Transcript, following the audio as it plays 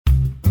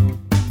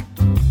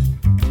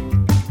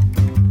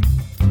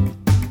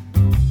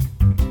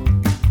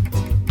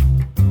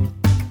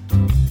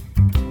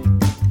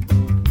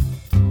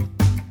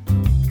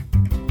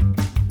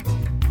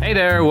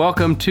there.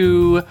 Welcome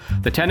to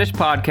the Tennis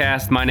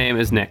Podcast. My name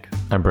is Nick.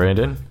 I'm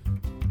Brandon.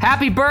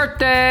 Happy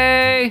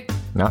birthday!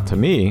 Not to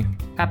me.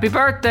 Happy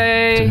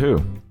birthday! To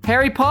who?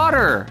 Harry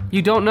Potter.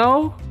 You don't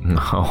know?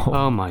 No.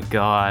 Oh my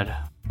god.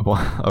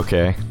 Well,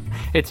 okay.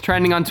 It's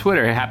trending on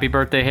Twitter. Happy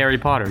birthday, Harry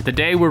Potter. The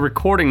day we're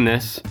recording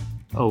this...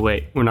 Oh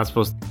wait, we're not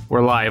supposed to...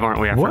 We're live, aren't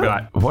we? I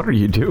forgot. What are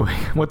you doing?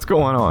 What's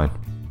going on?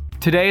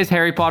 Today is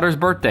Harry Potter's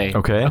birthday.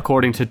 Okay.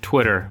 According to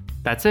Twitter.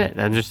 That's it.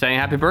 I'm just saying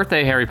happy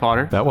birthday, Harry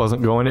Potter. That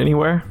wasn't going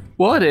anywhere?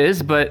 Well, it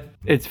is, but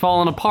it's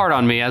falling apart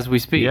on me as we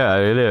speak. Yeah,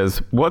 it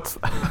is.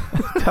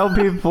 Tell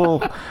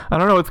people... I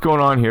don't know what's going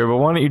on here, but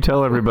why don't you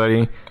tell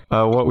everybody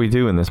what we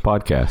do in this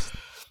podcast?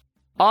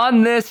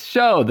 On this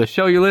show, the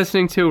show you're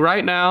listening to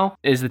right now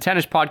is the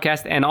Tennis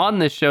Podcast, and on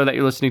this show that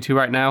you're listening to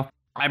right now,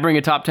 I bring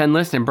a top 10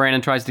 list, and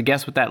Brandon tries to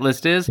guess what that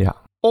list is. Yeah.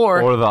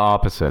 Or the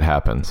opposite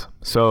happens.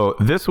 So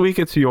this week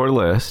it's your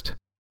list.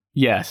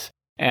 Yes.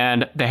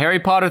 And the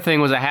Harry Potter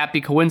thing was a happy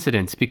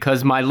coincidence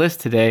because my list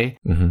today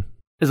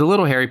is a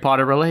little Harry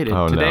Potter related.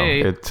 Oh,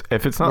 today, no.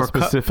 If it's not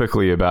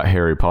specifically about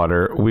Harry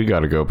Potter, we got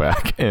to go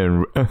back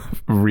and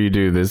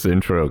redo this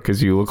intro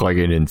because you look like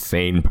an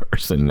insane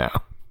person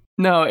now.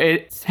 No,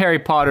 it's Harry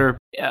Potter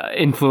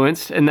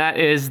influenced, and that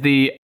is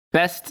the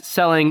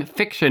best-selling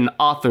fiction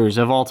authors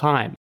of all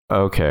time.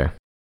 Okay.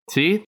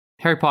 See?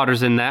 Harry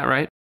Potter's in that,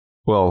 right?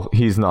 Well,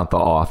 he's not the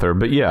author,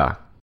 but yeah.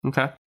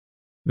 Okay.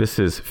 This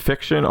is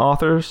fiction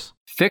authors?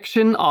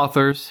 Fiction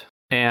authors,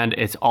 and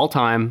it's all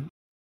time.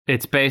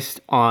 It's based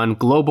on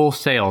global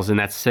sales, and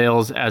that's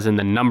sales as in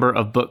the number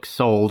of books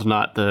sold,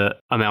 not the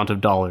amount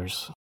of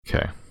dollars.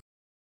 Okay.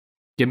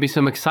 Give me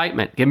some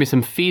excitement. Give me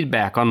some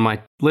feedback on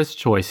my list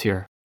choice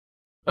here.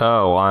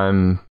 Oh,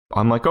 I'm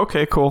like,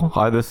 okay, cool.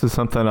 This is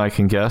something I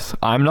can guess.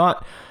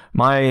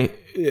 My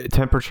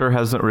temperature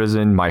hasn't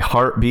risen. My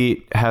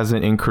heartbeat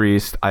hasn't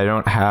increased. I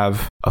don't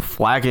have a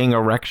flagging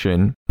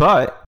erection,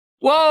 but...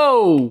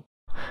 Whoa!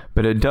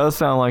 But it does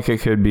sound like it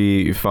could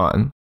be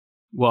fun.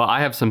 Well, I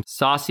have some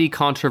saucy,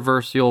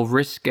 controversial,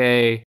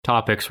 risque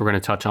topics we're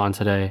going to touch on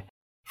today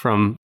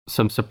from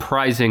some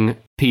surprising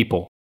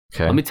people.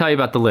 Okay. Let me tell you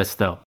about the list,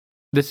 though.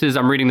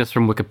 I'm reading this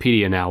from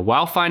Wikipedia now.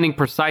 While finding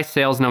precise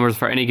sales numbers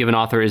for any given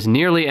author is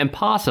nearly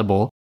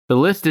impossible, the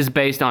list is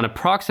based on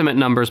approximate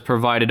numbers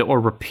provided or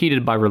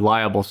repeated by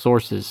reliable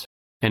sources.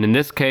 And in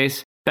this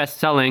case,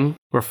 best-selling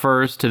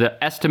refers to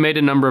the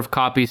estimated number of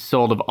copies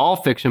sold of all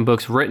fiction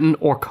books written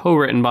or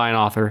co-written by an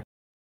author.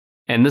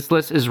 And this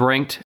list is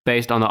ranked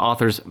based on the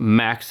author's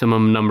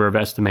maximum number of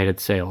estimated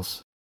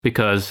sales.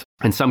 Because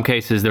in some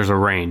cases, there's a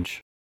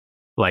range,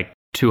 like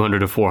 200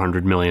 to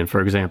 400 million,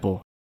 for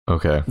example.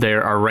 Okay. They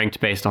are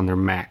ranked based on their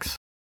max.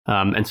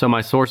 And so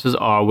my sources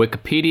are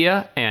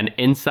Wikipedia and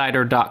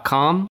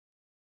Insider.com.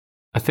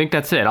 I think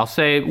that's it. I'll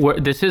say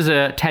this is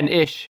a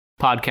 10-ish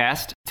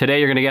podcast. Today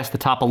you're going to guess the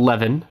top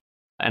 11.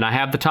 And I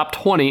have the top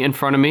 20 in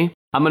front of me.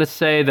 I'm going to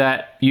say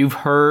that you've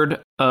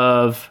heard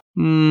of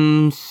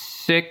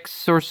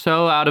 6 or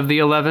so out of the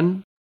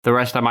 11. The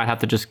rest I might have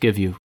to just give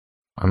you.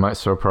 I might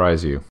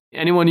surprise you.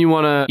 Anyone you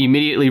want to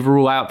immediately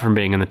rule out from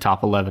being in the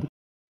top 11?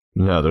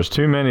 No, there's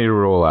too many to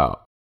rule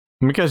out.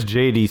 Because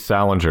J.D.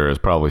 Salinger is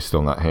probably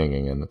still not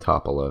hanging in the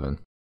top 11.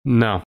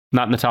 No,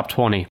 not in the top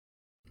 20.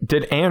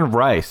 Did Anne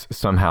Rice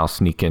somehow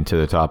sneak into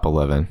the top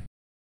 11?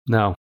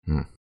 No.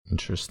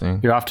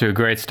 Interesting. You're off to a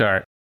great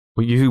start.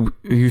 Well,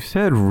 you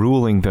said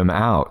ruling them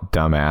out,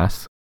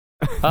 dumbass.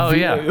 Oh,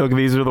 yeah. Look,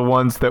 these are the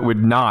ones that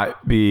would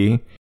not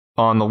be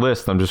on the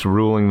list. I'm just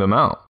ruling them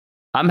out.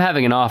 I'm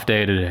having an off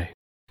day today.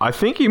 I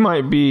think you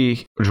might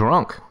be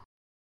drunk.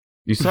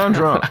 You sound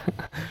drunk.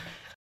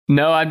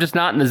 No, I'm just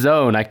not in the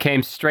zone. I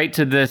came straight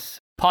to this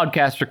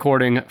podcast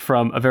recording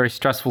from a very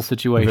stressful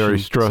situation. Very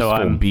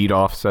stressful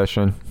beat-off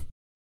session.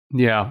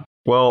 Yeah.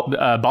 Well,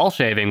 ball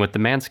shaving with the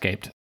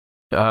Manscaped.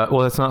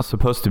 Well, it's not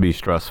supposed to be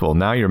stressful.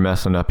 Now you're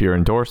messing up your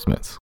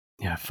endorsements.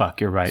 Yeah,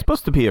 fuck, you're right. It's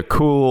supposed to be a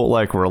cool,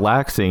 like,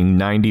 relaxing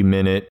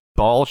 90-minute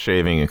ball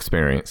shaving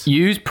experience.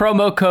 Use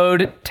promo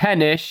code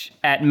 10ish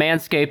at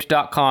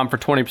manscaped.com for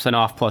 20%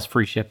 off plus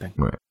free shipping.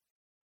 Right.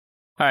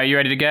 All right, you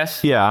ready to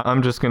guess? Yeah,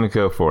 I'm just going to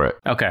go for it.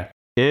 Okay.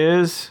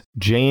 Is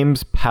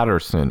James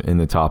Patterson in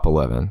the top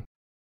 11?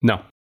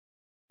 No.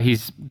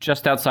 He's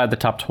just outside the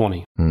top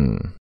 20.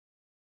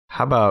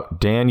 How about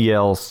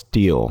Danielle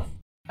Steele?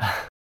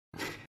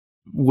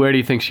 Where do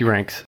you think she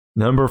ranks?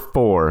 Number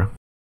 4.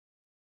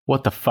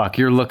 What the fuck?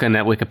 You're looking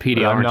at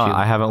Wikipedia, aren't you?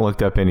 I haven't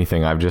looked up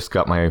anything. I've just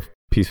got my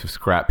piece of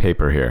scrap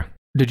paper here.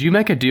 Did you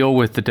make a deal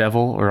with the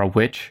devil or a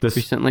witch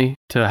recently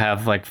to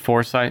have, like,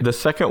 foresight? The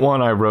second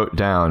one I wrote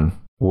down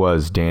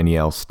was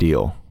Danielle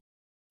Steele.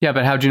 Yeah,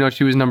 but how'd you know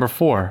she was number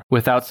 4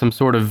 without some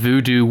sort of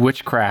voodoo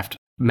witchcraft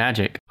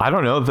magic? I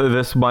don't know.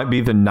 This might be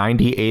the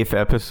 98th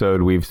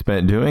episode we've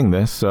spent doing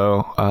this,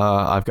 so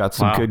I've got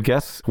some good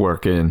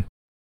guesswork in.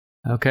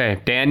 Okay,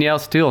 Danielle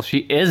Steele. She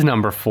is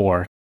number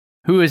 4.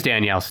 Who is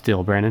Danielle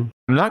Steele, Brandon?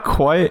 I'm not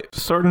quite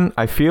certain.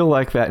 I feel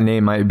like that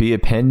name might be a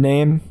pen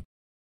name,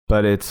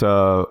 but it's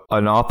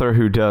an author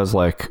who does,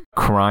 like,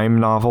 crime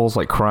novels,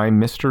 like crime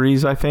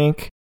mysteries, I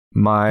think.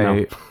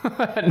 No.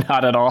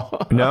 Not at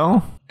all.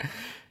 No?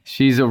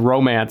 She's a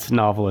romance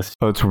novelist.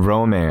 Oh, it's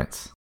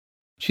romance.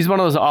 She's one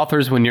of those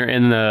authors when you're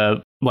in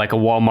a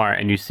Walmart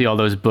and you see all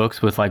those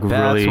books with like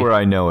really That's where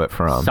I know it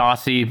from.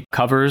 saucy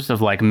covers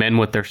of like men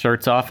with their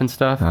shirts off and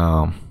stuff.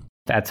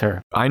 That's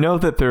her. I know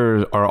that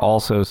there are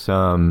also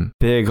some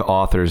big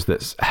authors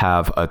that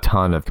have a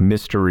ton of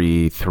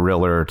mystery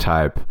thriller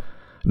type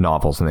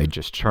novels and they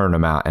just churn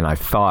them out. And I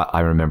thought I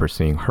remember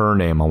seeing her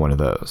name on one of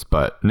those,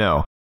 but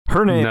no.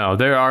 No,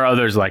 there are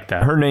others like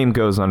that. Her name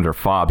goes under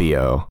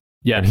Fabio.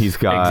 Yes, and he's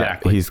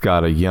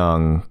got a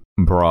young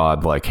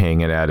broad like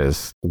hanging at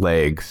his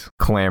legs,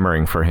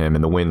 clamoring for him,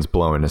 and the wind's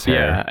blowing his hair.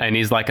 Yeah, and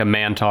he's like a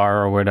mantar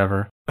or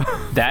whatever.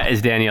 That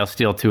is Danielle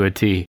Steele to a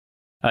T.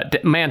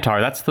 Mantar,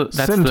 that's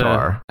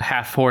Centaur. The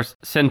half horse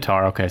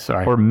centaur. Okay,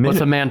 sorry. Or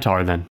what's a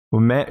mantar then?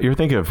 Well, you're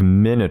thinking of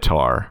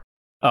Minotaur.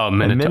 Oh,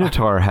 Minotaur. And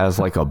Minotaur has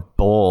like a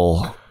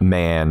bull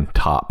man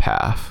top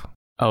half.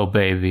 Oh,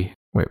 baby.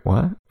 Wait,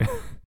 what?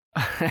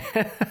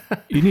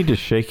 You need to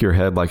shake your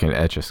head like an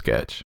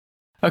Etch-a-Sketch.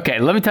 Okay,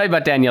 let me tell you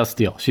about Danielle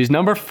Steele. She's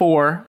number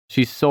 4.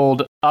 She's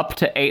sold up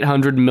to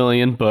 800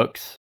 million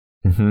books.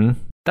 Mm-hmm.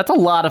 That's a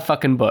lot of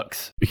fucking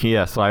books.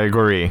 Yes, I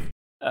agree.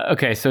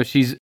 Okay, so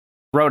she's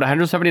wrote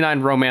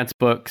 179 romance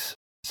books.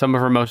 Some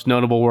of her most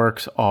notable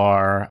works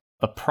are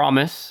A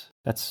Promise.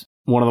 That's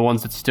one of the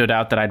ones that stood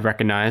out that I'd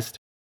recognized.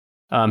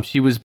 She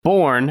was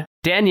born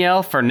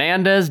Danielle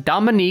Fernandez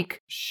Dominique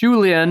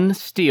Julian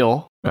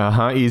Steele.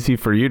 Easy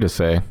for you to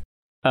say.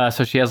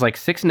 So she has like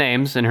 6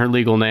 names in her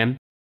legal name.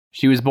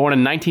 She was born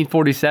in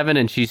 1947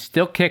 and she's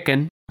still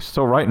kicking.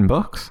 Still writing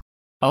books?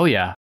 Oh,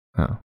 yeah.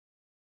 Oh.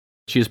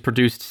 She has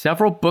produced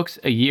several books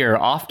a year,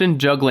 often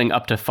juggling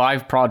up to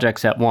 5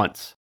 projects at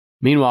once.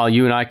 Meanwhile,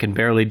 you and I can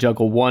barely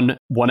juggle one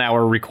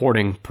hour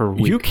recording per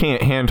week. You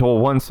can't handle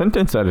one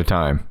sentence at a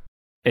time.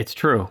 It's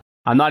true.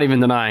 I'm not even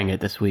denying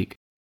it this week.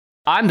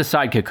 I'm the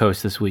sidekick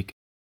host this week.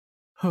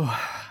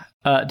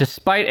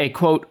 Despite a,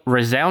 quote,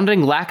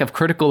 resounding lack of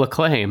critical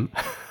acclaim,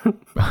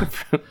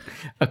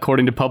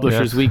 according to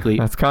Publishers Weekly.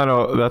 That's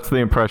the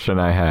impression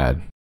I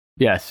had.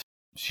 Yes.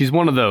 She's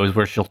one of those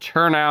where she'll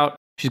churn out.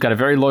 She's got a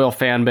very loyal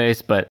fan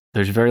base, but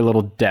there's very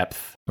little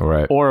depth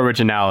or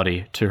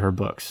originality to her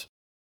books.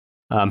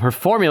 Her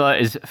formula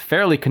is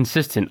fairly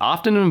consistent,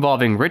 often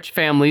involving rich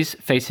families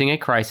facing a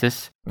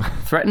crisis,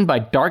 threatened by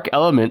dark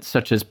elements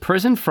such as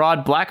prison,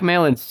 fraud,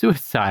 blackmail, and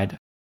suicide.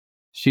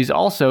 She's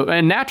also,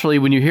 and naturally,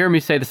 when you hear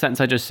me say the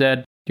sentence I just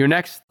said, your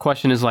next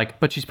question is like,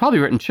 but she's probably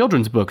written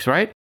children's books,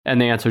 right?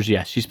 And the answer is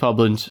yes. She's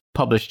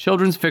published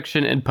children's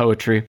fiction and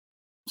poetry.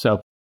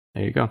 So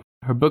there you go.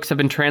 Her books have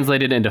been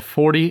translated into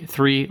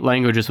 43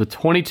 languages, with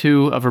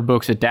 22 of her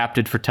books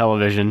adapted for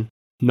television.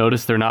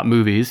 Notice they're not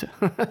movies.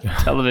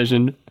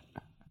 Television.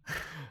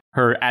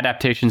 Her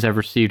adaptations have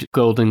received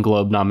Golden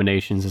Globe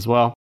nominations as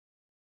well.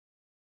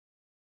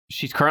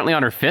 She's currently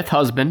on her 5th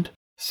husband,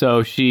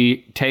 so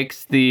she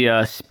takes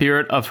the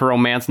spirit of her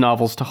romance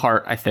novels to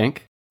heart, I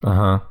think.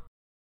 And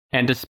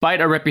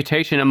despite a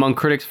reputation among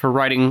critics for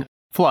writing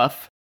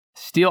fluff,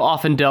 Steele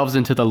often delves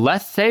into the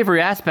less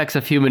savory aspects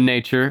of human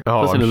nature.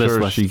 Oh, Listen to this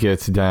list. She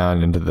gets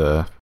down into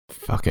the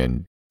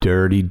fucking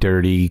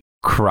dirty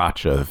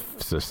crotch of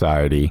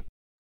society.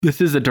 This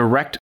is a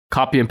direct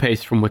copy and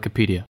paste from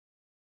Wikipedia.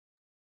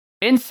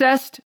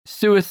 Incest,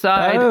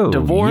 suicide,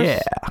 divorce,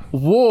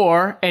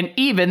 war, and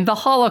even the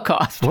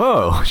Holocaust.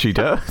 Whoa, she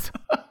does?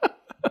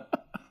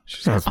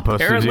 She's not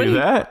supposed to do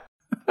that.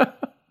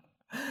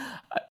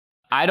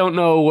 I don't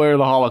know where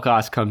the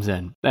Holocaust comes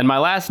in. And my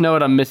last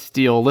note on Miss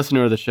Steele,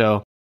 listener of the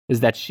show, is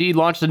that she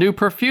launched a new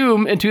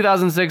perfume in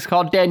 2006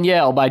 called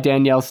Danielle by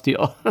Danielle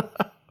Steele.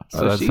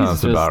 That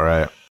sounds about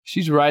right.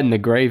 She's riding the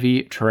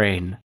gravy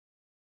train.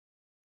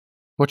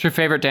 What's your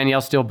favorite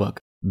Danielle Steele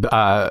book?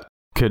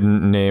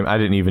 Couldn't name. I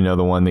didn't even know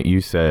the one that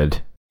you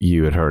said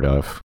you had heard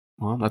of.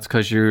 Well, that's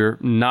because you're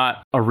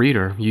not a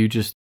reader. You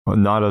just... Well,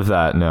 not of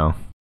that, no.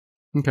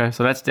 Okay,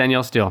 so that's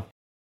Danielle Steele.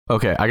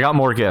 Okay, I got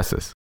more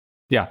guesses.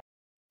 Yeah.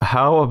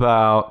 How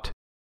about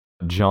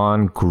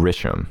John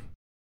Grisham?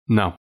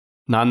 No,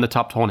 not in the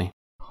top 20.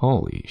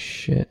 Holy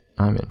shit,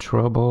 I'm in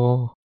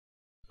trouble.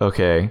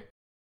 Okay.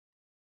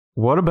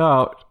 What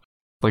about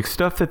like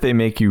stuff that they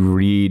make you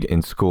read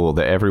in school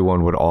that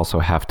everyone would also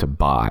have to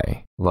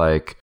buy?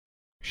 Like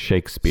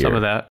Shakespeare. Some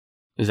of that.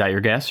 Is that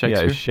your guess,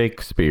 Shakespeare? Yeah,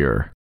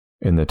 Shakespeare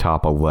in the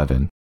top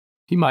 11.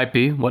 He might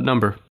be. What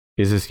number?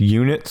 Is this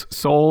units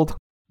sold?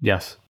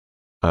 Yes.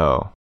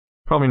 Oh,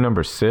 probably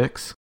number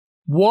 6.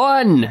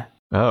 1!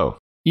 Oh.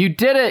 You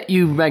did it,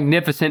 you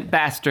magnificent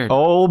bastard.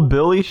 Oh,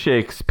 Billy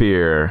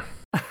Shakespeare.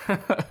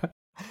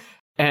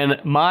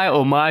 And my,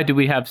 oh my, do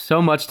we have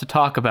so much to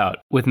talk about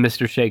with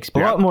Mr.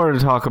 Shakespeare. A lot more to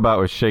talk about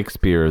with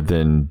Shakespeare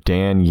than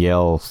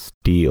Danielle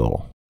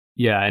Steele.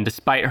 Yeah, and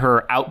despite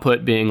her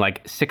output being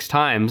like 6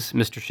 times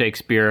Mr.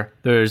 Shakespeare,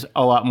 there's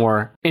a lot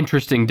more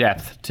interesting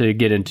depth to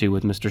get into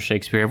with Mr.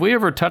 Shakespeare. Have we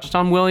ever touched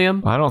on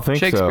William I don't think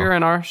Shakespeare so.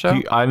 in our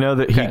show? I know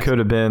that he could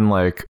have been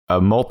like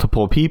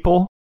multiple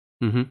people.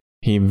 Mm-hmm.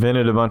 He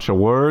invented a bunch of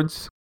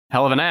words.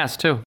 Hell of an ass,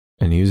 too.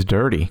 And he was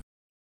dirty.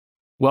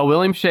 Well,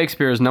 William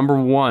Shakespeare is number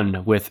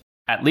 1 with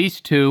at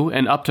least 2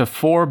 and up to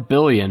 4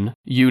 billion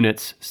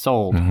units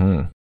sold.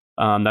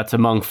 That's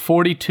among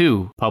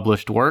 42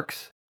 published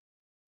works,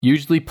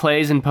 usually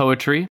plays and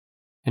poetry.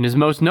 And his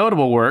most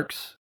notable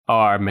works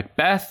are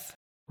Macbeth,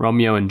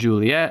 Romeo and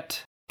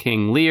Juliet,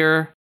 King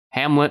Lear,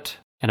 Hamlet,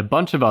 and a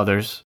bunch of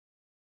others.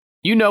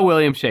 You know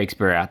William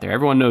Shakespeare out there.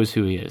 Everyone knows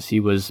who he is. He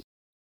was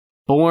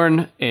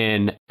born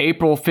in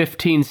April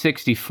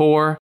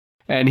 1564,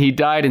 and he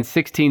died in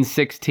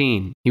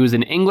 1616. He was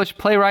an English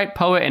playwright,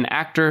 poet, and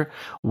actor,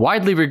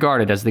 widely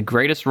regarded as the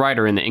greatest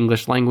writer in the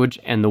English language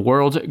and the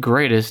world's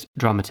greatest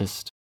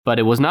dramatist. But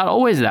it was not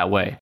always that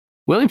way.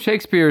 William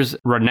Shakespeare's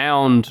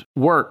renowned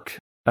work,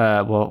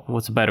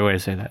 what's a better way to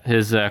say that?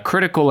 His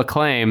critical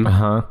acclaim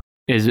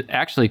is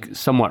actually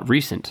somewhat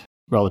recent,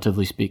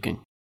 relatively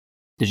speaking.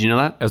 Did you know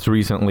that? As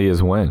recently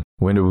as when?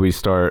 When did we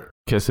start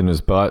kissing his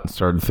butt and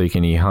started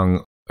thinking he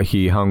hung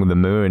the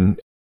moon,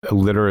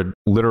 literary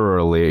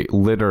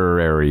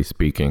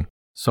speaking?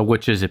 So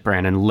which is it,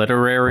 Brandon?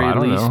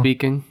 Literarily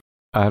speaking?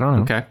 I don't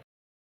know. Okay.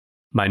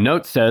 My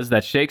note says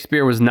that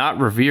Shakespeare was not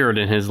revered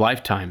in his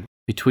lifetime.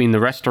 Between the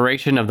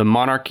restoration of the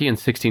monarchy in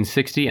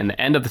 1660 and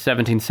the end of the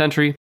 17th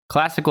century,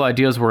 classical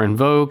ideas were in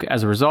vogue.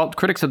 As a result,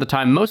 critics at the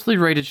time mostly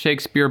rated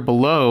Shakespeare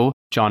below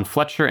John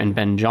Fletcher and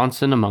Ben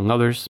Jonson, among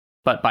others.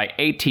 But by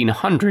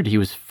 1800, he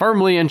was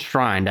firmly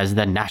enshrined as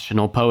the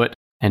national poet,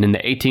 and in the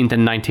 18th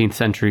and 19th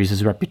centuries,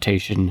 his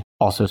reputation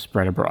also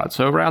spread abroad.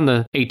 So around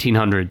the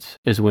 1800s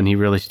is when he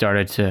really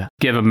started to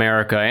give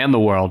America and the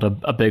world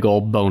a big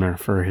old boner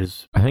for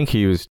his... I think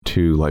he was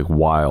too,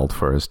 wild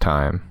for his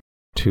time.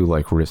 Too,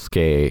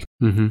 risque,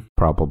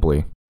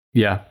 probably.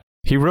 Yeah.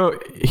 He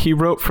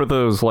wrote for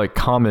those,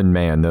 common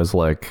man, those,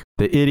 the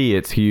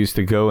idiots who used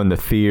to go in the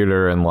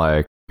theater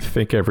and,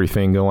 think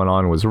everything going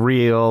on was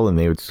real, and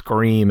they would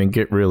scream and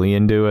get really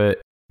into it.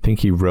 I think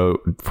he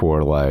wrote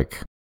for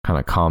kind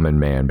of common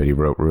man, but he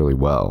wrote really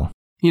well.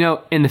 You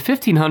know, in the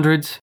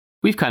 1500s,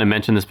 we've kind of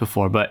mentioned this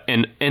before, but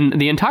in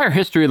the entire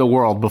history of the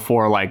world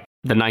before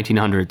the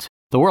 1900s,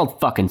 the world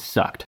fucking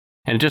sucked,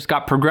 and it just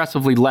got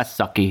progressively less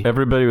sucky.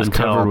 Everybody was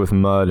covered with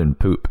mud and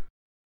poop.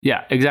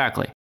 Yeah,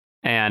 exactly.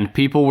 And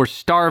people were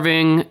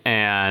starving,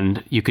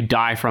 and you could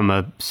die from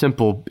a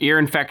simple ear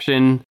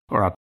infection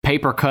or a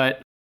paper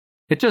cut.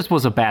 It just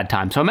was a bad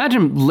time. So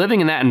imagine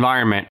living in that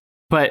environment,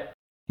 but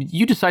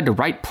you decide to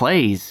write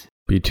plays.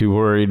 Be too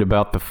worried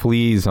about the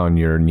fleas on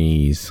your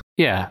knees.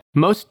 Yeah.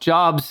 Most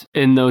jobs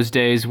in those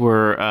days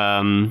were,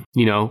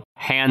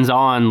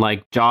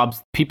 hands-on,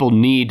 jobs people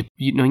need.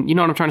 You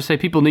know what I'm trying to say?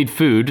 People need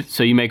food,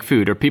 so you make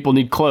food. Or people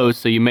need clothes,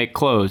 so you make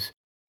clothes.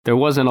 There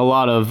wasn't a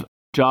lot of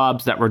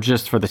jobs that were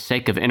just for the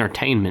sake of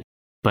entertainment.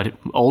 But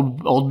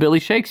old Billy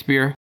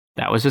Shakespeare,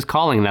 that was his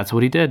calling. That's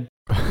what he did.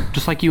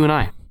 Just like you and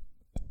I.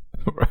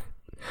 Right.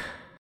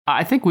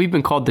 I think we've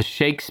been called the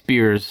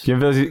Shakespeares.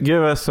 Give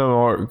us some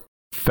more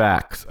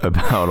facts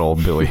about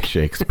old Billy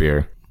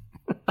Shakespeare.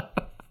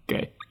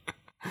 Okay.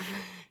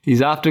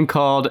 He's often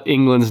called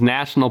England's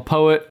national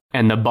poet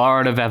and the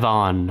Bard of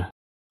Avon.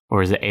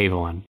 Or is it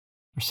Avon?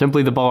 Or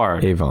simply the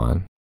Bard.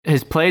 Avon.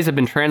 His plays have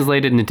been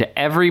translated into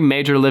every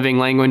major living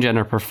language and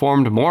are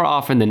performed more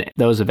often than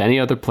those of any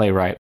other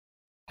playwright.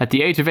 At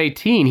the age of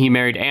 18, he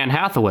married Anne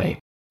Hathaway.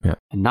 Yeah.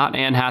 And not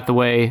Anne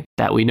Hathaway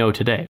that we know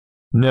today.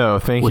 No,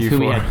 thank you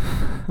for...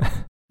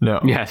 No.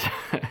 Yes.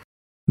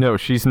 No,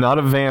 she's not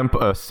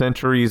a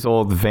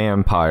centuries-old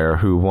vampire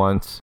who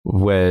once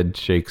wed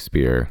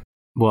Shakespeare.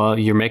 Well,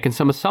 you're making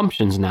some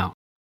assumptions now.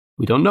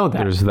 We don't know that.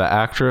 There's the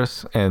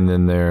actress, and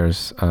then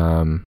there's...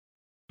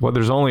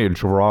 there's only a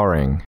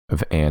drawing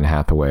of Anne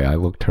Hathaway. I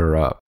looked her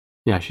up.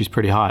 Yeah, she's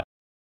pretty hot.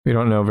 We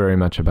don't know very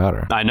much about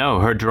her. I know,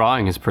 her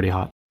drawing is pretty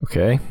hot.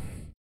 Okay.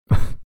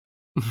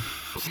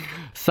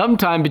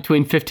 Sometime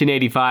between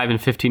 1585 and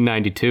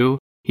 1592,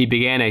 he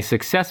began a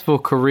successful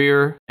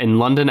career in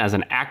London as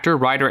an actor,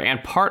 writer,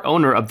 and part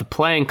owner of the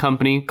playing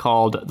company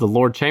called the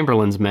Lord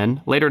Chamberlain's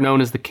Men, later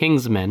known as the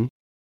King's Men.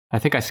 I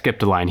think I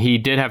skipped a line. He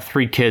did have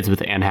 3 kids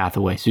with Anne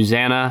Hathaway,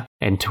 Susanna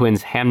and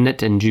twins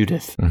Hamnet and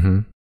Judith. Mm-hmm.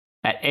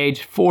 At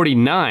age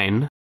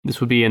 49, this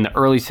would be in the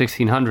early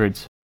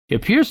 1600s, he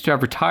appears to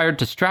have retired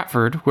to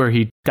Stratford, where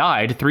he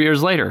died 3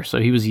 years later. So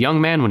he was a young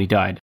man when he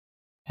died.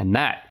 And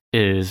that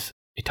is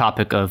a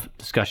topic of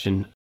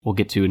discussion we'll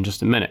get to in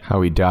just a minute.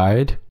 How he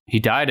died? He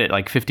died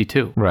at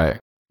 52. Right.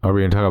 Are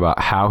we going to talk about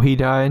how he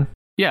died?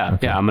 Yeah,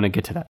 Okay. yeah, I'm going to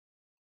get to that.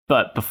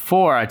 But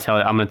before I tell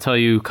you, I'm going to tell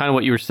you kind of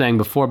what you were saying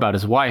before about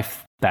his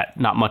wife, that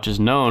not much is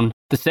known.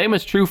 The same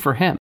is true for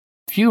him.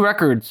 Few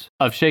records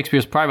of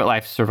Shakespeare's private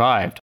life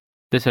survived.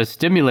 This has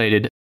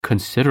stimulated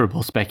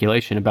considerable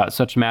speculation about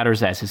such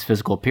matters as his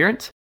physical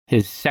appearance,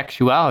 his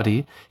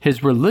sexuality,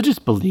 his religious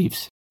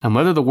beliefs, and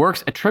whether the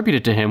works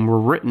attributed to him were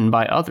written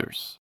by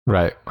others.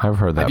 Right. I've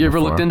heard that Have you ever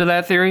before. looked into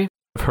that theory?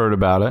 I've heard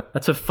about it.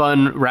 That's a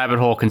fun rabbit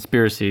hole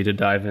conspiracy to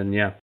dive in,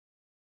 yeah.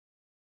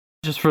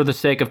 Just for the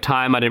sake of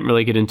time, I didn't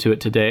really get into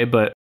it today,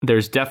 but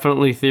there's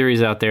definitely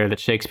theories out there that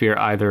Shakespeare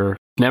either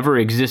never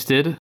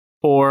existed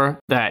or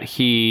that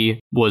he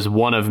was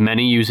one of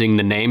many using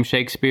the name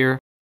Shakespeare.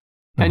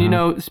 And,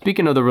 Mhm.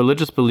 speaking of the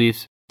religious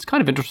beliefs, It's kind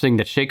of interesting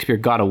that Shakespeare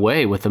got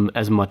away with them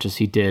as much as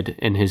he did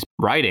in his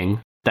writing.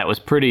 That was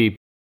pretty,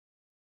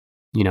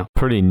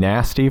 pretty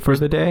nasty for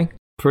the day.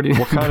 Pretty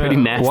nasty.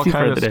 What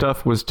kind of day.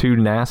 stuff was too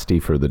nasty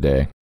for the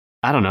day?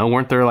 I don't know.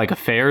 Weren't there like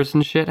affairs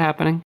and shit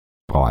happening?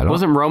 Oh, I don't.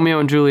 Wasn't Romeo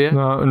and Juliet?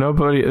 No,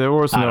 nobody. There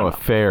was no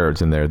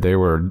affairs in there. They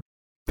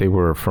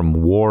were from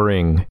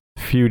warring,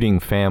 feuding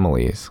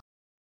families.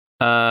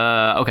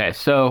 Okay,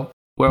 so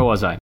where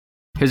was I?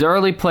 His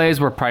early plays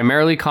were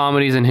primarily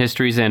comedies and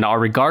histories and are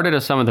regarded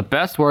as some of the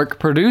best work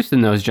produced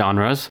in those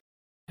genres.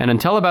 And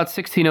until about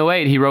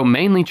 1608, he wrote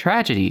mainly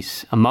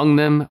tragedies, among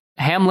them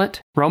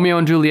Hamlet, Romeo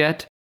and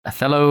Juliet,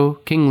 Othello,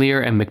 King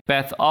Lear, and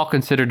Macbeth, all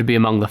considered to be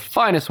among the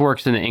finest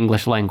works in the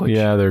English language.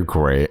 Yeah, they're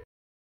great.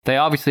 They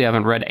obviously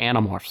haven't read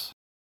Animorphs.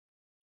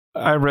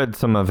 I read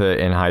some of it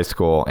in high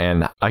school,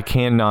 and I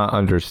cannot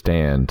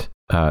understand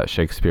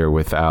Shakespeare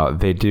without.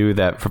 They do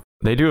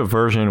a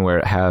version where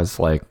it has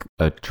like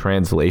a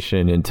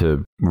translation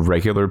into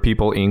regular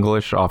people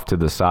English off to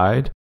the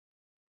side,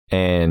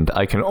 and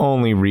I can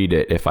only read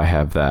it if I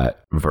have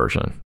that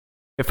version.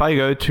 If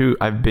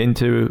I've been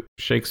to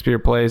Shakespeare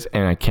plays,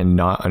 and I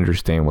cannot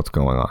understand what's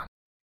going on.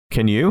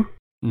 Can you?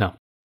 No.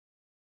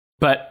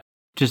 But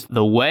just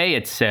the way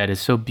it's said is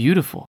so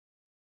beautiful.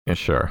 Yeah,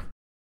 sure.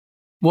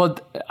 Well,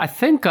 I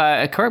think,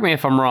 correct me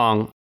if I'm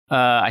wrong,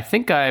 I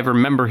think I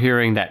remember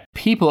hearing that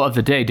people of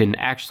the day didn't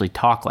actually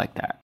talk like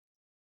that.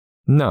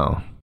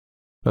 No.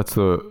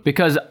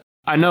 Because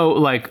I know,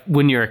 like,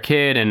 when you're a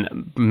kid,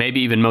 and maybe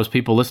even most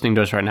people listening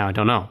to us right now, I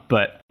don't know,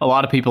 but a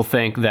lot of people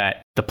think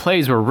that the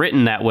plays were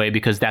written that way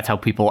because that's how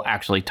people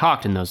actually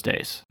talked in those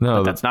days. No,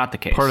 but that's not the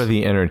case. Part of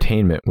the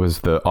entertainment was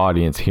the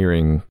audience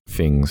hearing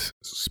things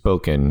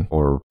spoken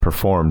or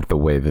performed the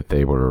way that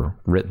they were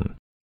written,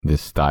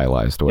 this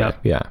stylized way. Yep.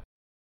 Yeah.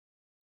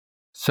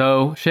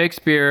 So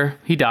Shakespeare,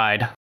 he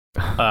died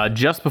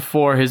just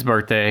before his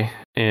birthday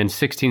in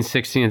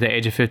 1616 at the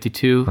age of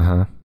 52.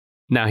 Uh-huh.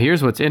 Now,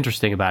 here's what's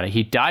interesting about it.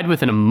 He died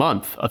within a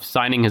month of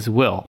signing his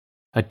will,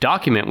 a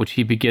document which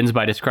he begins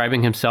by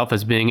describing himself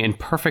as being in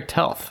perfect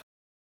health.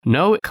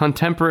 No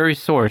contemporary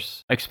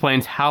source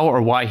explains how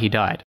or why he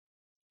died.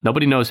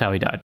 Nobody knows how he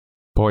died.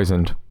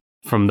 Poisoned.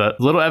 From the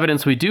little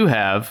evidence we do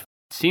have,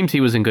 it seems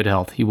he was in good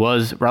health. He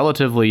was a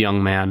relatively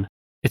young man.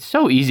 It's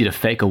so easy to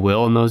fake a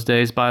will in those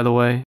days, by the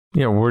way.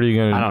 Yeah, where are you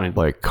going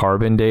to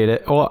carbon date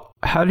it? Well,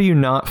 how do you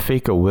not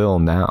fake a will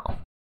now?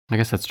 I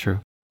guess that's true.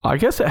 I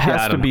guess it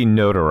has to be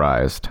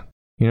notarized.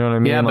 You know what I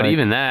mean? Yeah, but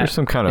even that. There's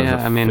some kind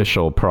of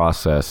official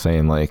process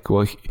saying like,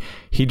 well,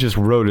 he just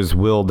wrote his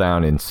will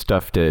down and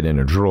stuffed it in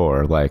a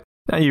drawer. Like,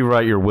 now you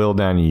write your will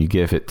down and you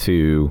give it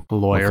to a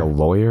lawyer. Like a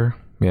lawyer?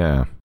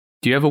 Yeah.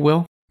 Do you have a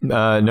will?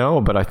 No,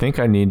 but I think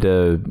I need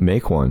to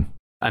make one.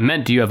 I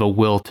meant, do you have a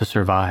will to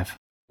survive?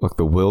 Like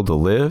the will to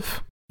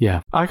live?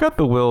 Yeah. I got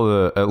the will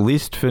to at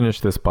least finish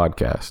this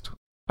podcast.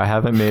 I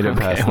haven't made it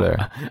past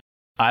there.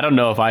 I don't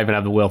know if I even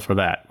have the will for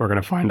that. We're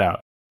going to find out.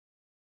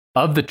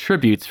 Of the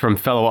tributes from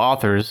fellow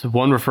authors,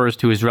 one refers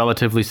to his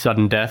relatively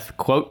sudden death,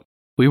 quote,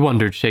 "We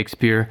wondered,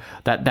 Shakespeare,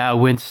 that thou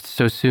went'st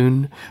so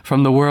soon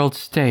from the world's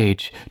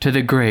stage to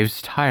the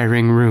grave's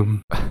tiring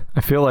room."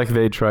 I feel like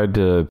they tried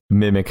to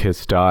mimic his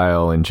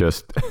style and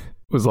just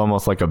was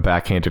almost like a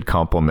backhanded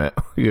compliment.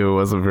 It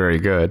wasn't very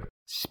good.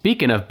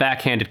 Speaking of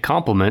backhanded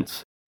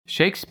compliments,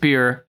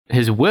 Shakespeare,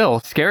 his will,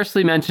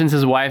 scarcely mentions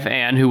his wife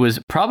Anne, who was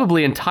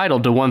probably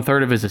entitled to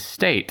 1/3 of his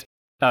estate.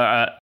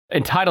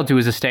 Entitled to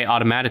his estate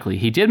automatically.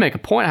 He did make a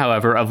point,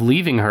 however, of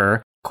leaving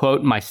her,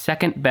 quote, "my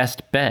second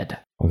best bed."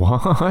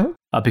 What?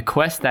 A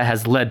bequest that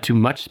has led to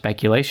much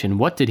speculation.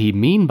 What did he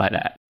mean by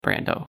that,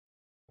 Brando?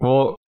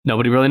 Well,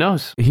 nobody really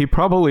knows. He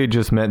probably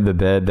just meant the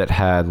bed that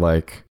had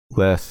like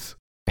less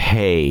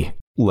hay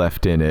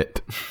left in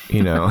it,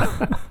 you know.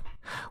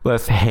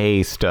 Less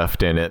hay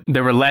stuffed in it.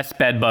 There were less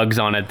bed bugs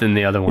on it than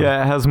the other one.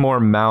 Yeah, it has more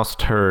mouse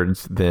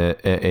turds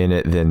in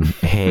it than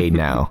hay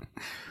now.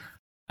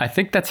 I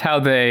think that's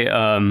how they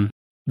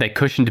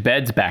cushioned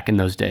beds back in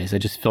those days. They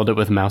just filled it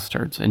with mouse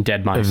turds and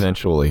dead mice.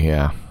 Eventually,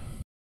 yeah.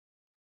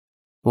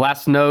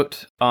 Last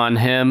note on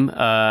him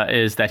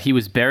is that he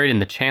was buried in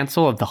the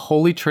chancel of the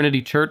Holy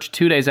Trinity Church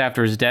 2 days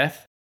after his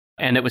death,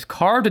 and it was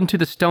carved into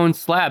the stone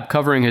slab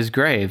covering his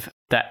grave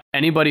that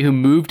anybody who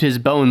moved his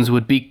bones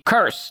would be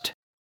cursed.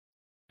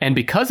 And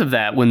because of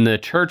that, when the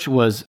church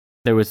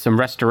there was some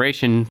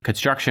restoration,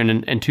 construction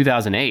in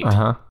 2008,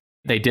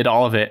 they did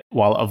all of it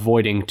while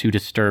avoiding to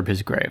disturb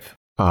his grave.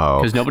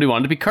 Oh. Because nobody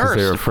wanted to be cursed.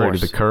 They were afraid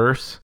of the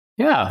curse?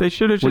 Yeah. They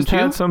should have just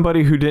had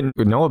somebody who didn't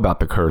know about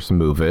the curse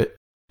move it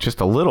just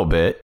a little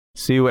bit,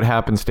 see what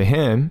happens to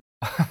him.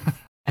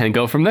 And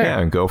go from there. Yeah,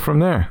 and go from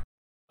there.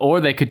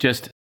 Or they could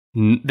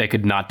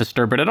not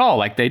disturb it at all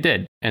like they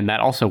did. And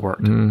that also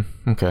worked.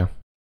 Okay.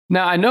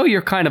 Now, I know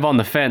you're kind of on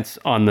the fence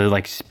on the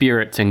like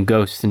spirits and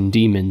ghosts and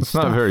demons. It's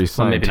not very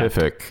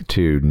scientific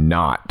to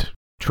not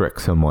trick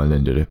someone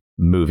into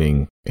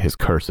moving his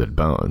cursed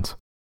bones.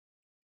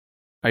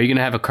 Are you going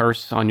to have a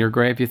curse on your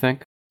grave, you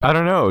think? I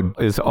don't know.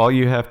 Is all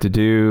you have to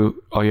do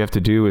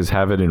is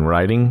have it in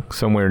writing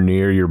somewhere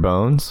near your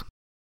bones?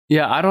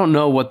 Yeah, I don't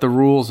know what the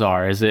rules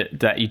are. Is it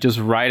that you just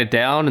write it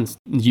down and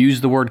use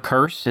the word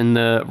curse in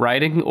the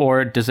writing?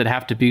 Or does it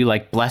have to be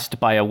like blessed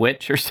by a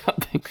witch or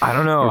something? I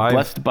don't know. Or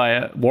blessed by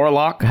a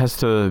warlock? It has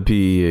to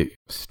be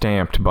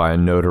stamped by a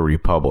notary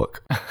public.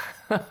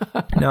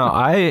 No,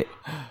 I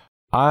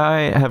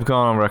have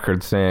gone on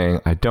record saying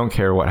I don't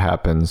care what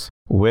happens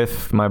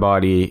with my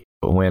body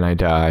when I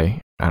die.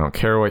 I don't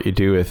care what you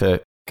do with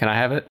it. Can I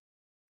have it?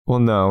 Well,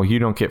 no, you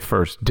don't get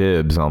first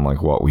dibs on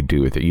like what we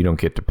do with it. You don't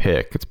get to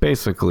pick. It's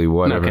basically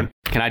whatever. No,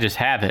 can I just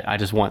have it? I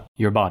just want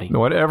your body.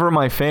 Whatever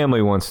my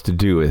family wants to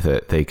do with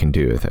it, they can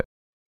do with it.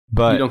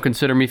 But you don't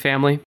consider me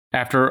family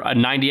after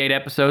 98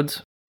 episodes?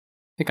 I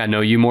think I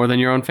know you more than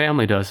your own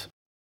family does.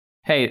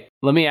 Hey,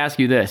 let me ask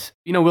you this.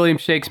 You know, William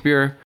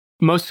Shakespeare,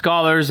 most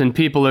scholars and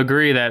people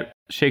agree that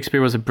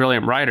Shakespeare was a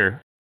brilliant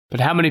writer. But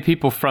how many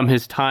people from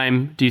his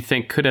time do you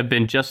think could have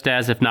been just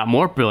as, if not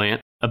more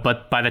brilliant?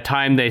 But by the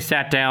time they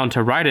sat down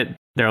to write it,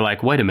 they're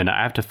like, wait a minute,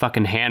 I have to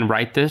fucking hand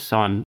write this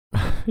on...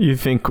 You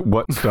think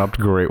what stopped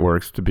great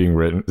works to being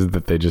written is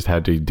that they just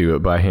had to do it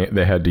by hand?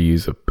 They had to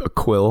use a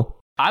quill?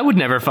 I would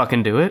never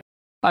fucking do it.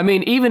 I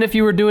mean, even if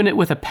you were doing it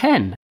with a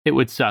pen, it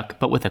would suck.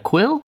 But with a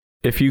quill?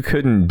 If you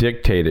couldn't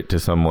dictate it to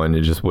someone,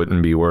 it just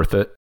wouldn't be worth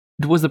it.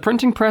 Was the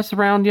printing press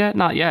around yet?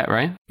 Not yet,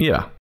 right?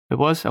 Yeah. It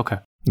was? Okay.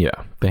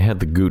 Yeah. They had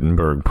the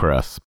Gutenberg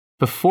press.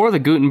 Before the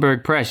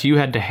Gutenberg press, you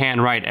had to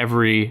handwrite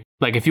every...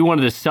 Like, if you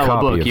wanted to sell a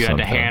book, you had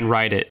to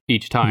handwrite it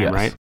each time, yes.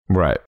 right?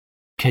 Right.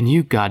 Can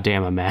you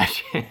goddamn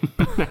imagine?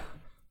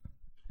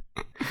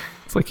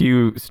 It's like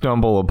you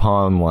stumble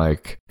upon,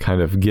 like,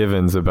 kind of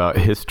givens about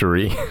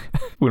history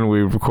when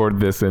we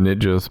record this, and it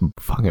just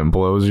fucking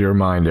blows your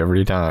mind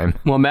every time.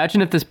 Well,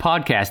 imagine if this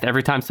podcast,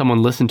 every time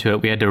someone listened to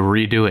it, we had to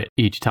redo it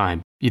each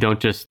time. You don't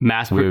just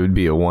mass... It would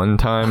be a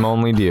one-time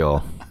only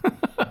deal.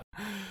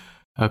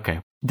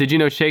 Okay. Did you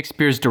know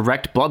Shakespeare's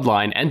direct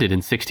bloodline ended in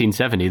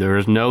 1670? There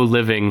is no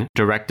living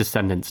direct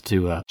descendants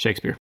to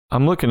Shakespeare.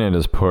 I'm looking at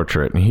his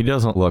portrait, and he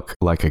doesn't look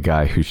like a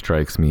guy who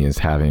strikes me as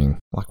having,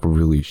 like,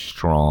 really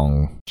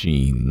strong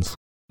genes.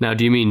 Now,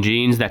 do you mean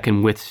genes that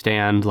can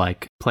withstand,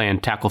 like,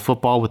 playing tackle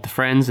football with the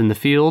friends in the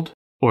field?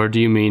 Or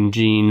do you mean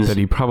genes... That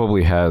he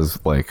probably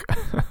has, like,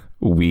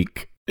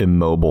 weak,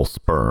 immobile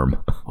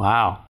sperm.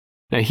 Wow.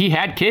 Now, he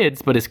had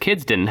kids, but his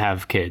kids didn't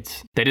have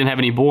kids. They didn't have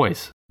any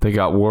boys. They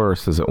got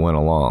worse as it went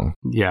along.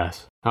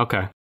 Yes.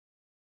 Okay.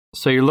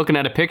 So you're looking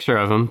at a picture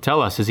of him.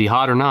 Tell us, is he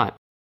hot or not?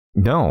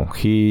 No,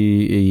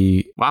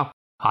 he Wow.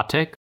 Hot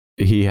take?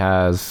 He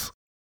has,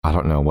 I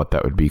don't know what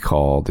that would be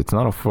called. It's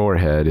not a 4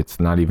 head. It's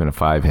not even a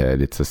 5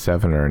 head. It's a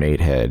 7 or an 8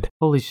 head.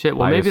 Holy shit.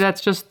 Well, maybe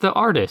that's just the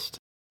artist.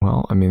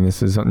 Well, I mean,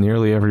 this is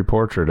nearly every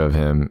portrait of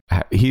him.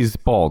 He's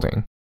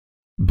balding,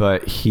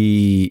 but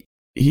he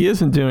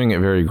isn't doing it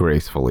very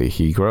gracefully.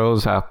 He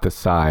grows out the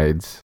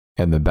sides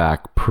and the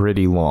back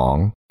pretty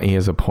long. He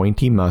has a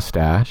pointy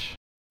mustache.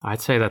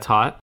 I'd say that's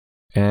hot.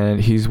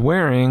 And he's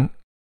wearing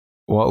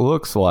what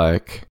looks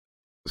like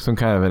some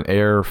kind of an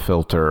air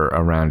filter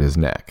around his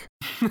neck.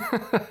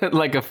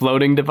 Like a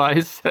floating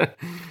device?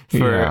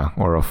 Yeah,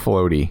 or a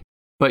floaty.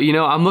 But, you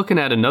know, I'm looking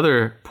at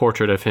another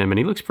portrait of him, and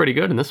he looks pretty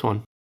good in this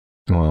one.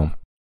 Well,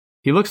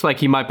 he looks like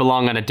he might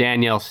belong on a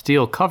Danielle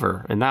Steele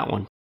cover in that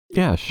one.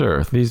 Yeah,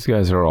 sure. These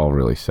guys are all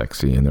really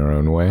sexy in their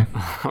own way.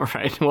 All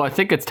right. Well, I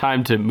think it's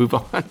time to move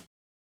on.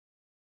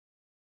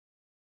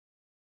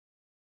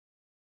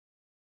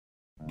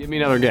 Give me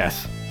another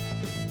guess.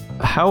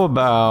 How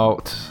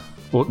about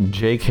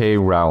J.K.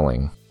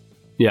 Rowling?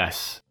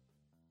 Yes.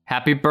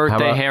 Happy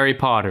birthday, Harry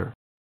Potter.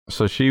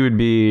 So she would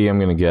be, I'm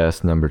going to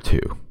guess, number 2.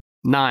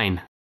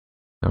 9.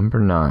 Number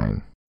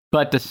 9.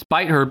 But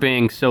despite her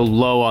being so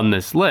low on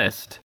this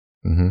list,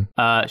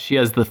 she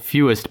has the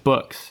fewest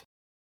books.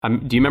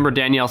 Do you remember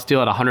Danielle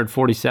Steele at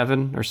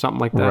 147 or something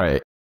like that?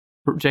 Right.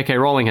 J.K.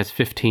 Rowling has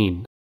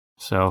 15.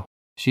 So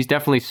she's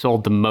definitely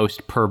sold the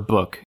most per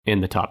book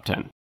in the top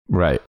 10.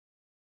 Right.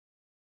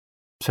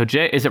 So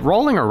is it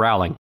Rowling or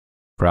Rowling?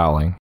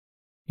 Rowling.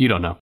 You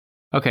don't know.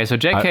 Okay, so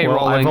J.K.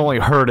 Rowling... I've only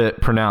heard it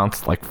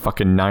pronounced like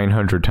fucking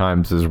 900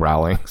 times as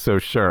Rowling, so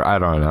sure, I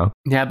don't know.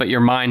 Yeah, but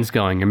your mind's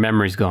going, your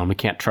memory's going, we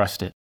can't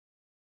trust it.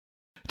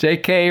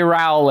 J.K.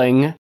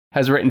 Rowling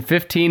has written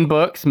 15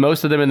 books,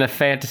 most of them in the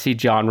fantasy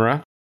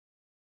genre.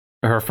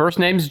 Her first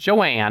name's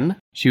Joanne.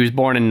 She was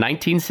born in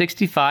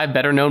 1965,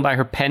 better known by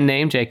her pen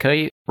name,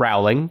 J.K.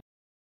 Rowling.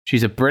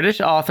 She's a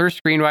British author,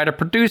 screenwriter,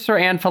 producer,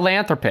 and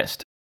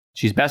philanthropist.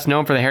 She's best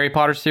known for the Harry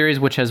Potter series,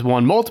 which has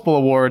won multiple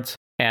awards,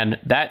 and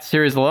that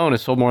series alone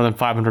has sold more than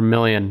 500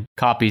 million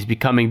copies,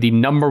 becoming the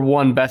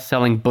 #1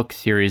 best-selling book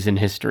series in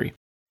history.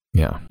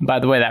 Yeah. By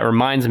the way, that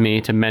reminds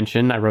me to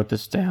mention, I wrote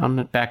this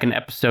down, back in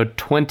episode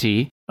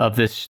 20 of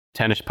this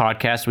 10ish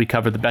podcast, we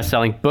covered the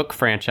best-selling book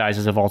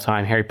franchises of all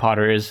time. Harry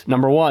Potter is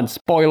 #1.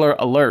 Spoiler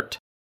alert.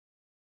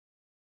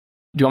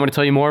 Do you want me to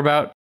tell you more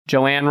about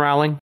Joanne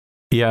Rowling?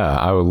 Yeah,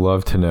 I would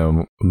love to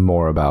know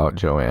more about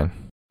Joanne.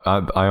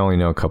 I only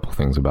know a couple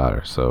things about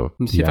her, so let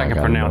me see if I can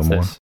pronounce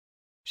this.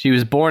 She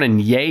was born in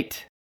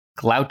Yate,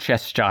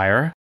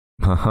 Gloucestershire.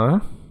 Uh-huh.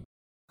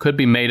 Could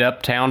be made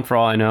up town for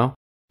all I know.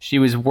 She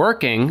was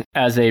working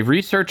as a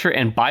researcher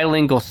and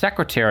bilingual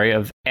secretary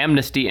of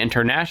Amnesty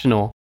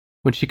International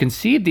when she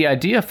conceived the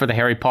idea for the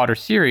Harry Potter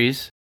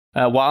series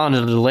while on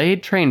a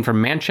delayed train from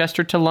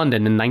Manchester to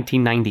London in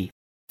 1990.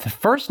 The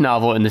first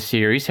novel in the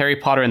series, Harry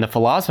Potter and the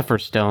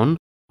Philosopher's Stone,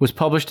 was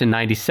published in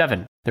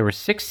 1997. There were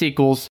 6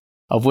 sequels,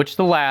 of which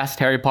the last,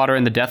 Harry Potter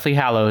and the Deathly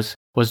Hallows,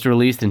 was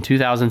released in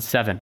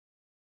 2007.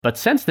 But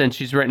since then,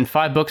 she's written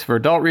 5 books for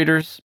adult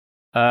readers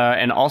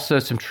and also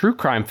some true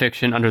crime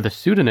fiction under the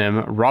pseudonym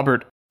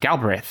Robert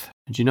Galbraith.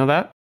 Did you know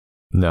that?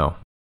 No.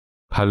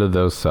 How did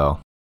those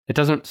sell? It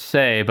doesn't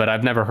say, but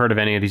I've never heard of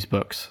any of these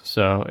books.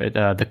 So,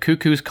 The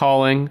Cuckoo's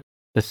Calling,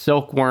 The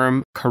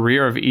Silkworm,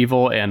 Career of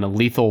Evil, and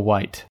Lethal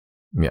White.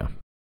 Yeah.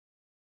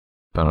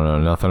 I don't know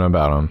nothing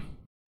about them.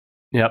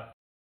 Yep.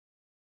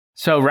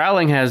 So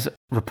Rowling has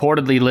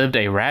reportedly lived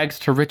a rags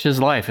to riches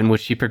life in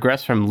which she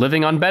progressed from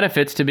living on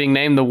benefits to being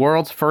named the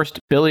world's first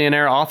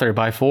billionaire author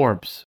by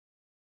Forbes.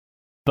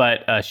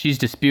 But she's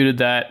disputed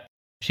that.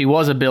 She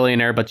was a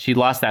billionaire, but she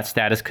lost that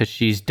status because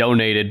she's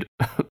donated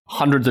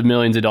hundreds of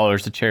millions of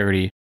dollars to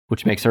charity,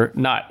 which makes her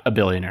not a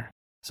billionaire.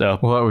 So,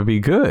 well, that would be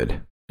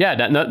good. Yeah,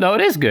 no,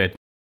 it is good.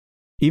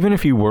 Even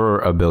if you were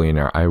a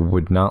billionaire, I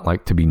would not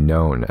like to be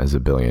known as a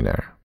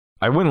billionaire.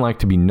 I wouldn't like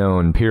to be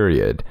known,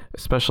 period,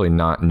 especially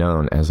not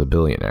known as a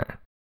billionaire.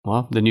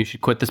 Well, then you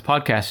should quit this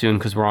podcast soon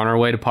because we're on our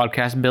way to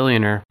podcast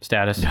billionaire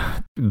status.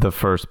 The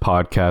first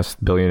podcast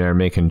billionaire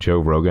making Joe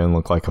Rogan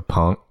look like a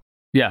punk.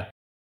 Yeah.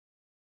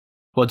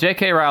 Well,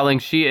 J.K. Rowling,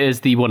 she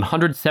is the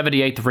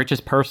 178th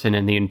richest person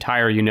in the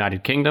entire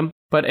United Kingdom.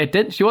 But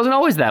she wasn't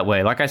always that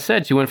way. Like I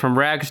said, she went from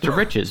rags to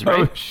riches,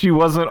 right? Oh, she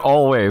wasn't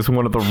always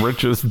one of the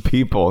richest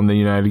people in the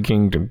United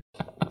Kingdom.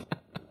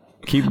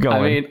 Keep going.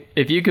 I mean,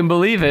 if you can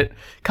believe it.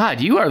 God,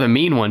 you are the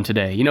mean one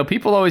today. You know,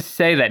 people always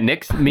say that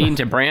Nick's mean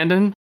to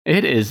Brandon.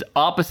 It is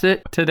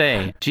opposite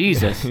today.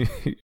 Jesus.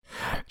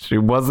 She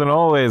wasn't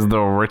always the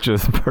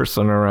richest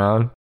person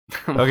around.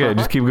 Okay,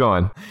 just keep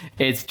going.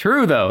 It's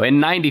true, though.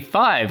 In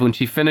 1995, when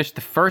she finished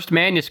the first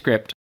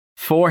manuscript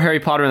for Harry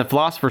Potter and the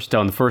Philosopher's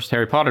Stone, the first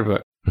Harry Potter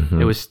book,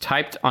 it was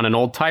typed on an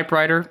old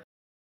typewriter.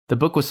 The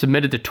book was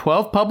submitted to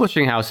 12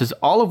 publishing houses,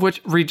 all of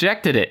which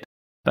rejected it.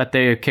 But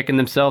they're kicking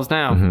themselves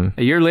now.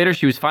 A year later,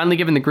 she was finally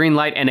given the green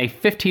light and a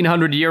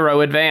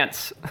 €1,500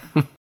 advance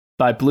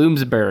by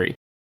Bloomsbury,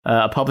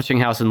 a publishing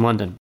house in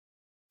London.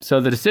 So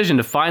the decision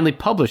to finally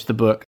publish the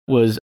book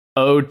was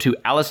owed to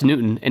Alice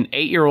Newton, an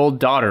 8-year-old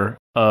daughter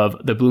of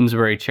the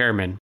Bloomsbury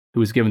chairman, who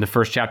was given the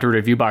first chapter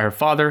review by her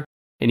father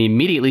and he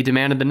immediately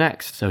demanded the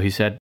next. So he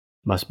said,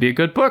 must be a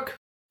good book.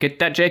 Get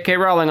that J.K.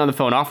 Rowling on the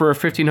phone. Offer her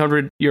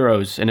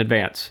 €1,500 in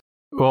advance.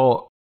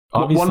 Well,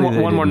 one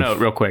more note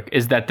real quick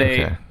is that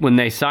when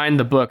they signed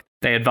the book,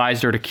 they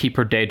advised her to keep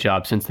her day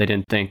job since they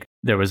didn't think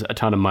there was a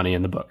ton of money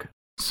in the book.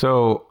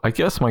 So I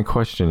guess my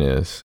question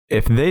is,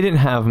 if they didn't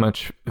have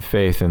much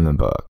faith in the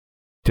book,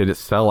 did it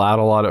sell out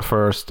a lot at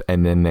first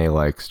and then they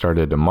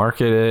started to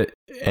market it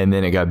and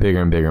then it got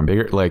bigger and bigger and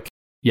bigger?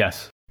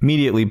 Yes.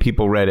 Immediately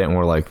people read it and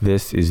were like,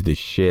 this is the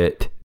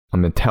shit.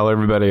 I'm going to tell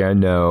everybody I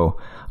know.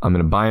 I'm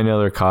going to buy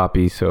another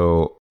copy.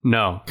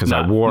 No, because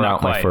I wore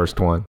out my first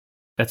one.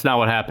 That's not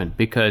what happened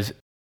because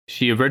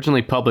she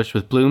originally published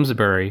with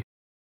Bloomsbury,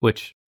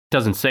 which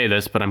doesn't say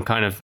this, but I'm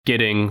kind of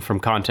getting from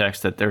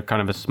context that they're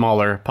kind of a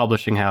smaller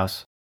publishing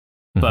house.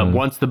 But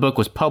once the book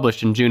was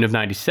published in June of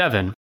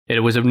 1997, it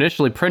was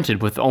initially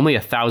printed with only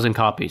 1,000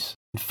 copies.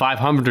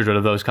 500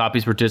 of those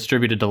copies were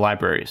distributed to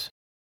libraries.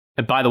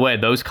 And by the way,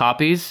 those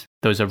copies,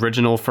 those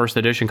original first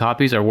edition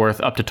copies, are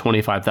worth up to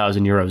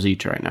 €25,000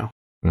 each right now.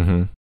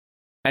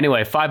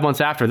 Anyway, 5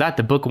 months after that,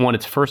 the book won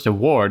its first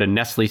award, a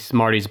Nestle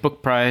Smarties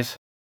Book Prize.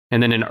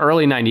 And then in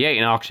early 1998,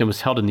 an auction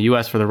was held in the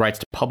US for the rights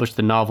to publish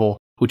the novel,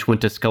 which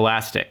went to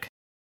Scholastic.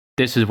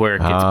 This is where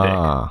it gets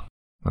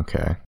big.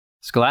 Okay.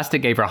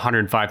 Scholastic gave her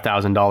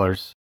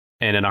 $105,000.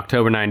 And in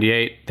October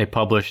 1998, they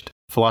published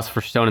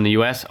Philosopher's Stone in the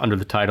US under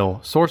the title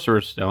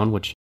Sorcerer's Stone,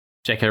 which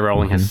J.K.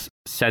 Rowling has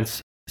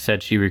since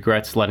said she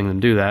regrets letting them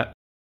do that.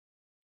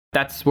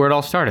 That's where it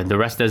all started. The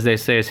rest, as they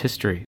say, is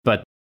history.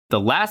 But the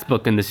last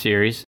book in the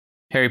series,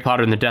 Harry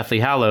Potter and the Deathly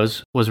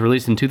Hallows, was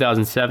released in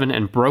 2007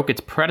 and broke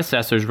its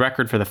predecessor's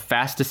record for the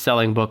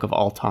fastest-selling book of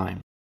all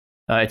time.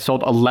 It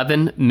sold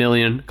 11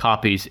 million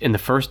copies in the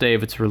first day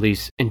of its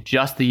release in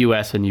just the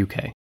US and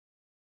UK.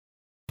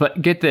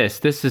 But get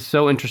this is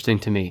so interesting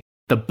to me.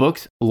 The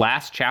book's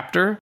last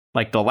chapter,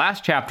 the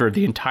last chapter of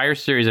the entire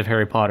series of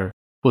Harry Potter,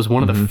 was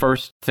one of the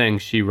first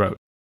things she wrote.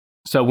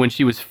 So when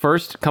she was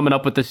first coming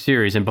up with this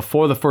series and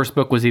before the first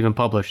book was even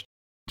published,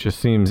 just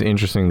seems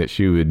interesting that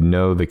she would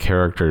know the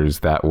characters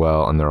that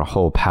well and their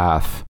whole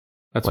path.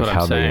 That's what I'm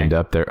how saying. They end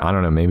up there. I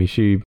don't know. Maybe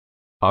she's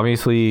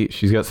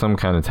got some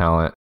kind of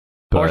talent.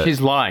 Or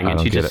she's lying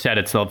and she just said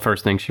it's the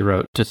first thing she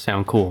wrote to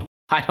sound cool.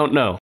 I don't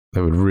know.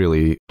 That would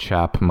really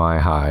chap my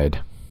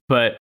hide.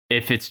 But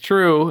if it's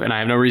true, and I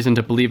have no reason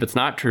to believe it's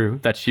not true,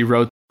 that she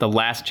wrote the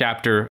last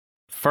chapter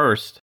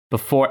first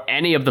before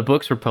any of the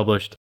books were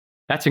published,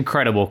 that's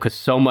incredible because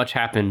so much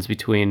happens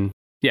between.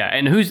 Yeah,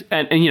 and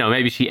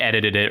maybe she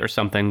edited it or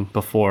something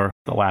before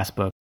the last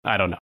book. I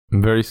don't know.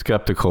 I'm very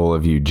skeptical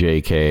of you,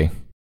 JK.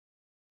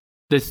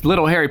 This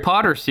little Harry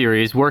Potter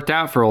series worked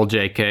out for old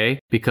JK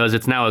because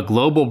it's now a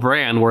global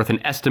brand worth an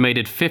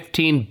estimated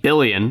 $15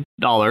 billion.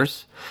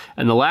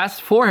 And the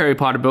last 4 Harry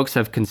Potter books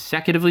have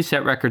consecutively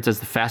set records as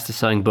the fastest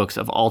selling books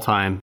of all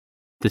time.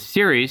 The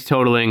series,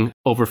 totaling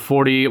over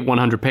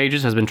 4,100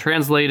 pages, has been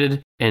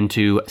translated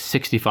into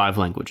 65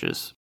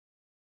 languages.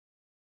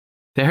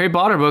 The Harry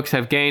Potter books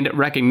have gained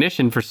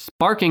recognition for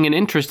sparking an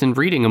interest in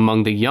reading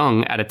among the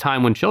young at a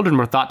time when children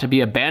were thought to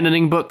be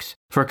abandoning books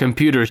for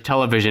computers,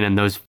 television, and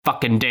those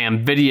fucking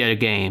damn video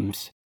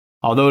games.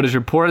 Although it is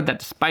reported that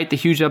despite the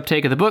huge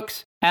uptake of the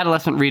books,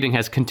 adolescent reading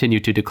has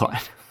continued to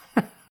decline.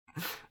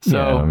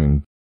 Yeah, I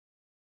mean,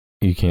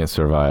 you can't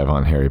survive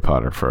on Harry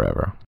Potter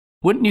forever.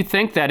 Wouldn't you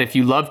think that if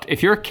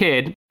you're a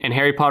kid and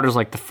Harry Potter's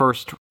like the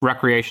first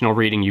recreational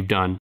reading you've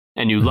done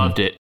and you loved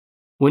it,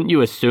 wouldn't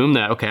you assume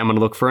that, okay, I'm going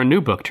to look for a new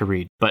book to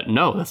read? But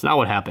no, that's not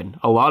what happened.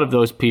 A lot of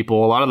those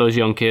people, a lot of those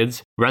young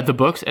kids read the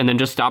books and then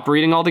just stopped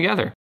reading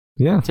altogether.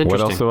 Yeah, what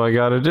else do I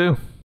got to do?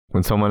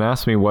 When someone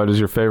asks me, what is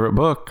your favorite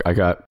book? I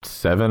got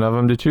 7 of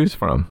them to choose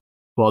from.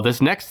 Well,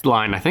 this next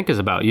line I think is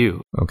about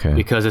you. Okay.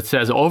 Because it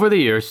says, over the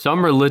years,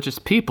 some religious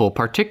people,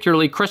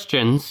 particularly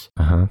Christians,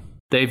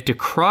 they've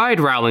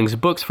decried Rowling's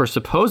books for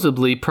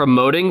supposedly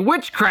promoting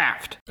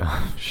witchcraft.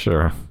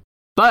 Sure.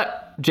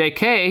 But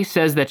JK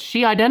says that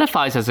she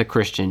identifies as a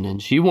Christian,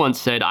 and she once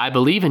said, I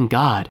believe in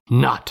God,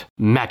 not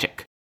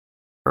magic.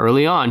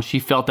 Early on, she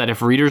felt that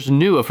if readers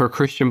knew of her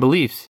Christian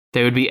beliefs,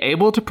 they would be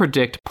able to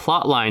predict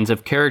plot lines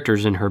of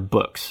characters in her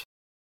books.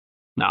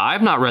 Now,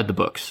 I've not read the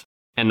books,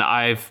 and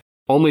I've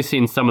only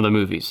seen some of the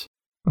movies.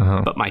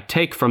 But my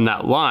take from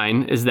that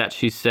line is that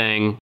she's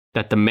saying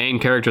that the main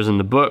characters in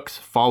the books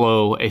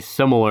follow a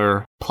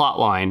similar plot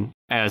line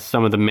as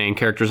some of the main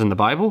characters in the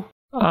Bible.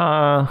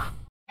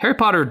 Harry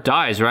Potter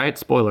dies, right?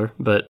 Spoiler,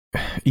 but...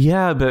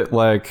 Yeah, but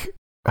like,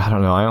 I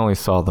don't know. I only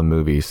saw the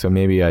movie, so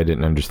maybe I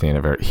didn't understand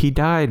it very... He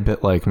died,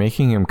 but like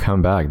making him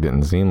come back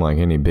didn't seem like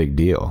any big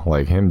deal.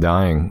 Like him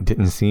dying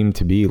didn't seem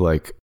to be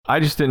like... I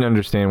just didn't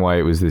understand why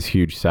it was this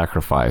huge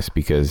sacrifice,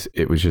 because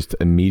it was just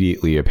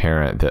immediately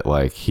apparent that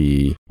like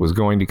he was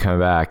going to come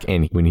back,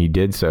 and when he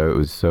did so, it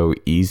was so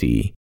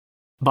easy.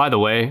 By the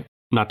way,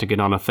 not to get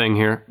on a thing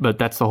here, but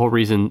that's the whole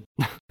reason.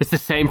 It's the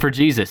same for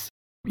Jesus.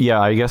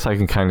 Yeah, I guess I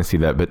can kind of see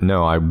that, but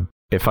no,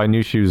 if I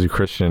knew she was a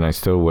Christian, I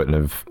still wouldn't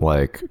have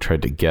like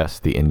tried to guess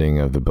the ending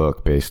of the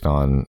book based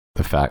on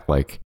the fact,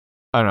 like,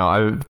 I don't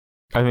know,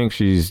 I think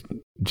she's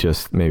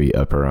just maybe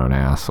up her own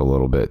ass a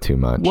little bit too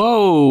much.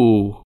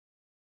 Whoa!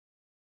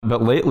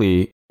 But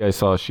lately, I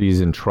saw she's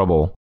in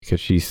trouble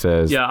because she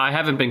says... Yeah, I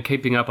haven't been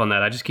keeping up on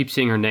that. I just keep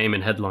seeing her name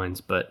in headlines,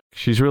 but...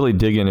 She's really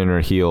digging in her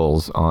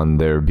heels on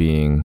there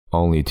being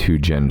only 2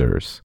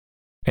 genders.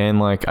 And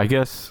like, I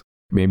guess...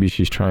 Maybe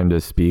she's trying to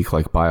speak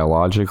like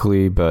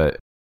biologically, but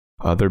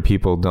other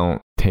people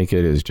don't take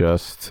it as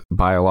just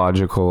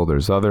biological.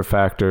 There's other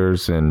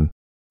factors, and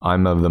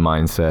I'm of the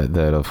mindset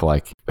that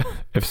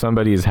if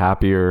somebody is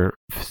happier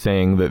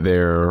saying that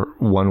they're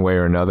one way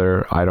or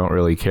another, I don't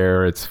really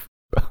care.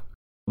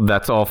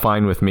 That's all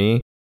fine with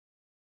me.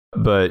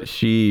 But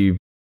she,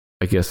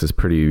 I guess, is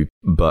pretty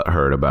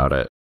butthurt about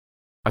it.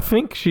 I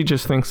think she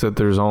just thinks that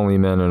there's only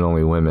men and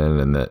only women,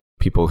 and that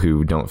people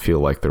who don't feel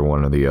like they're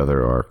one or the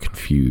other are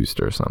confused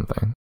or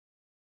something.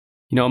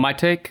 You know my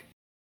take?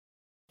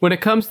 When it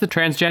comes to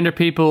transgender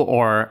people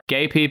or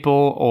gay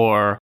people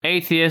or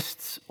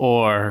atheists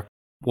or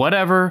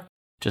whatever,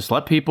 just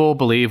let people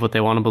believe what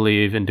they want to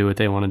believe and do what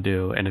they want to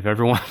do. And if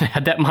everyone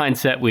had that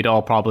mindset, we'd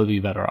all probably be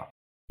better off.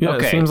 Yeah,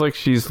 okay. It seems like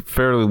she's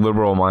fairly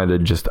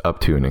liberal-minded just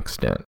up to an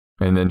extent.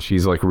 And then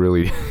she's like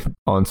really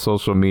on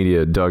social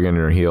media dug in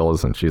her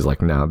heels, and she's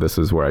like, no, this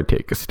is where I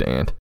take a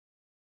stand.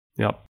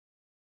 Yep.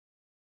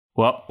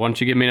 Well, why don't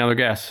you give me another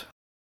guess?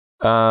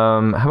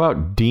 How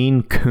about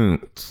Dean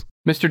Koontz?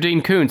 Mr.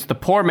 Dean Koontz, the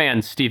poor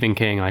man's Stephen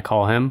King, I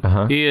call him.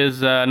 He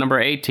is number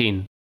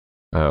 18.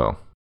 Oh.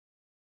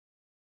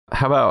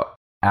 How about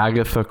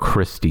Agatha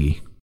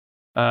Christie?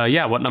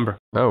 Yeah, what number?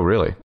 Oh,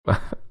 really?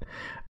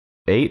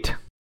 8?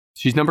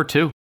 She's number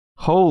 2.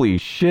 Holy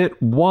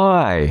shit,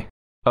 why?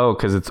 Oh,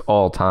 because it's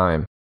all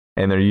time.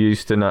 And there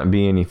used to not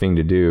be anything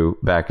to do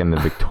back in the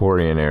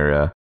Victorian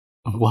era.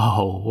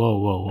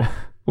 Whoa.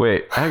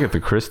 Wait, Agatha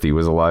Christie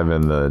was alive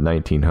in the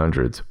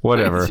 1900s.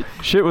 Whatever.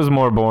 Shit was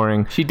more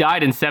boring. She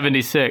died in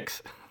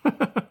 76.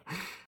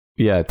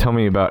 Yeah, tell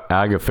me about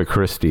Agatha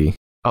Christie.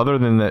 Other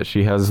than that,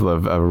 she has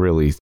a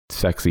really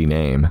sexy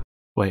name.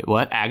 Wait,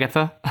 what?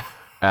 Agatha?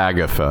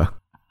 Agatha.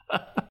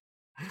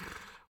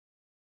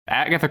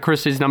 Agatha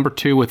Christie's number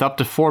 2 with up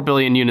to 4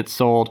 billion units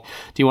sold.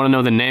 Do you want to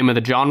know the name of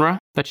the genre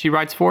that she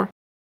writes for?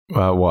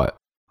 What?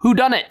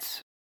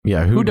 Whodunits.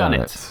 Yeah,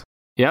 whodunits.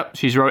 Yep,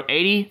 she's wrote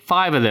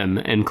 85 of them,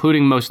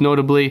 including most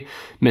notably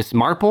Miss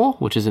Marple,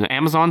 which is an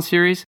Amazon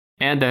series,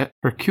 and the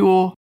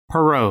Hercule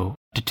Poirot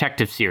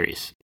detective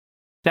series.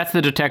 That's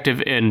the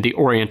detective in The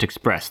Orient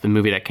Express, the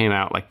movie that came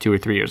out like 2 or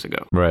 3 years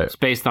ago. Right. It's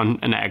based on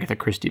an Agatha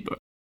Christie book.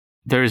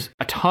 There's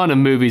a ton of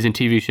movies and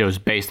TV shows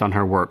based on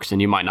her works,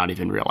 and you might not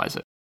even realize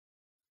it.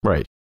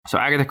 Right. So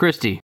Agatha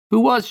Christie, Who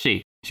was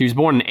she? She was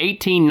born in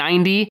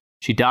 1890.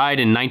 She died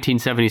in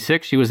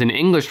 1976. She was an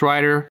English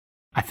writer.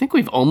 I think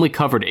we've only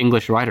covered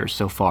English writers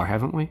so far,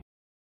 haven't we?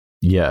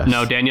 Yes.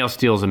 No, Danielle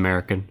Steele's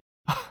American.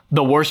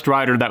 The worst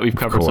writer that we've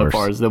covered so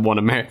far is the one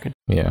American.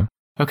 Yeah.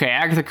 Okay,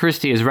 Agatha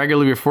Christie is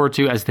regularly referred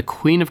to as the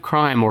Queen of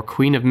Crime or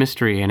Queen of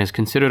Mystery and is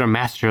considered a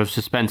master of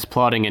suspense,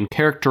 plotting, and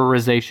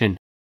characterization.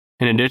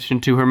 In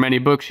addition to her many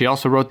books, she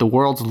also wrote the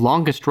world's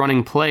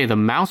longest-running play, The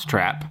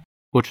Mousetrap,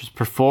 which was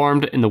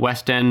performed in the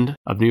West End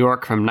of New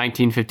York from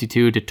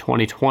 1952 to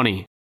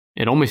 2020.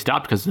 It only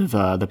stopped because of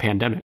the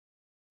pandemic.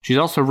 She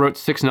also wrote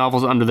 6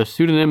 novels under the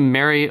pseudonym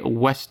Mary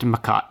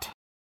Westmacott.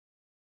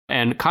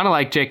 And kind of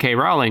like J.K.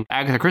 Rowling,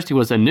 Agatha Christie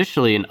was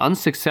initially an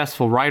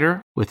unsuccessful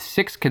writer with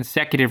 6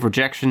 consecutive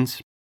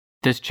rejections.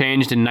 This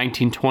changed in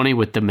 1920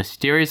 with The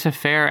Mysterious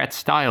Affair at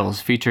Styles,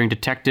 featuring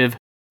Detective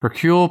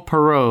Hercule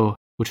Poirot,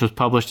 which was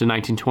published in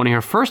 1920.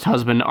 Her first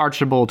husband,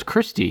 Archibald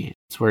Christie,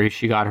 that's where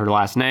she got her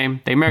last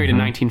name. They married in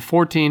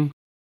 1914.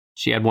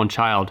 She had 1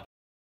 child.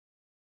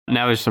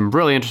 Now there's some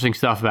really interesting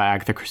stuff about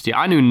Agatha Christie.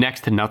 I knew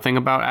next to nothing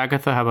about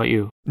Agatha. How about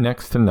you?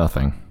 Next to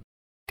nothing.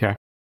 Okay.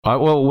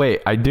 Well,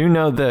 wait. I do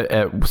know that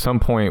at some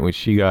point when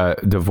she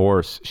got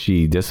divorced,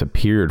 she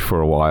disappeared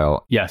for a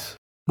while. Yes.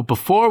 But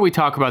before we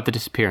talk about the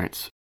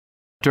disappearance,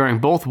 during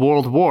both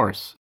World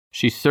Wars,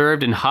 she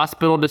served in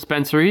hospital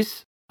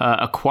dispensaries,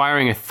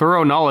 acquiring a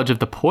thorough knowledge of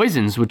the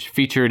poisons which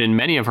featured in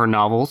many of her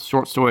novels,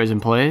 short stories,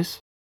 and plays.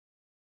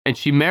 And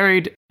she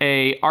married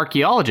an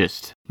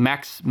archaeologist,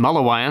 Max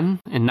Mulliwan,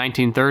 in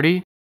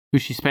 1930, who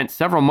she spent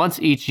several months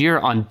each year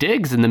on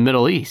digs in the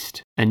Middle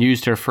East and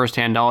used her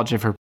firsthand knowledge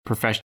of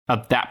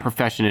that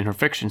profession in her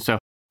fiction. So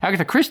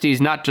Agatha Christie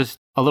is not just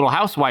a little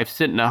housewife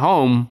sitting at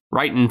home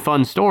writing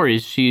fun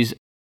stories. She's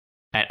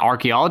at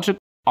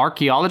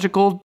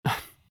archaeological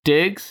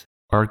digs.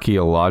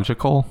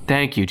 Archaeological?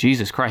 Thank you,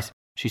 Jesus Christ.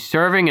 She's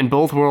serving in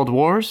both world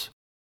wars,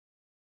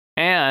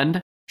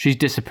 and she's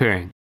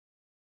disappearing.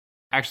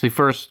 Actually,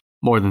 first,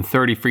 more than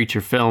 30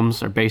 feature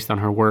films are based on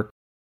her work.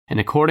 And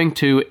according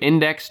to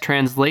Index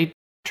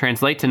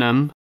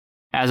Translationum,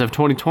 as of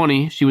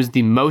 2020, she was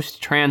the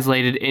most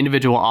translated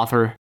individual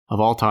author of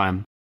all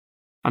time.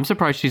 I'm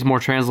surprised she's more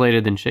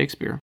translated than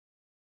Shakespeare.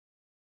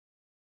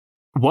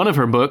 One of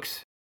her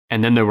books,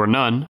 And Then There Were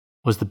None,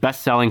 was the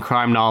best-selling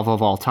crime novel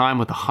of all time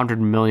with 100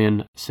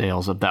 million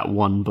sales of that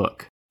one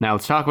book. Now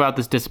let's talk about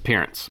this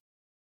disappearance.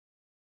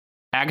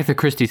 Agatha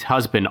Christie's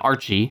husband,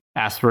 Archie,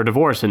 asked for a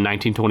divorce in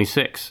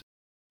 1926.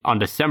 On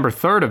December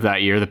 3rd of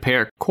that year, the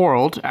pair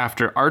quarreled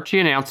after Archie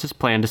announced his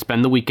plan to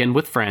spend the weekend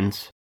with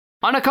friends,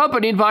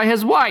 unaccompanied by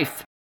his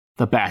wife,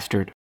 the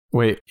bastard.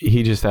 Wait,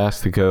 he just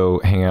asked to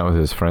go hang out with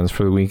his friends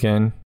for the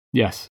weekend?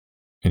 Yes.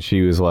 And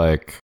she was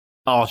like...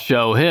 I'll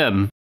show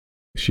him.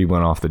 She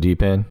went off the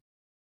deep end?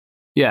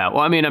 Yeah, well,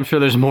 I mean, I'm sure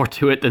there's more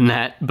to it than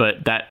that,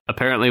 but that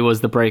apparently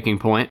was the breaking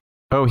point.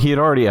 Oh, he had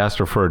already asked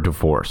her for a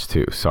divorce,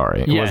 too.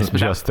 Sorry. It wasn't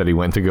just that he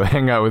went to go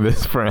hang out with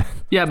his friend.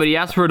 Yeah, but he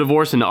asked for a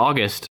divorce in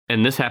August,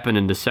 and this happened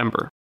in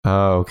December.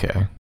 Oh,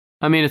 okay.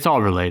 I mean, it's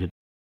all related.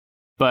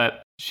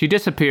 But she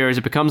disappears.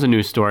 It becomes a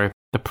news story.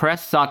 The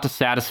press sought to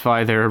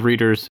satisfy their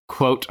readers'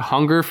 quote,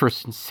 hunger for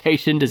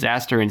sensation,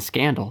 disaster, and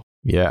scandal.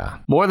 Yeah.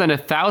 More than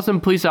 1,000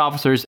 police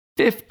officers,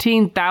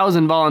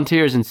 15,000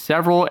 volunteers, and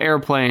several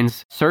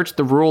airplanes searched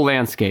the rural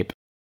landscape.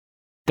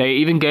 They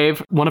even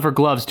gave one of her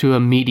gloves to a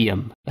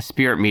medium, a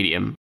spirit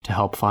medium, to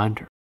help find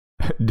her.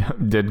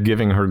 Did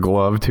giving her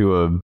glove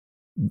to a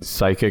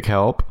psychic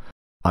help?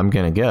 I'm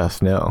going to guess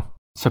no.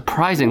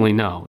 Surprisingly,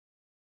 no.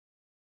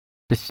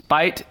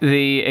 Despite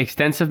the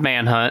extensive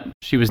manhunt,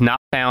 she was not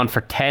found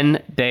for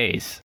 10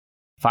 days.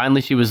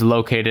 Finally, she was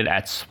located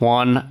at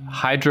Swan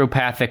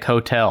Hydropathic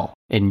Hotel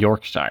in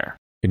Yorkshire.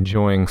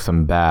 Enjoying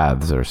some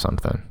baths or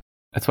something.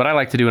 That's what I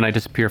like to do when I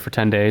disappear for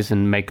 10 days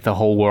and make the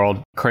whole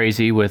world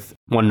crazy with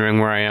wondering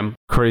where I am.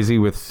 Crazy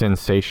with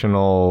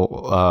sensational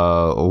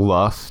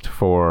lust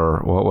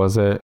for, what was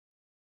it?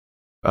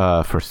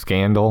 For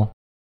scandal.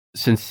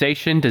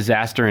 Sensation,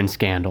 disaster, and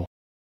scandal.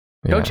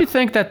 Yeah. Don't you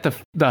think that the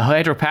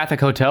Hydropathic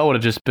Hotel would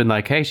have just been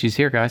like, hey, she's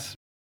here, guys.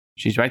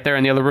 She's right there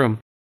in the other room.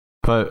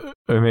 But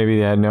maybe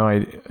they had no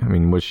idea. I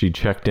mean, was she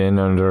checked in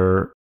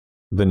under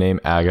the name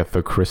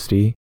Agatha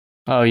Christie?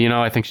 Oh,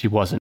 I think she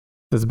wasn't.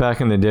 This is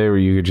back in the day where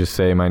you could just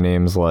say my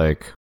name's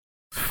like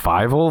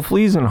Fievel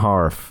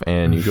Fliesenharf,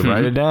 and you could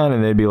write it down,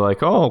 and they'd be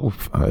like, "Oh,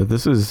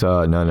 this is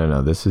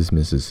no, this is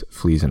Mrs.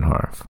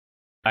 Fliesenharf."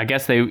 I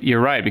guess you're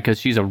right, because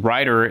she's a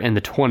writer in the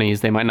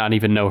 20s. They might not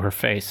even know her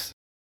face.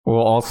 Well,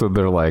 also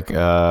they're like,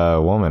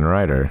 woman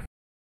writer.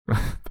 The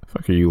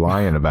fuck are you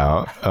lying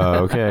about?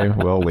 Okay,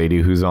 well,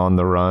 lady who's on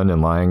the run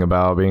and lying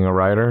about being a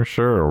writer,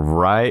 sure,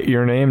 write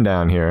your name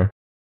down here.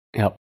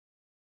 Yep.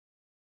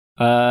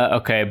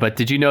 Okay, but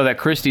did you know that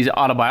Christie's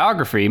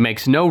autobiography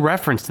makes no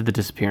reference to the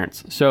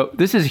disappearance? So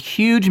this is a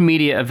huge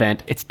media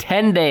event. It's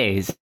 10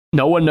 days.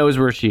 No one knows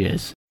where she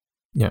is.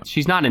 Yeah.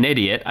 She's not an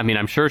idiot. I mean,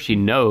 I'm sure she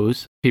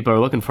knows people are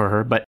looking for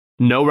her, but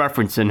no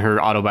reference in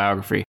her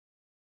autobiography.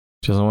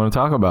 She doesn't want to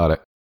talk about it.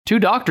 2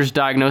 doctors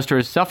diagnosed her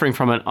as suffering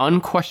from an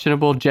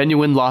unquestionable,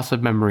 genuine loss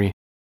of memory.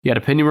 Yet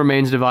opinion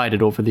remains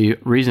divided over the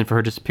reason for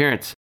her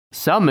disappearance.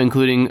 Some,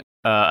 including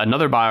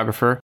another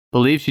biographer,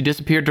 believe she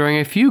disappeared during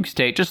a fugue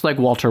state, just like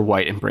Walter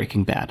White in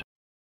Breaking Bad.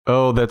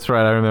 Oh, that's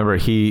right. I remember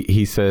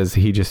he says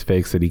he just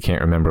fakes that he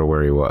can't remember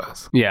where he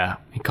was. Yeah,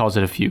 he calls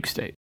it a fugue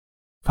state.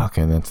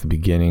 Fucking, that's the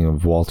beginning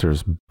of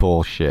Walter's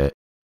bullshit.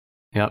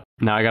 Yep.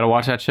 Now I gotta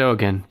watch that show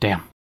again.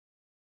 Damn.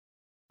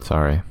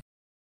 Sorry.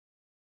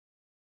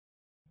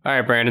 All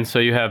right, Brandon. So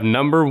you have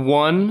number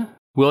 1,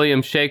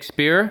 William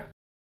Shakespeare.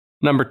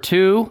 Number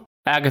 2,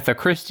 Agatha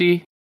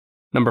Christie.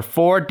 Number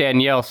 4,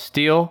 Danielle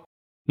Steele.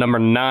 Number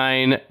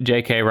 9,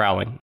 J.K.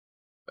 Rowling.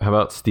 How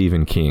about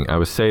Stephen King? I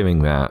was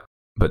saving that,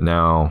 but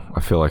now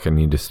I feel like I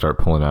need to start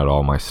pulling out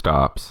all my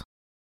stops.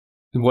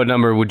 What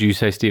number would you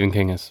say Stephen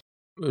King is?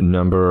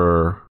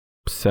 Number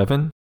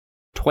 7?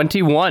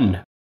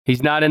 21.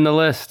 He's not in the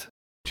list.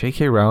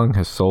 J.K. Rowling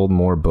has sold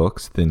more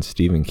books than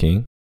Stephen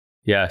King?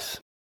 Yes.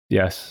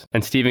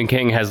 And Stephen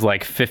King has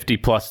like 50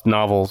 plus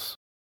novels.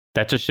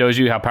 That just shows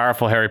you how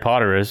powerful Harry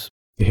Potter is.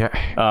 Yeah.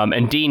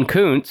 And Dean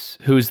Koontz,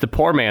 who's the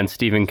poor man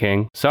Stephen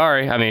King.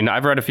 Sorry, I mean,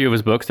 I've read a few of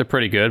his books. They're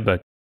pretty good,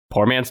 but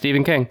poor man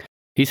Stephen King.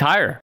 He's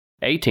higher,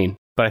 18.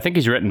 But I think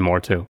he's written more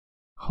too.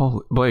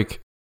 Holy, Blake,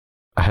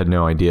 I had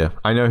no idea.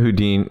 I know who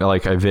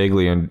I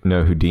vaguely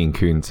know who Dean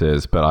Koontz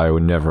is, but I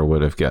never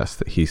would have guessed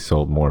that he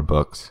sold more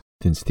books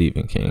than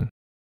Stephen King.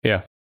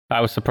 Yeah,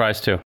 I was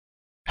surprised too.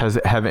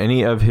 Have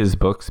any of his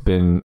books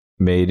been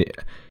made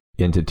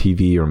into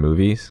TV or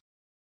movies?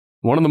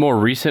 One of the more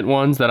recent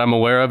ones that I'm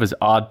aware of is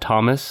Odd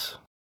Thomas.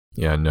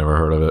 Yeah, never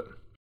heard of it.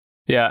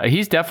 Yeah,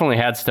 he's definitely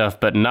had stuff,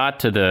 but not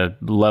to the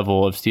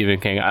level of Stephen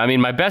King. I mean,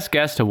 my best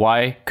guess to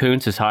why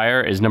Koontz is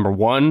higher is number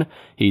 1,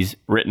 he's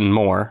written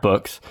more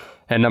books.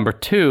 And number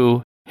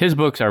 2, his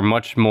books are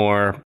much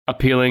more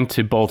appealing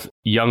to both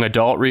young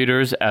adult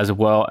readers as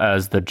well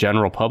as the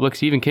general public.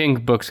 Stephen King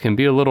books can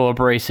be a little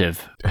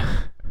abrasive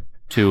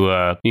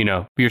to,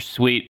 your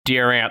sweet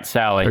Dear Aunt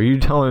Sally. Are you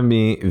telling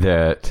me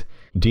that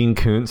Dean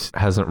Koontz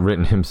hasn't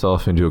written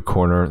himself into a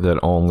corner that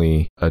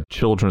only a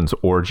children's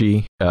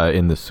orgy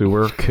in the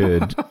sewer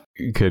could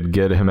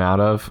get him out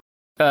of?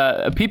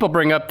 People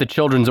bring up the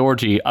children's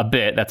orgy a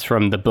bit. That's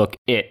from the book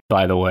It,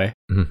 by the way.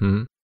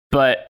 Mm-hmm.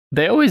 But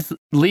they always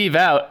leave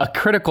out a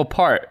critical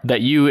part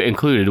that you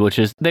included, which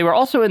is they were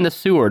also in the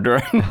sewer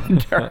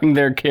during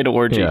their kid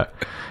orgy. Yeah.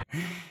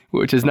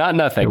 Which is not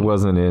nothing. It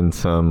wasn't in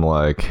some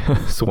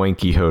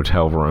swanky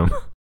hotel room.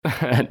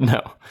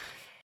 No.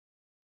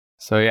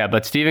 So yeah,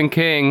 but Stephen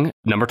King,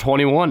 number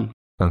 21.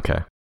 Okay.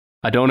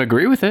 I don't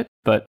agree with it,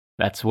 but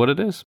that's what it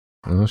is.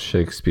 Oh,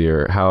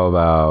 Shakespeare. How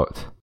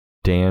about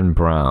Dan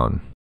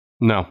Brown?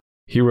 No.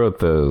 He wrote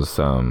those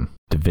Da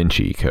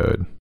Vinci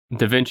Code.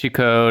 Da Vinci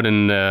Code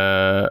and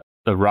the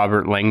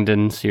Robert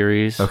Langdon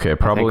series. Okay,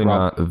 probably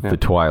not the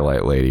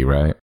Twilight Lady,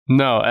 right?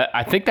 No,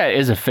 I think that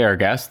is a fair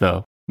guess,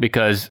 though.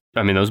 Because,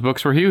 I mean, those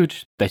books were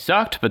huge. They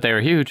sucked, but they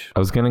were huge. I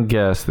was going to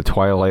guess the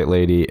Twilight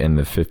Lady and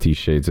the 50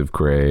 Shades of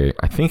Grey.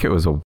 I think it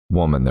was a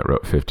woman that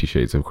wrote 50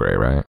 Shades of Grey,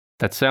 right?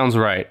 That sounds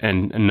right,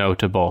 and no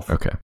to both.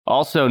 Okay.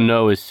 Also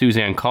no is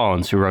Suzanne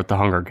Collins, who wrote The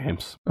Hunger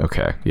Games.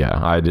 Okay, yeah,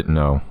 I didn't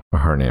know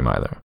her name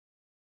either.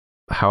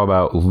 How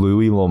about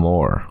Louis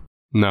L'Amour?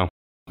 No.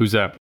 Who's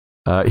that?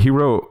 He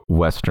wrote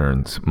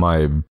Westerns.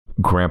 My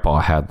grandpa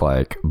had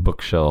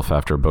bookshelf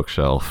after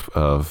bookshelf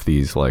of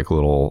these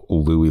little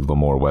Louis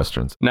L'Amour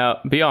Westerns. Now,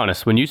 be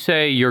honest, when you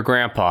say your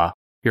grandpa,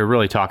 you're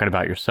really talking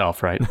about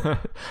yourself, right?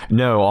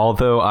 No,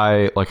 although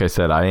like I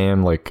said, I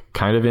am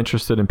kind of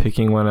interested in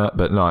picking one up,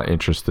 but not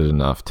interested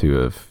enough to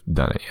have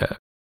done it yet.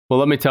 Well,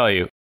 let me tell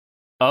you,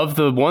 of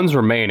the ones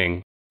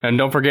remaining, and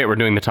don't forget we're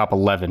doing the top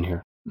 11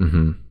 here.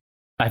 Mm-hmm.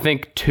 I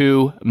think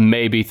 2,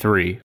 maybe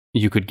 3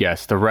 you could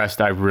guess. The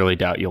rest I really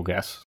doubt you'll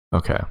guess.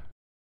 Okay.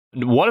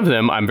 One of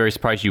them I'm very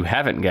surprised you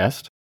haven't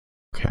guessed.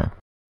 Okay.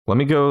 Let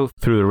me go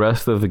through the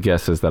rest of the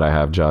guesses that I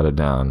have jotted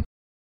down,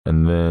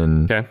 and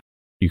then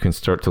you can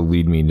start to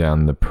lead me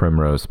down the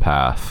primrose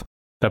path.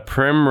 The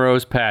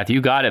primrose path. You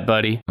got it,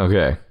 buddy.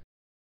 Okay.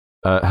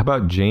 How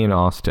about Jane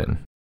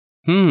Austen?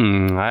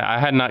 I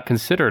had not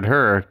considered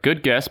her.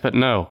 Good guess, but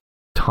no.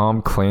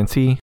 Tom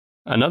Clancy?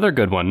 Another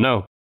good one.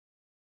 No.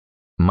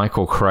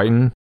 Michael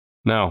Crichton?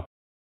 No.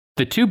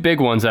 The 2 big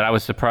ones that I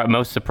was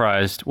most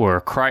surprised were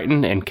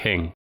Crichton and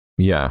King.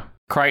 Yeah.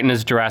 Crichton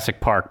is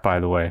Jurassic Park, by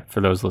the way, for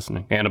those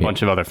listening, and a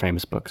bunch of other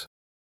famous books.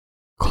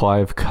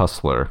 Clive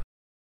Cussler?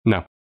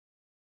 No.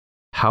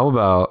 How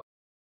about,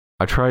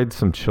 I tried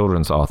some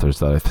children's authors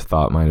that I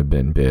thought might have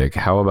been big.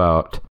 How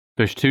about...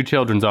 There's 2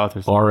 children's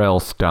authors. R.L.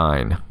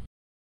 Stine.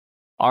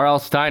 R.L.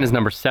 Stine is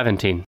number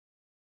 17.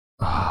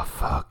 Oh,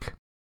 fuck.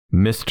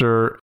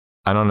 Mr.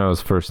 I don't know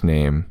his first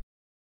name.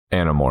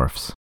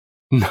 Animorphs.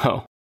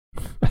 No.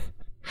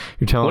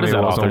 You're telling me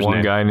there wasn't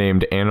one guy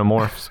named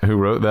Animorphs who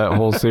wrote that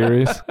whole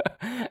series?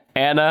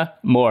 Anna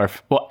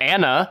Morph. Well,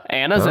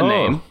 Anna's a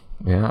name.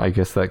 Yeah, I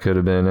guess that could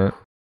have been it.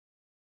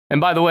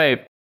 And by the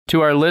way,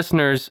 to our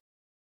listeners,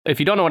 if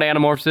you don't know what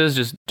Animorphs is,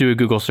 just do a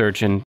Google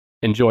search and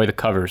enjoy the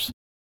covers.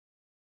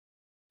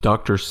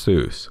 Dr.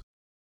 Seuss.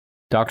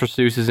 Dr.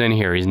 Seuss is in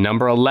here. He's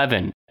number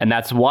 11. And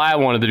that's why I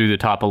wanted to do the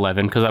top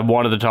 11, because I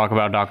wanted to talk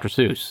about Dr.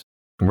 Seuss.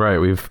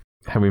 Right.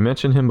 Have we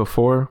mentioned him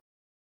before?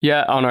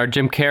 Yeah, on our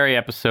Jim Carrey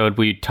episode,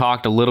 we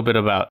talked a little bit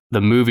about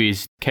the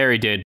movies Carrey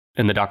did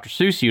in the Dr.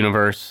 Seuss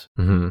universe.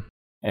 Mm-hmm.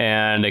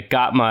 And it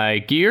got my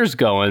gears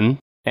going.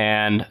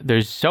 And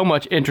there's so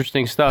much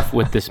interesting stuff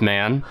with this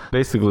man.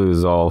 Basically, it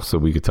was all so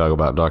we could talk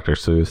about Dr.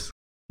 Seuss.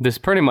 This is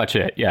pretty much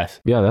it, yes.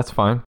 Yeah, that's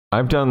fine.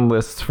 I've done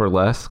lists for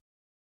less.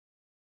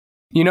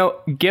 You know,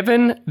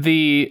 given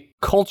the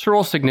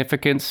cultural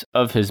significance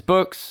of his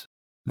books,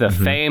 the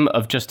fame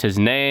of just his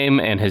name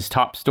and his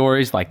top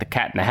stories like The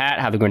Cat in the Hat,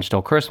 How the Grinch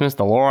Stole Christmas,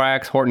 The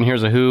Lorax, Horton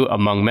Hears a Who,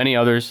 among many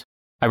others,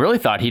 I really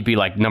thought he'd be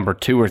like number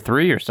 2 or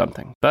 3 or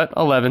something. But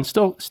 11,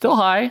 still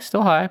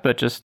high, but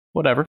just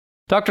whatever.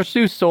 Dr.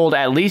 Seuss sold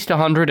at least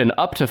 100 and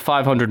up to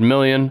 500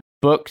 million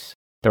books.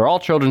 They're all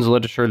children's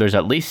literature. There's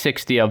at least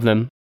 60 of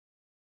them.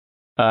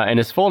 And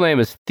his full name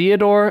is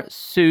Theodore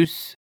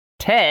Seuss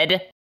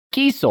Ted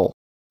Geisel.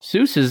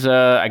 Seuss is,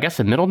 I guess,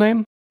 a middle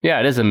name? Yeah,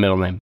 it is a middle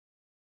name.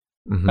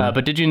 Mm-hmm.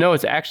 But did you know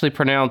it's actually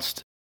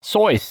pronounced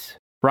Soyce?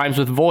 Rhymes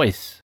with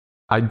voice.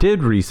 I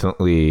did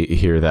recently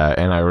hear that,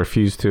 and I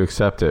refuse to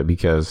accept it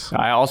because...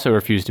 I also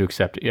refuse to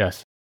accept it,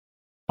 yes.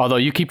 Although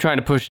you keep trying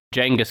to push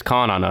Genghis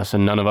Khan on us,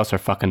 and none of us are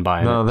fucking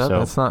buying it. No,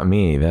 that's not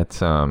me. That's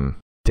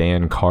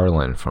Dan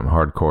Carlin from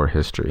Hardcore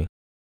History.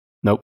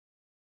 Nope.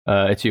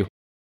 It's you.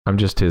 I'm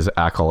just his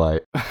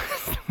acolyte.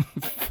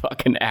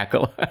 Fucking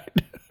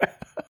acolyte.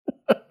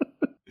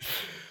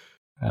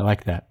 I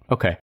like that.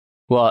 Okay.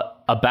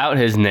 Well, about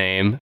his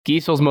name,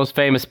 Geisel's most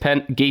famous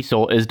pen...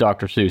 Geisel is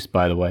Dr. Seuss,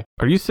 by the way.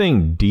 Are you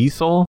saying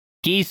Diesel?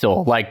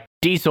 Geisel, like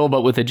diesel,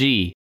 but with a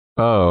G.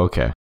 Oh,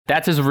 okay.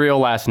 That's his real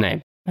last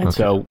name. And Okay.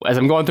 so, as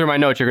I'm going through my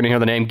notes, you're going to hear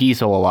the name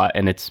Geisel a lot,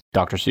 and it's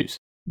Dr. Seuss.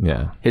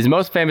 Yeah. His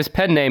most famous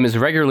pen name is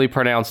regularly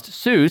pronounced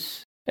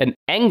Seuss, an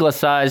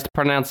anglicized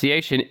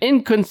pronunciation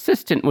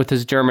inconsistent with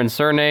his German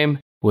surname,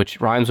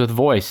 which rhymes with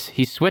voice.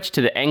 He switched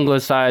to the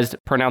anglicized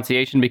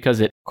pronunciation because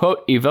it,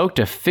 quote, evoked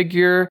a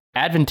figure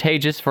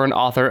advantageous for an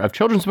author of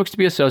children's books to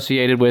be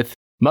associated with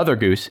Mother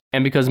Goose,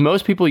 and because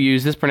most people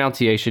use this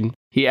pronunciation,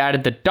 he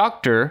added the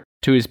doctor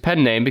to his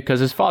pen name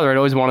because his father had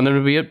always wanted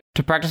him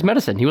to practice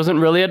medicine. He wasn't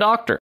really a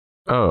doctor.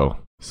 Oh,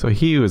 so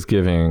he was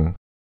giving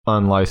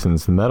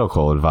unlicensed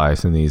medical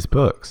advice in these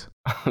books.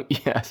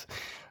 Yes.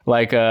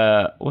 Like,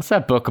 what's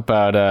that book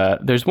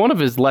about? There's one of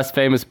his less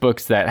famous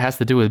books that has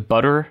to do with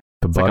butter.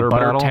 The It's butter like a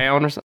butter battle?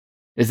 town or something.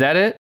 Is that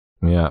it?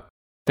 Yeah.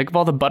 Think of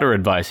all the butter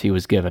advice he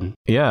was given.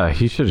 Yeah,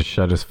 he should have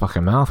shut his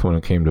fucking mouth when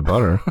it came to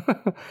butter.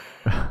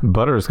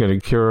 Butter is going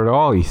to cure it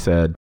all, he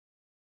said.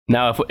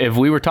 Now, if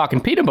we were talking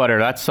peanut butter,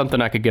 that's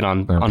something I could get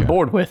on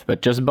board with,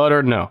 but just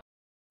butter, no.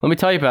 Let me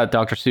tell you about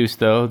Dr. Seuss,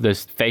 though,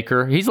 this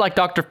faker. He's like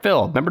Dr.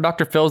 Phil. Remember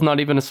Dr. Phil's not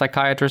even a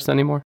psychiatrist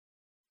anymore?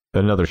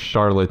 Another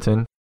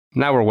charlatan.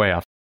 Now we're way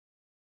off.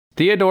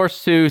 Theodore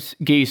Seuss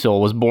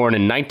Geisel was born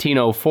in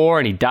 1904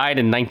 and he died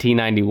in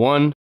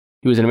 1991.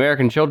 He was an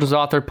American children's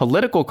author,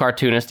 political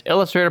cartoonist,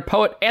 illustrator,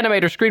 poet,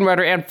 animator,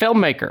 screenwriter, and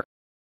filmmaker.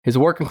 His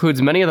work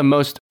includes many of the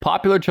most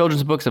popular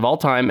children's books of all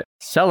time,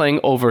 selling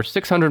over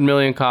 600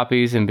 million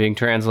copies and being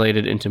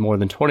translated into more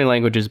than 20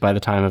 languages by the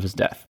time of his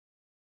death.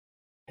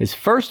 His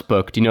first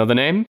book, do you know the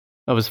name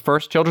of his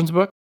first children's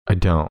book? I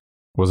don't.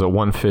 Was it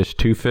One Fish,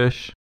 Two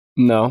Fish?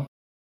 No.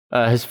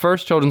 His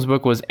first children's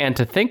book was And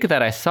to Think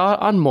That I Saw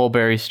It on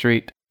Mulberry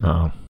Street.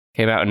 Oh.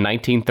 Came out in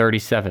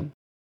 1937.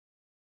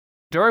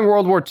 During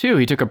World War II,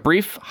 he took a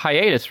brief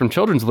hiatus from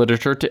children's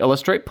literature to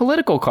illustrate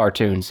political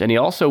cartoons, and he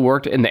also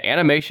worked in the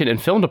animation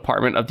and film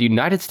department of the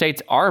United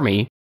States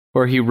Army,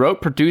 where he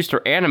wrote, produced,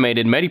 or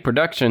animated many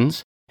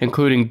productions,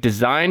 including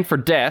Design for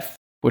Death,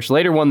 which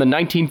later won the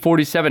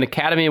 1947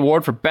 Academy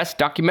Award for Best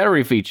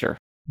Documentary Feature.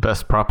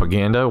 Best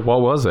propaganda? What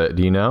was it?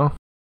 Do you know?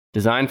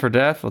 Design for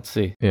Death? Let's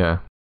see. Yeah.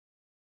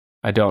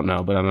 I don't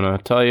know, but I'm going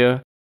to tell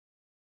you.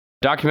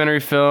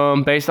 Documentary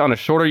film based on a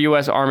shorter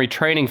U.S. Army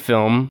training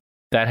film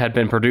that had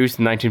been produced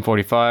in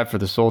 1945 for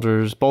the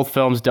soldiers. Both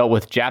films dealt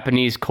with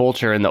Japanese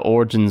culture and the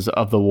origins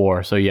of the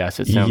war. So yes,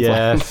 it sounds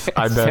like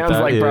I bet sounds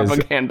that like is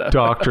propaganda.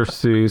 Dr.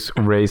 Seuss,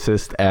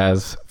 racist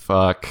as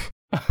fuck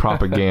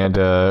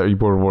propaganda,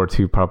 World War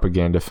II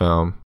propaganda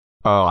film.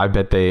 Oh, I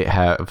bet they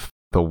have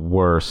the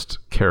worst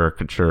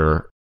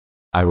caricature.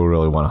 I will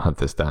really want to hunt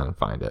this down and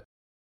find it.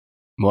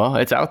 Well,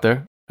 it's out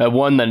there. It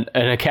won an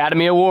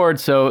Academy Award,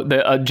 so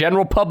the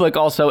general public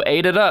also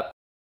ate it up.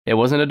 It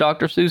wasn't a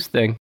Dr. Seuss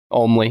thing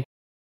only.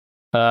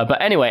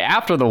 But anyway,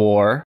 after the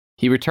war,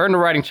 he returned to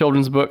writing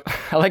children's books.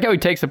 I like how he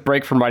takes a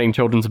break from writing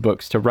children's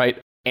books to write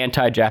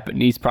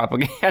anti-Japanese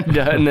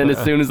propaganda, and then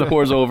as soon as the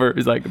war's over,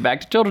 he's like,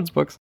 back to children's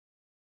books.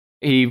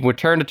 He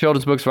returned to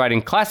children's books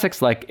writing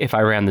classics like If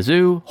I Ran the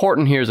Zoo,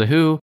 Horton Hears a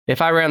Who,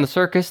 If I Ran the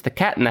Circus, The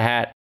Cat in the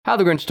Hat, How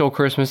the Grinch Stole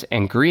Christmas,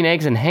 and Green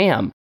Eggs and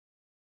Ham.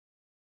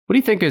 What do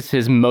you think is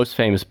his most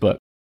famous book?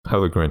 How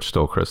the Grinch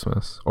Stole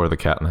Christmas, or The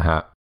Cat in the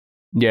Hat.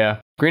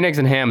 Yeah, Green Eggs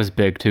and Ham is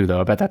big too, though.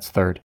 I bet that's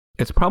third.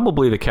 It's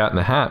probably The Cat in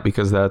the Hat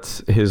because that's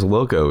his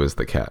logo is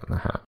the Cat in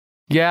the Hat.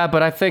 Yeah,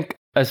 but I think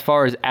as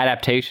far as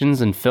adaptations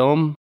and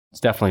film, It's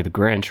definitely the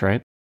Grinch,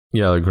 right?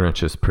 Yeah, the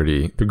Grinch is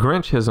pretty. The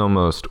Grinch has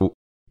almost.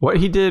 What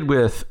he did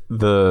with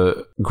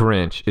the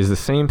Grinch is the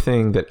same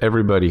thing that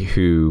everybody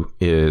who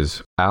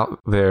is out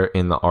there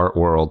in the art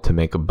world to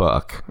make a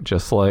buck,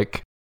 just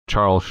like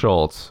Charles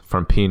Schultz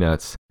from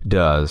Peanuts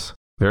does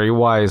very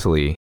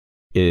wisely,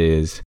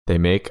 is they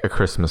make a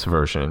Christmas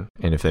version.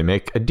 And if they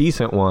make a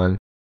decent one,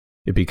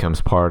 it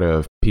becomes part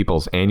of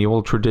people's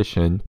annual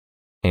tradition.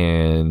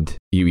 And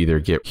you either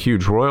get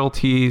huge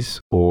royalties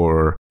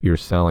or you're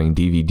selling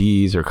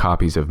DVDs or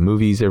copies of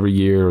movies every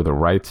year or the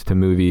rights to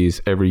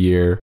movies every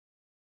year.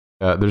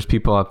 There's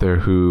people out there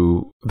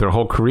who their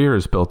whole career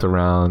is built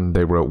around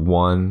they wrote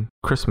one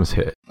Christmas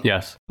hit.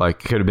 Yes.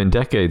 Like it could have been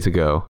decades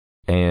ago.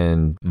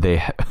 And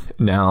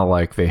now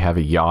like they have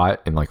a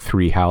yacht and like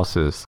 3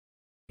 houses.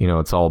 You know,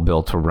 it's all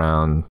built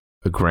around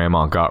the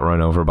grandma got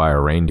run over by a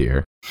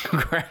reindeer.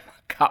 Grandma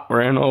got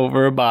run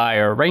over by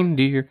a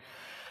reindeer.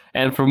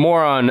 And for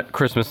more on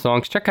Christmas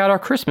songs, check out our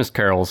Christmas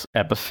Carols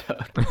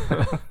episode.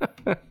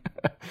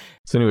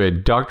 So anyway,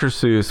 Dr.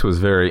 Seuss was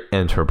very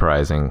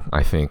enterprising,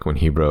 I think, when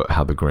he wrote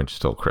How the Grinch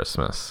Stole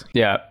Christmas.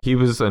 Yeah. He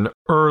was an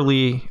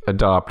early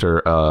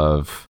adopter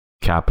of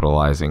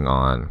capitalizing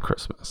on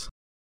Christmas.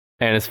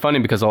 And it's funny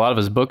because a lot of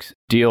his books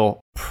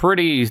deal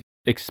pretty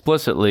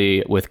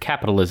explicitly with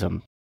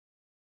capitalism.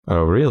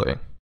 Oh, really?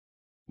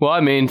 Well,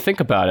 I mean, think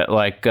about it.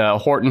 Like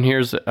Horton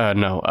Hears...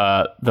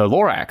 the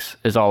Lorax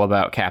is all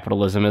about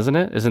capitalism, isn't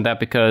it? Isn't that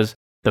because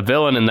the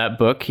villain in that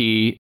book,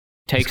 he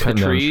takes the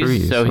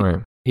trees so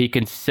right. he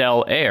can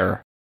sell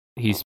air.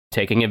 He's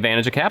taking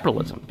advantage of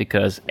capitalism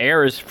because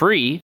air is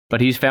free, but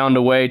he's found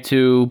a way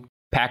to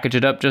package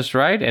it up just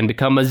right and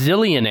become a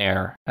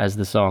zillionaire, as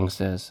the song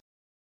says.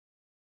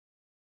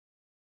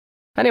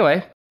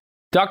 Anyway,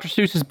 Dr.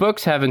 Seuss's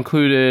books have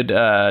included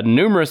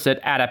numerous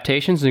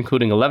adaptations,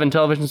 including 11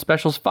 television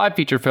specials, 5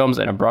 feature films,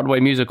 and a Broadway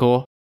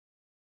musical.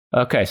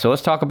 Okay, so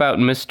let's talk about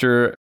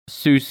Mr.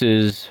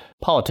 Seuss's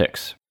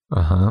politics.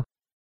 Uh-huh.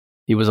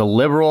 He was a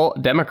liberal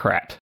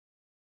Democrat.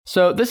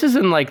 So this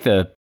isn't like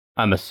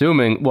I'm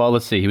assuming, well,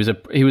 let's see. He was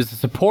a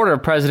supporter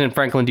of President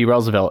Franklin D.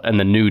 Roosevelt and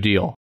the New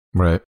Deal.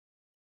 Right.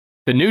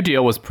 The New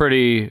Deal was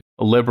pretty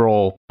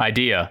liberal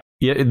idea.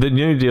 Yeah, the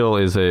New Deal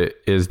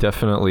is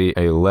definitely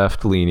a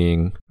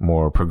left-leaning,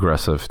 more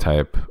progressive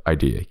type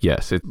idea.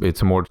 Yes,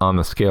 it's more on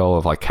the scale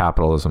of like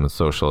capitalism and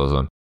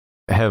socialism.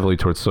 Heavily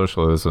towards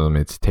socialism,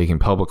 it's taking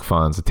public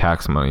funds, the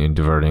tax money, and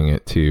diverting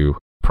it to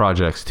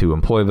projects to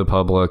employ the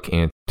public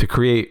and to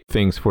create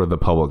things for the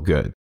public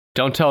good.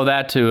 Don't tell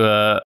that to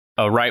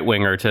a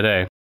right-winger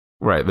today.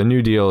 Right. The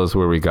New Deal is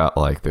where we got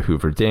like the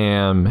Hoover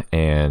Dam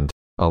and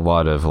a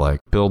lot of like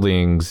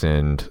buildings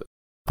and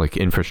like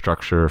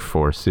infrastructure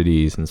for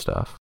cities and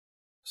stuff.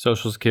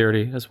 Social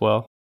Security as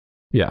well.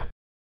 Yeah.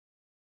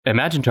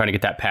 Imagine trying to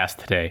get that passed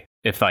today.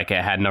 If like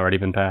it hadn't already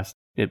been passed,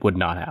 it would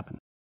not happen.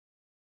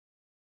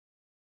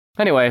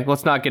 Anyway,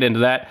 let's not get into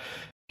that.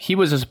 He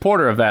was a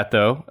supporter of that,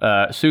 though.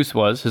 Seuss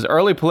was. His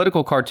early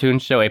political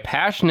cartoons show a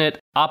passionate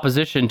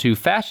opposition to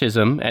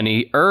fascism, and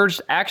he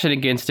urged action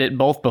against it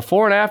both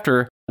before and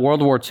after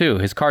World War II.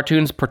 His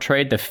cartoons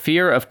portrayed the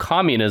fear of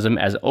communism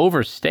as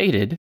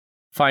overstated,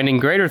 finding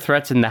greater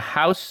threats in the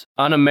House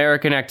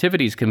Un-American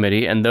Activities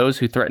Committee and those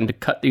who threatened to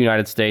cut the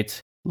United States'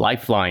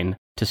 lifeline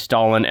to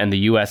Stalin and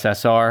the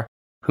USSR,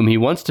 whom he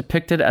once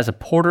depicted as a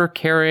porter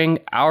carrying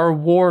our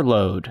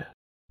warload.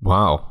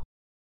 Wow.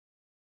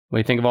 What do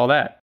you think of all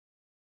that?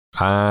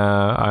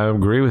 I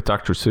agree with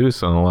Dr.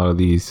 Seuss on a lot of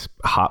these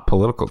hot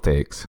political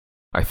takes.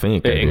 I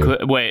think.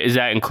 Wait, does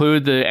that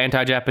include the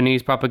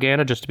anti-Japanese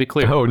propaganda, just to be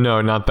clear? Oh,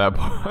 no, not that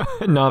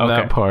part. Not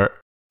that part.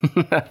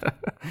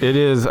 It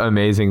is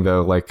amazing,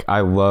 though. Like, I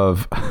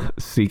love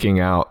seeking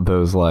out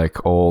those,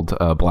 like, old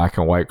black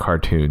and white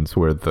cartoons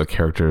where the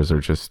characters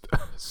are just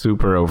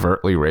super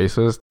overtly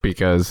racist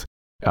because,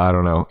 I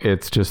don't know,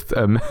 it's just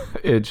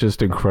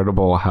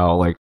incredible how,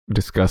 like,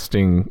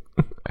 disgusting...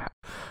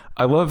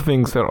 I love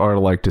things that are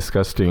like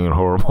disgusting and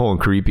horrible and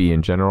creepy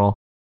in general,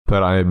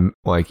 but I'm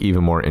like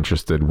even more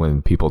interested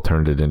when people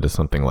turned it into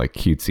something like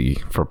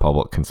cutesy for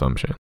public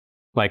consumption.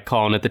 Like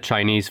calling it the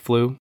Chinese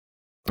flu?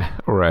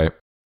 Right.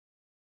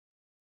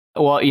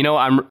 Well, you know,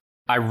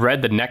 I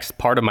read the next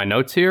part of my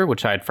notes here,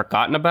 which I had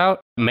forgotten about.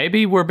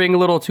 Maybe we're being a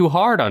little too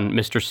hard on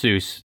Mr.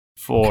 Seuss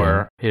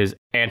for his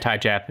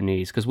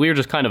anti-Japanese, because we were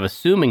just kind of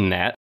assuming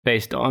that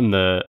based on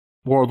the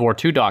World War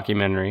II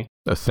documentary.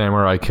 A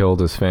samurai killed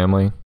his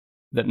family.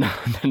 The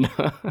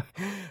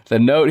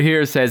note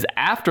here says,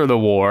 after the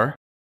war,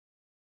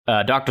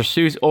 Dr.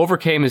 Seuss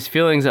overcame his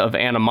feelings of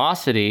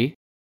animosity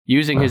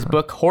using his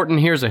book Horton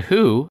Hears a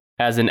Who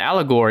as an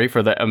allegory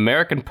for the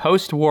American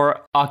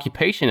post-war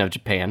occupation of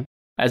Japan,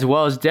 as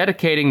well as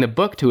dedicating the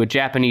book to a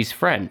Japanese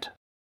friend.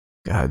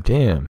 God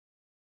damn.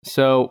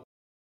 So,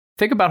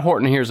 think about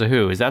Horton Hears a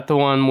Who. Is that the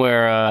one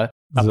where a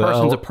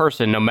person's a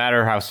person, no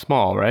matter how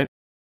small, right?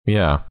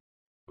 Yeah.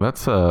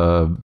 That's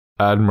a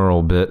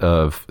admirable bit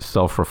of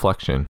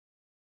self-reflection.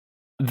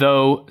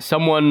 Though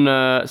some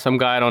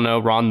guy, I don't know,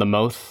 Ron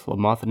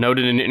Lamoth,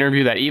 noted in an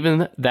interview that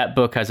even that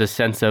book has a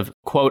sense of,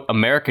 quote,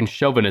 American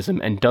chauvinism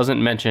and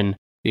doesn't mention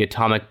the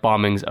atomic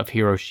bombings of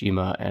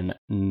Hiroshima and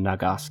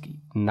Nagasaki.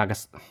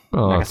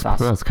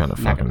 That's kind of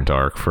fucking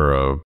dark for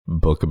a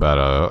book about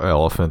a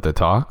elephant that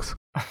talks.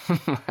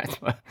 That's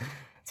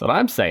what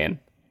I'm saying.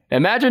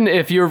 Imagine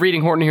if you're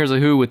reading Horton Hears a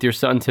Who with your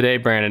son today,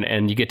 Brandon,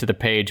 and you get to the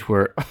page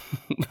where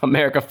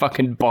America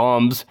fucking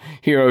bombs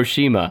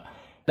Hiroshima.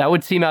 That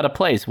would seem out of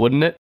place,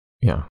 wouldn't it?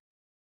 Yeah.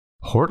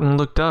 Horton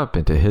looked up,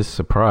 and to his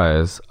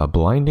surprise, a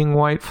blinding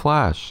white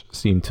flash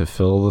seemed to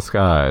fill the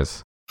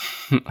skies.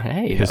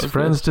 Hey, his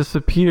friends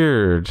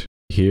disappeared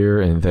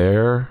here and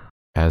there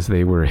as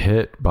they were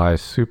hit by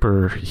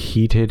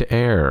superheated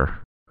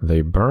air.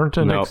 They burnt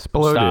and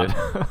exploded.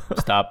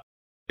 Stop.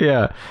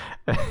 Yeah.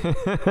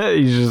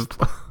 He's just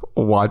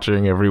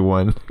watching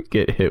everyone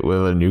get hit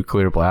with a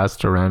nuclear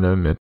blast around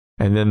him,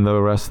 and then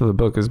the rest of the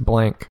book is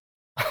blank.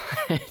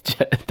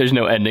 There's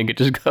no ending. It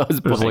just goes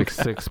blank. There's like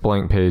 6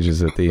 blank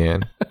pages at the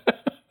end.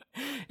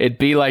 It'd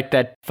be like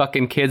that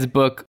fucking kid's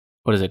book.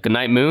 What is it?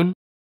 Goodnight Moon?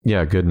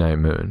 Yeah, Goodnight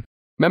Moon.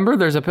 Remember,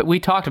 we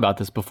talked about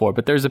this before,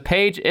 but there's a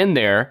page in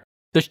there.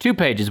 There's 2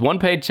 pages. One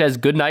page says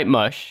Goodnight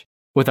Mush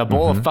with a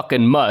bowl of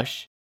fucking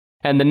mush.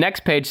 And the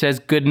next page says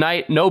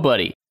Goodnight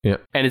Nobody.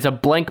 Yep. And it's a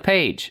blank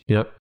page.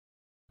 Yep.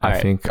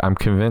 I'm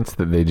convinced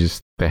that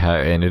they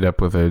ended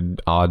up with an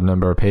odd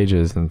number of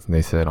pages, and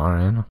they said, all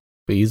right,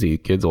 easy.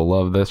 Kids will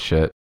love this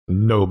shit.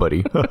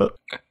 Nobody.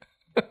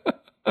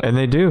 And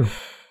they do.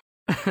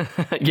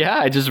 Yeah,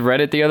 I just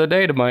read it the other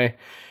day to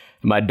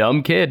my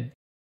dumb kid.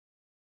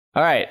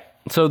 All right.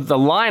 So the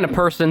line, a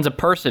person's a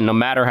person, no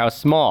matter how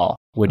small,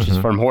 which is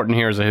from Horton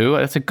Hears a Who.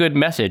 That's a good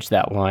message,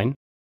 that line.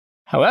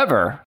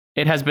 However,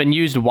 it has been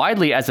used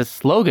widely as a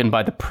slogan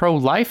by the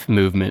pro-life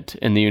movement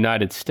in the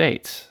United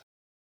States.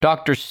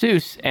 Dr.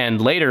 Seuss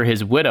and later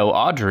his widow,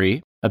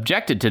 Audrey,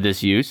 objected to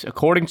this use.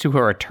 According to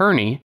her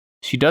attorney,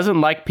 she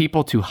doesn't like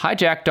people to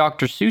hijack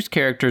Dr. Seuss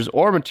characters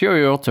or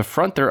material to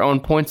front their own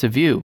points of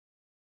view.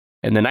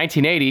 In the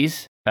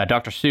 1980s,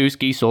 Dr. Seuss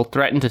Geisel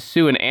threatened to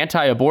sue an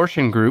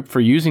anti-abortion group for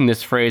using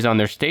this phrase on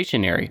their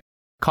stationery,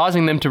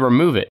 causing them to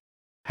remove it.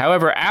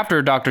 However,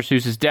 after Dr.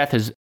 Seuss's death,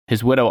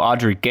 his widow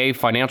Audrey gave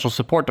financial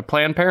support to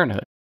Planned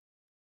Parenthood.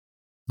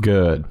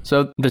 Good.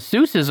 So the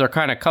Seusses are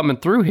kind of coming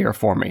through here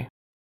for me.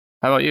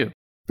 How about you?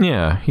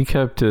 Yeah, he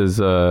kept his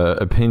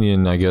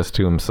opinion, I guess,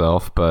 to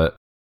himself, but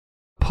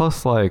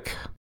plus, like,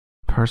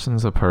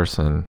 person's a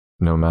person,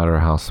 no matter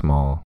how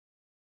small.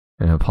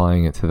 And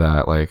applying it to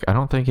that, like, I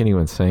don't think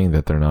anyone's saying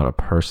that they're not a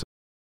person.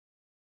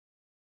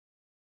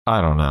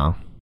 I don't know.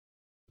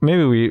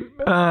 Maybe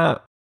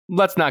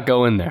let's not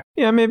go in there.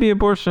 Yeah, maybe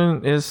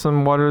abortion is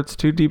some water that's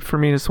too deep for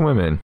me to swim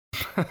in.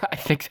 I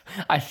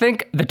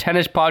think the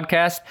Tennis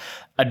Podcast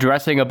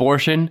addressing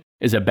abortion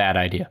is a bad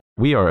idea.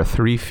 We are a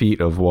 3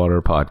 feet of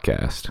water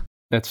podcast.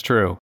 That's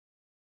true.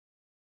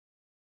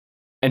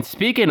 And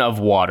speaking of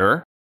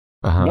water,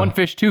 One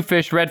Fish, Two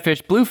Fish, Red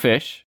Fish, Blue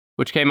Fish,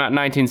 which came out in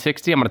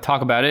 1960. I'm going to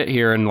talk about it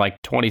here in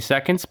like 20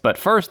 seconds. But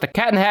first, The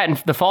Cat in the Hat and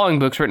the following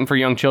books written for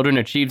young children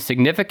achieved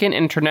significant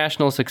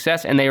international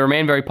success, and they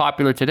remain very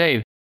popular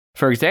today.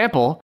 For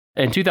example,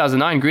 in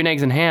 2009, Green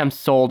Eggs and Ham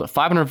sold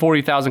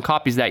 540,000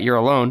 copies that year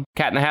alone.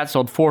 Cat in the Hat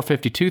sold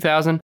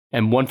 452,000,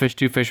 and One Fish,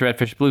 Two Fish, Red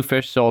Fish, Blue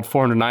Fish sold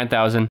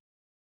 409,000,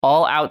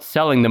 all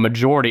outselling the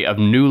majority of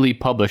newly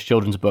published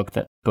children's books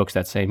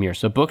that same year.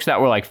 So books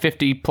that were like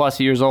 50 plus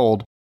years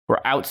old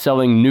were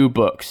outselling new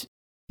books.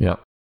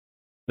 Yep.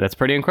 That's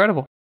pretty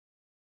incredible.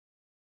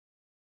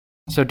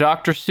 So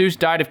Dr. Seuss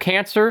died of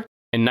cancer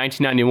in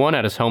 1991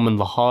 at his home in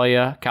La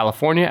Jolla,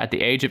 California, at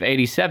the age of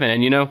 87.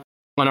 And you know,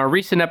 on our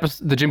recent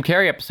episode, the Jim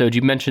Carrey episode,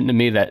 you mentioned to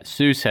me that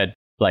Seuss had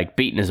like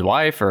beaten his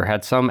wife or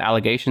had some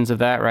allegations of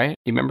that, right?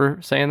 You remember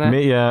saying that?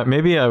 Yeah,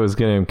 maybe I was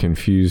getting him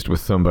with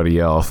somebody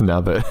else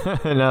now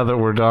that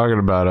we're talking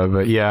about it.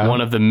 But yeah,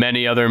 one of the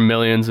many other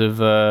millions of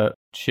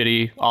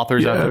shitty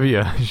authors out there.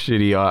 Yeah,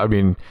 shitty. I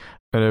mean,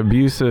 an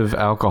abusive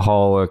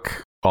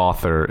alcoholic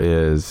author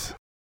is,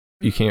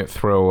 you can't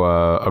throw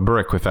a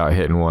brick without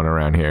hitting one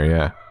around here.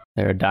 Yeah,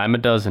 they're a dime a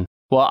dozen.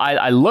 Well,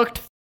 I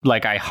looked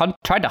like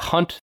tried to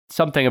hunt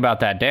something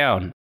about that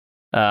down.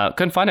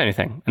 Couldn't find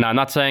anything. And I'm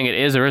not saying it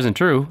is or isn't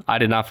true. I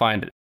did not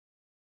find it.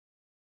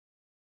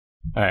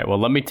 All right, well,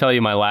 let me tell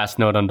you my last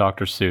note on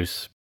Dr.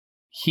 Seuss.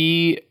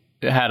 He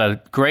had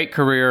a great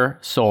career,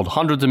 sold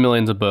hundreds of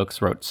millions of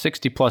books, wrote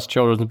 60 plus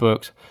children's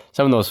books,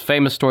 some of those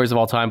famous stories of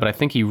all time, but I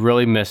think he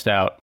really missed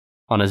out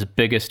on his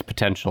biggest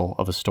potential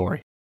of a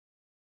story.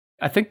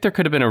 I think there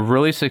could have been a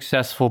really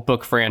successful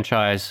book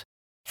franchise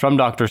from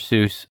Dr.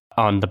 Seuss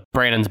on the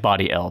Brandon's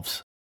Body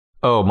Elves.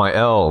 Oh, my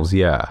elves,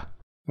 yeah.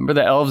 Remember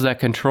the elves that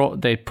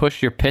they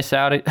push your piss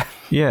out?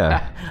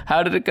 Yeah.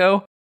 How did it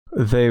go?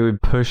 They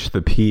would push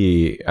the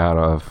pee out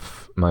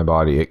of my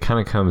body. It kind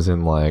of comes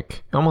in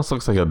like, it almost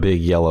looks like a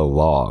big yellow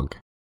log.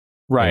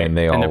 Right. And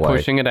they're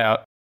pushing it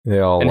out.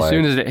 And as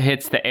soon as it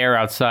hits the air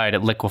outside,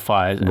 it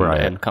liquefies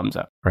and comes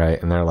out.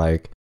 Right. And they're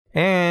like,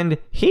 and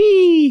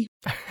he.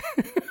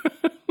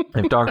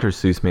 If Dr.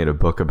 Seuss made a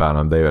book about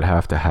them, they would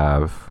have to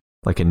have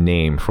like a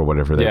name for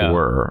whatever they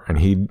were. And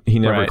he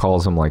never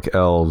calls them like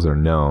elves or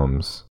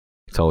gnomes.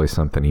 It's always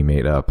something he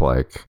made up,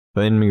 like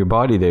But in your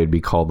body, they would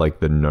be called like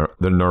the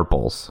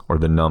nurples or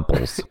the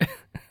numples.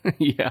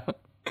 Yeah.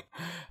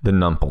 The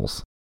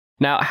numples.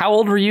 Now, how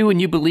old were you when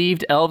you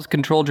believed elves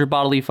controlled your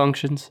bodily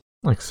functions?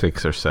 Like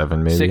 6 or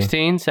 7, maybe.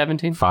 16,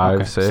 17? 5,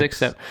 okay. 6. 6,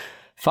 7.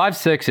 5,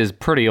 6 is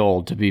pretty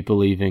old to be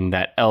believing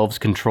that elves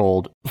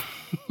controlled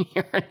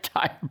your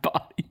entire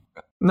body.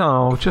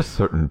 No, just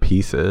certain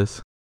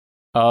pieces.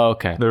 Oh,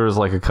 okay. There was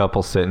like a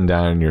couple sitting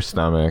down in your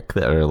stomach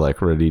that are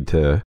like ready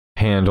to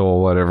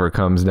handle whatever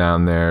comes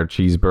down there,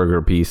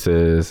 cheeseburger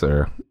pieces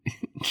or...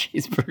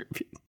 Cheeseburger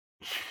pieces.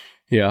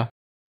 Yeah.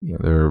 Yeah,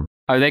 they're...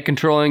 Are they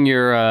controlling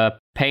your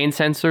pain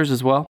sensors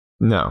as well?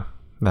 No.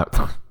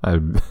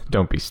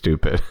 Don't be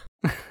stupid.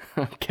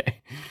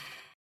 Okay.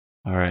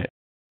 All right.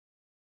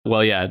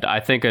 Well, yeah,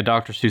 I think a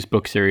Dr. Seuss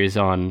book series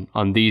on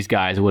these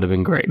guys would have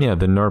been great. Yeah,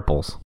 the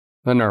nurples.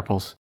 The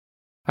nurples.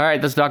 All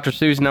right, that's Dr.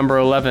 Seuss number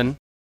 11.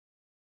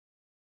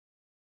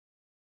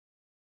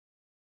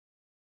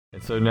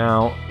 And so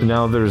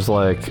now there's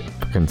like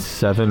fucking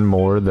 7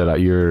 more that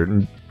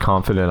you're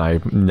confident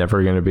I'm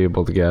never going to be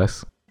able to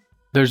guess.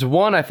 There's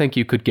one I think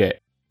you could get,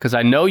 because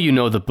I know you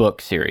know the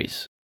book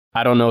series.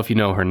 I don't know if you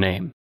know her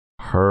name.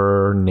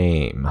 Her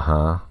name,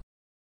 huh?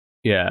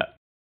 Yeah.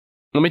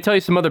 Let me tell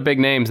you some other big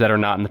names that are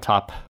not in the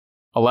top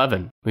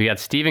 11. We got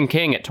Stephen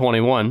King at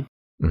 21,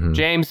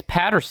 James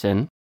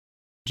Patterson,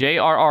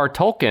 J.R.R.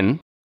 Tolkien.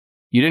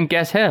 You didn't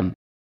guess him.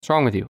 What's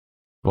wrong with you?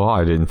 Well,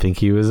 I didn't think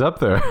he was up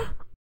there.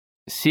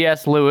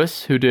 C.S.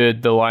 Lewis, who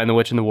did The Lion, the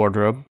Witch, and the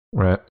Wardrobe.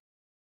 Right.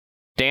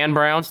 Dan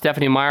Brown,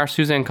 Stephanie Meyer,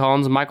 Suzanne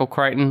Collins, Michael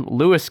Crichton,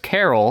 Lewis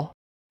Carroll.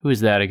 Who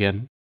is that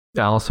again?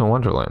 Alice in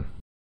Wonderland.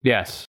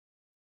 Yes.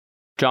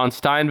 John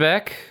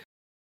Steinbeck,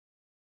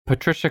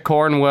 Patricia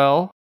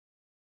Cornwell,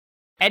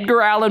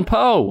 Edgar Allan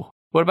Poe.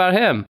 What about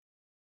him?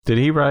 Did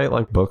he write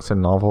like books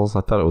and novels?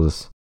 I thought it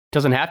was...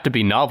 Doesn't have to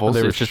be novels.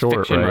 They were it's just short,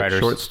 fiction right? writers.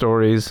 Short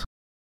stories,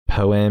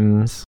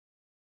 poems.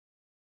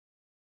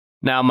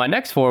 Now, my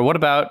next 4, what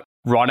about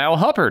Ron L.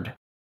 Hubbard,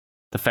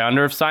 the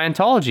founder of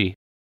Scientology?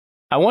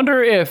 I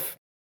wonder if,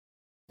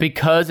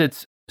 because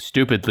it's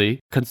stupidly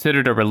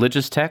considered a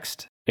religious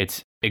text,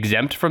 it's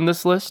exempt from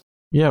this list?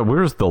 Yeah,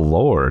 where's the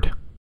Lord?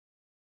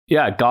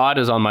 Yeah, God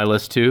is on my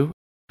list too.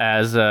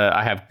 As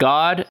I have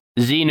God,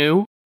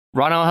 Xenu,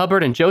 Ron L.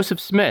 Hubbard, and Joseph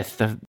Smith,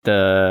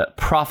 the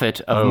prophet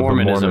of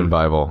Mormonism. The Mormon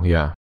Bible,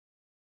 yeah.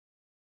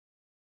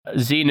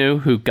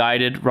 Xenu, who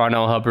guided Ron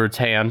L. Hubbard's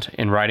hand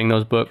in writing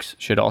those books,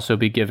 should also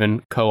be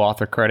given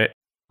co-author credit.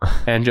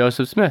 And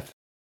Joseph Smith.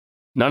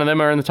 None of them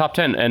are in the top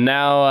 10. And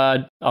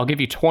now I'll give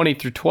you 20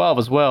 through 12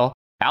 as well.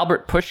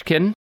 Albert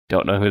Pushkin,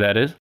 don't know who that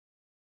is.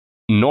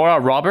 Nora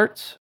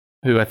Roberts,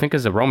 who I think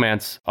is a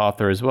romance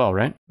author as well,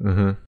 right?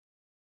 Mm-hmm.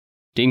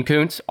 Dean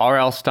Koontz,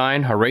 R.L.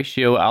 Stein,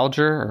 Horatio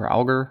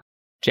Alger,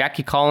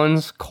 Jackie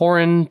Collins,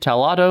 Corin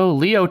Talado,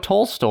 Leo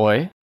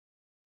Tolstoy,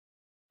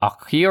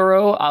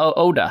 Akihiro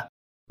Oda.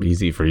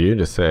 Easy for you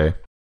to say.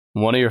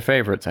 One of your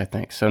favorites, I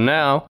think. So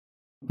now,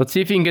 let's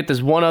see if you can get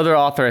this one other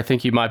author I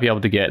think you might be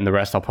able to get, and the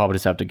rest I'll probably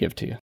just have to give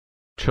to you.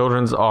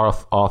 Children's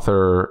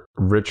author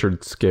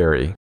Richard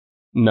Scarry.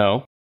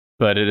 No,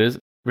 but it is.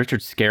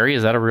 Richard Scarry?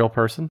 Is that a real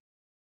person?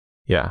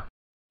 Yeah.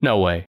 No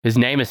way. His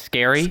name is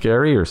Scary?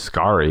 Scary or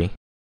Scarry?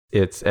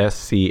 It's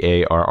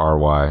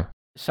Scarry.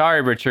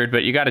 Sorry, Richard,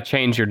 but you got to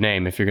change your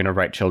name if you're going to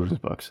write children's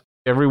books.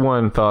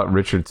 Everyone thought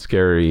Richard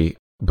Scarry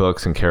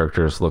books and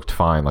characters looked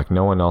fine. Like,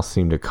 no one else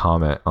seemed to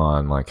comment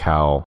on like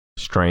how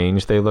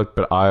strange they looked,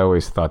 but I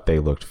always thought they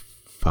looked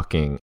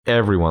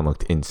everyone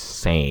looked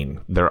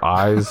insane. Their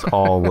eyes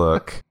all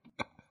look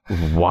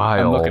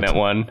wild. I'm looking at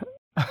one.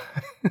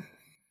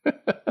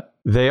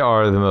 They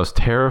are the most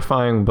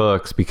terrifying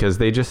books because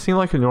they just seem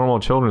like a normal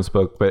children's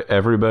book, but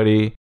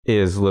everybody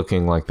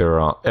looks like they're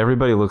on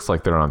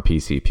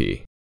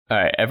PCP. All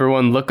right,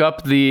 everyone look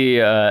up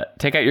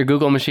take out your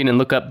Google machine and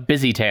look up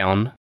Busy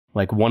Town,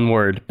 like one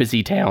word,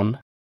 Busy Town,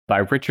 by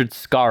Richard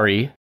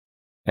Scarry,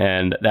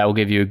 and that will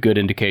give you a good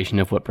indication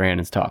of what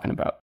Brandon's talking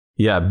about.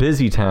 Yeah,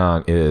 Busy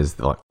Town is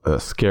like the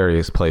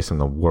scariest place in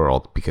the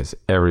world because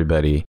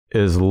everybody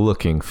is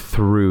looking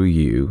through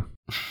you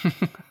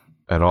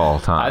at all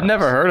times. I've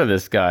never heard of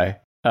this guy,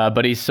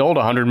 but he's sold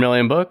 100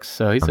 million books,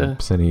 so I'm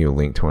sending you a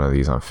link to one of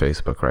these on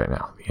Facebook right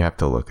now. You have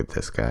to look at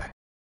this guy.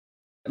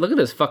 Look at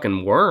this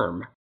fucking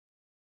worm.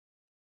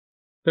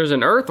 There's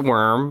an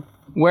earthworm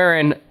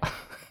wearing...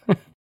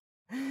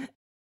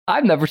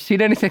 I've never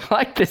seen anything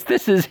like this.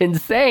 This is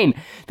insane.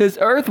 This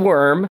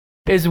earthworm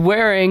is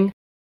wearing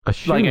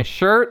like a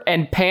shirt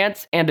and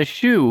pants and a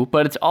shoe,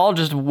 but it's all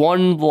just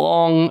one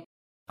long...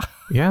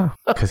 Yeah,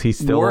 because he's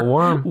still a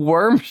worm.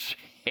 Worm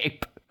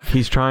shape.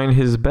 He's trying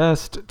his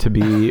best to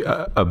be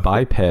a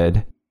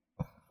biped,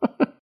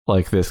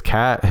 like this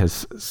cat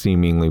has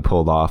seemingly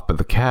pulled off, but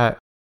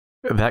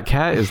that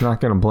cat is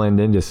not going to blend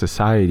into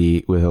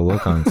society with a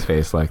look on its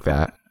face like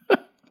that.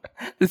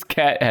 This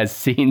cat has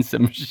seen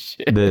some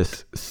shit.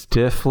 This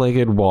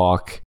stiff-legged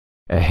walk,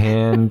 a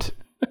hand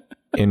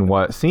in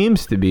what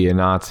seems to be a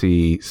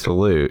Nazi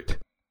salute,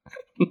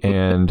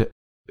 and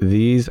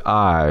these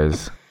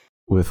eyes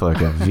with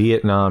like a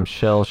Vietnam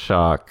shell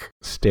shock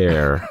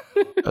stare,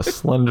 a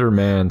Slender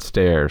Man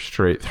stare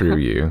straight through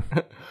you.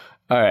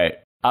 All right.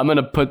 I'm going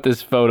to put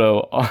this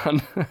photo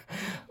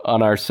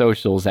on our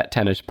socials at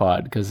Tennis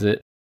Pod because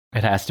it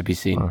has to be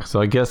seen.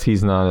 So I guess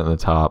he's not in the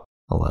top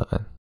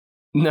 11.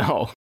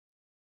 No.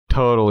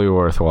 Totally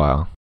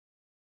worthwhile.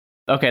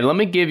 Okay, let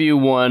me give you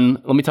one.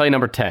 Let me tell you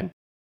number 10.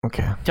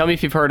 Okay. Tell me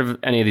if you've heard of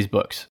any of these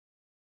books.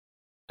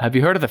 Have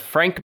you heard of the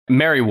Frank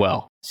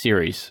Merriwell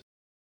series?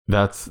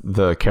 That's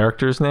the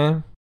character's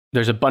name?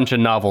 There's a bunch of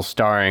novels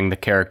starring the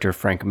character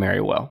Frank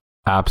Merriwell.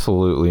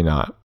 Absolutely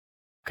not.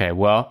 Okay,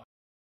 well,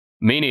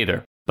 me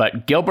neither.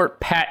 But Gilbert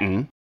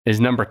Patton is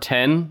number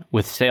 10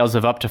 with sales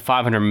of up to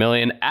 500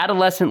 million.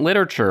 Adolescent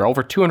literature,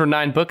 over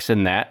 209 books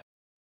in that.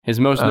 His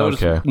most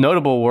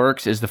notable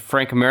works is the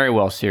Frank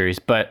Merriwell series.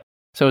 But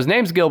so his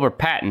name's Gilbert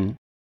Patton.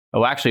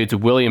 Oh, actually, it's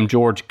William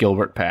George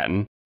Gilbert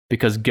Patton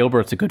because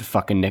Gilbert's a good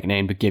fucking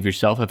nickname to give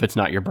yourself if it's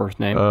not your birth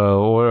name.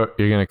 What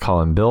you're gonna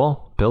call him?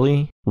 Bill,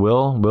 Billy,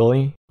 Will,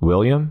 Willie,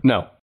 William?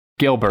 No,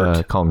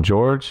 Gilbert. Call him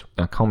George.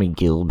 Now call me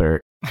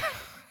Gilbert.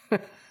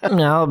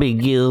 I'll be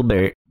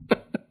Gilbert.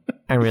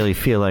 I really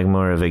feel like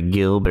more of a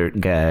Gilbert,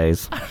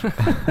 guys.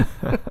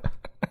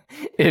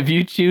 If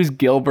you choose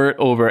Gilbert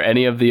over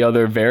any of the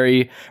other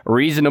very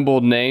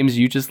reasonable names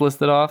you just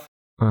listed off,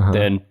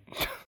 then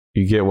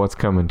you get what's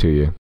coming to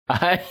you.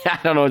 I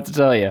don't know what to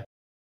tell you.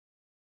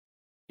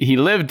 He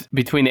lived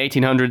between the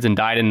 1800s and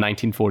died in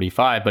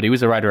 1945, but he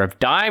was a writer of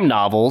dime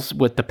novels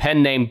with the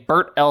pen name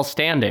Bert L.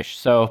 Standish.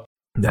 So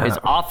his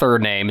author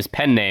name, his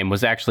pen name,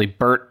 was actually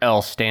Bert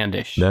L.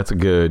 Standish. That's a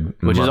good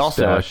Which mustache. is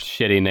also a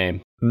shitty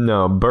name.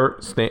 No,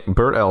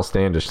 Bert L.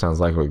 Standish sounds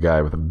like a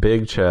guy with a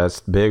big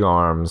chest, big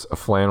arms, a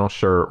flannel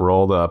shirt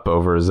rolled up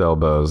over his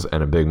elbows,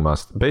 and a big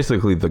mustache.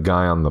 Basically, the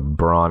guy on the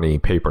brawny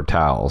paper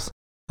towels.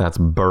 That's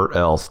Bert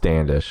L.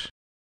 Standish.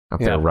 Out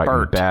there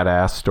writing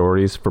badass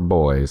stories for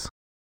boys.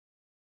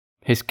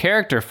 His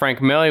character, Frank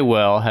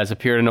Merriwell, has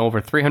appeared in over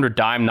 300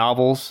 dime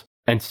novels,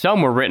 and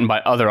some were written by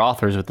other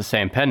authors with the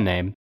same pen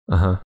name.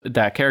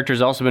 That character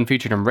has also been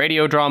featured in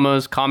radio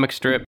dramas, comic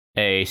strip,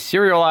 a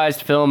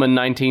serialized film in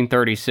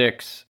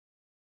 1936.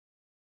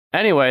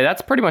 Anyway,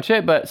 that's pretty much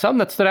it, but something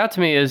that stood out to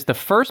me is the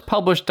first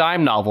published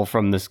dime novel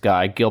from this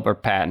guy,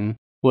 Gilbert Patton,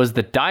 was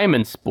The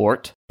Diamond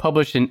Sport,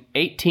 published in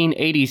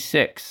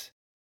 1886.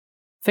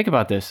 Think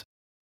about this.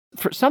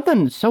 For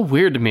something so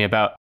weird to me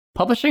about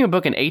publishing a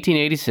book in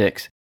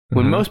 1886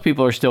 when most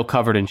people are still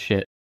covered in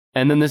shit.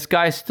 And then this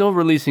guy's still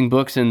releasing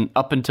books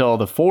up until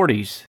the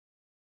 40s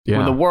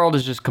when the world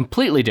is just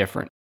completely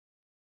different.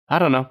 I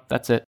don't know.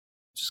 That's it.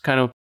 Just kind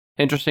of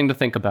interesting to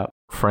think about.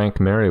 Frank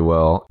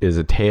Merriwell is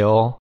a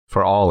tale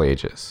for all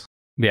ages.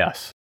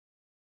 Yes.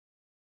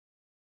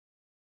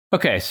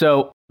 Okay,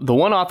 so the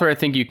one author I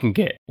think you can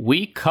get,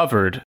 we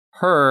covered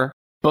her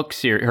book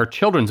series, her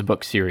children's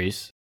book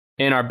series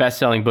in our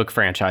best-selling book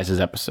franchises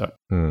episode.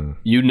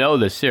 You know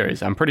this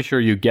series. I'm pretty sure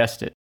you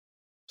guessed it.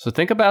 So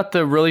think about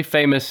the really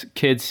famous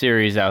kids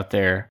series out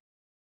there.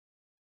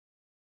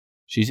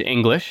 She's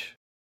English.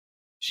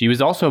 She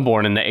was also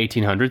born in the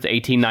 1800s,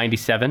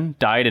 1897,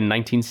 died in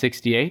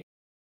 1968.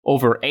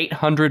 Over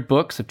 800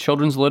 books of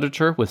children's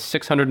literature with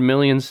 600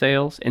 million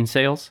sales.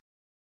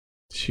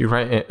 She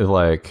write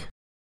like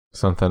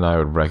something I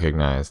would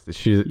recognize.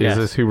 Is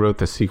this who wrote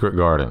The Secret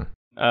Garden?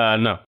 No. I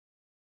don't know.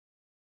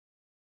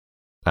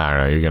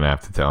 You're going to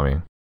have to tell me.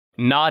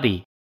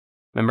 Noddy.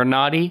 Remember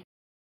Noddy?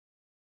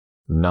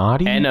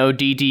 Noddy?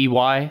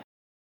 Noddy?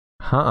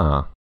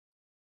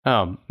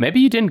 Oh, maybe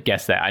you didn't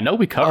guess that. I know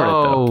we covered it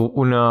though.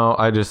 Oh, no.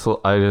 I just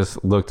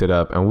looked it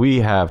up and we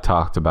have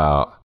talked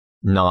about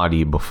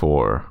Noddy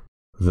before.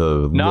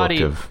 The look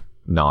of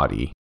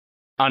Noddy.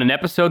 On an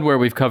episode where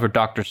we've covered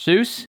Dr.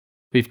 Seuss,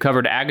 we've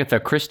covered Agatha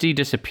Christie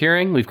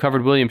disappearing, we've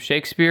covered William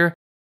Shakespeare.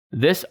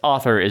 This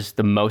author is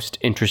the most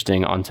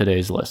interesting on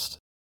today's list.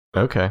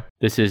 Okay.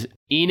 This is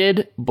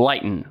Enid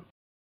Blyton,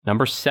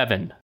 number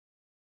 7.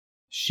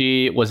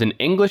 She was an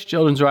English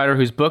children's writer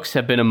whose books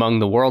have been among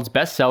the world's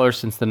bestsellers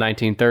since the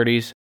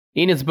 1930s.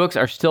 Enid's books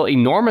are still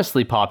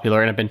enormously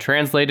popular and have been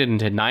translated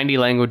into 90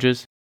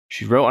 languages.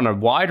 She wrote on a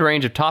wide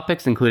range of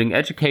topics, including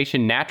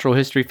education, natural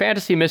history,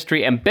 fantasy,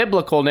 mystery, and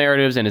biblical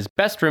narratives, and is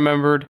best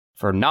remembered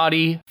for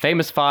Noddy,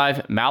 Famous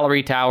Five,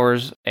 Mallory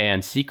Towers,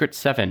 and Secret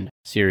Seven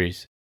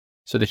series.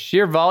 So the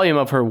sheer volume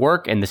of her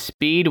work and the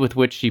speed with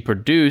which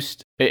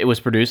it was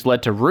produced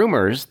led to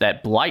rumors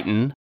that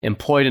Blyton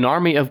employed an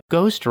army of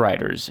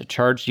ghostwriters, a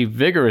charge she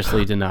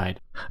vigorously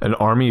denied. An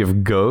army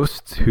of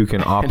ghosts who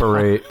can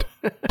operate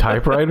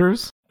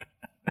typewriters?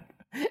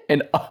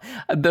 And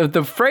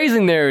the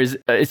phrasing there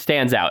it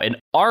stands out. An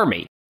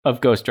army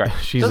of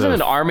ghostwriters. Doesn't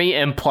an army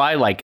imply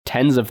like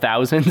tens of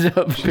thousands of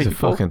people? She's a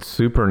fucking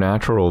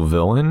supernatural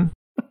villain.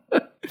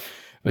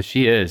 But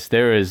she is.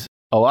 There is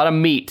a lot of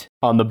meat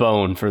on the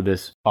bone for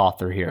this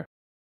author here.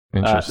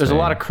 Interesting. There's a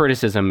lot of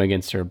criticism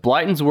against her.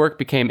 Blyton's work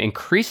became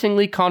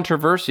increasingly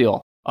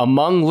controversial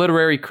among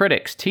literary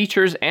critics,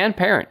 teachers, and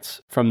parents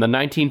from the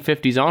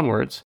 1950s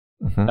onwards.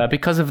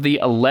 because of the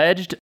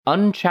alleged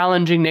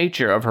unchallenging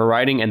nature of her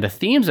writing and the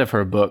themes of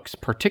her books,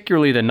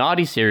 particularly the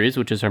Naughty series,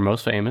 which is her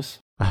most famous.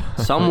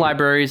 Some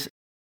libraries...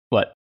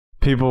 What?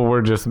 People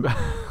were just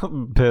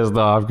pissed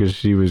off because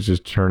she was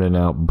just churning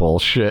out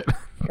bullshit.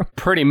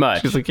 Pretty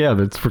much. She's like, yeah,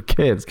 that's for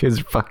kids. Kids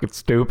are fucking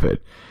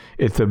stupid.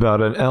 It's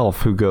about an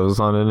elf who goes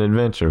on an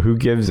adventure. Who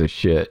gives a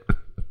shit?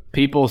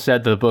 People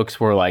said the books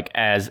were like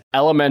as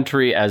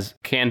elementary as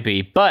can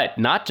be, but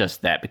not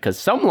just that, because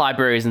some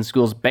libraries and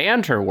schools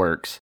banned her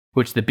works,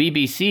 which the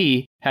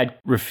BBC had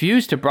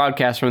refused to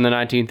broadcast from the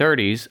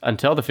 1930s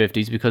until the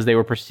 50s because they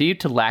were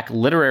perceived to lack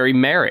literary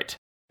merit.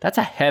 That's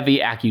a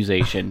heavy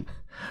accusation.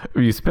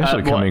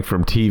 Especially coming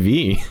from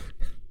TV.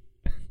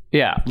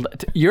 Yeah.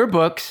 Your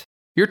books,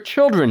 your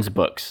children's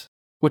books,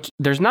 which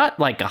there's not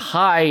like a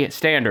high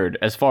standard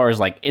as far as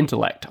like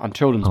intellect on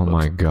children's books. Oh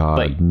my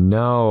God.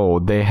 No,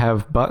 they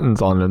have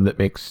buttons on them that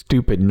make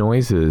stupid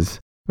noises,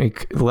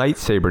 make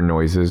lightsaber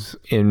noises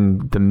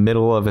in the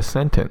middle of a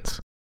sentence.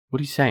 What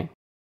are you saying?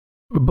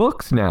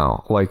 Books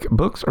now. Like,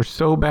 books are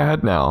so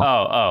bad now.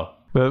 Oh.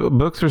 But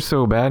books are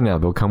so bad now.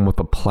 They'll come with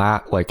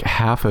like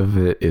half of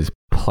it is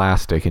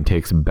plastic and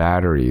takes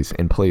batteries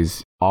and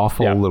plays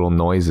awful little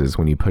noises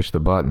when you push the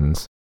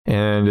buttons.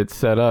 And it's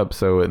set up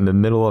so in the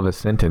middle of a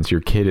sentence,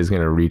 your kid is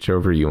going to reach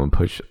over you and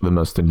push the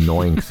most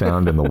annoying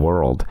sound in the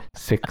world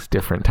 6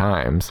 different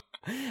times.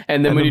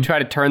 And then when you try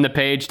to turn the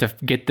page to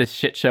get this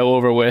shit show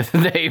over with,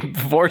 they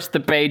force the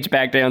page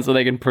back down so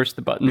they can push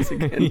the buttons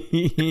again.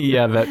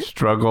 Yeah, that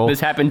struggle.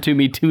 This happened to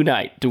me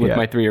tonight with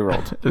my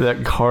 3-year-old.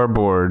 That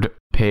cardboard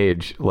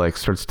page like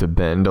starts to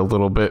bend a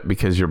little bit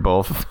because you're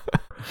both...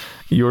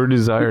 Your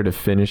desire to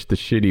finish the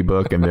shitty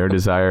book and their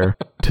desire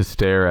to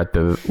stare at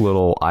the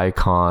little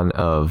icon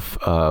of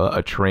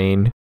a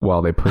train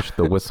while they push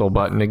the whistle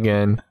button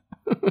again.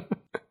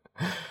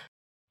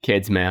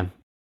 Kids, man.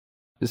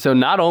 So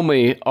not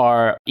only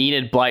are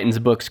Enid Blyton's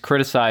books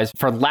criticized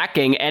for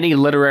lacking any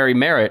literary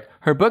merit,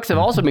 her books have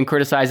also been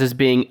criticized as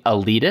being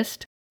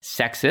elitist,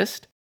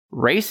 sexist,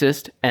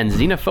 racist, and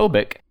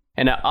xenophobic,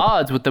 and at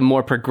odds with the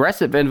more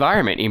progressive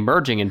environment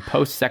emerging in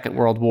post-Second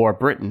World War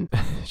Britain.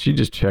 She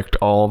just checked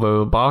all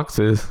the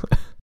boxes.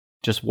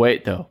 Just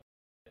wait, though.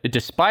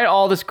 Despite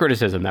all this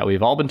criticism that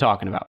we've all been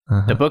talking about,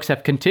 the books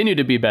have continued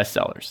to be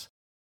bestsellers.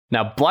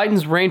 Now,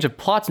 Blyton's range of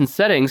plots and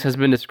settings has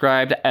been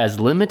described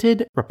as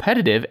limited,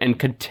 repetitive, and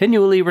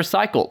continually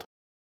recycled.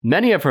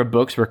 Many of her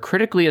books were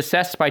critically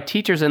assessed by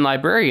teachers and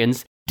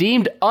librarians,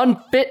 deemed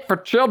unfit for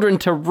children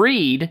to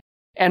read,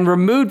 and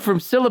removed from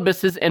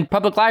syllabuses in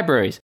public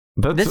libraries.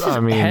 This is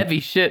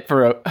heavy shit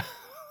for a...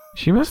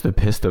 She must have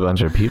pissed a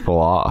bunch of people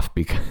off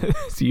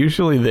because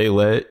usually they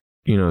let,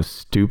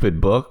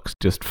 stupid books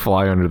just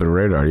fly under the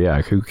radar.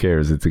 Yeah, who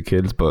cares? It's a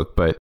kid's book.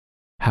 But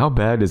how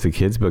bad does a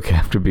kid's book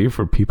have to be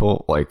for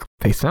people,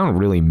 they sound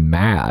really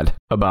mad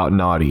about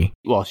naughty?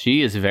 Well,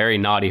 she is very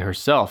naughty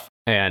herself,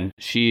 and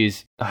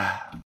she's...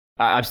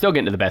 I'm still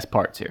getting to the best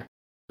parts here.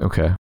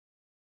 Okay.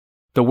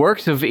 The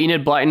works of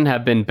Enid Blyton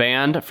have been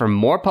banned from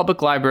more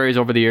public libraries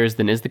over the years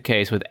than is the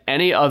case with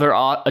any other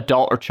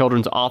adult or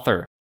children's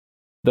author.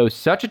 Though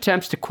such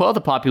attempts to quell the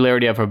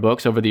popularity of her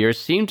books over the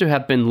years seem to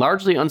have been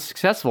largely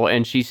unsuccessful,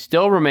 and she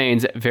still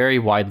remains very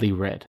widely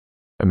read.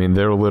 I mean,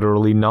 they're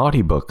literally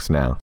naughty books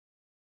now.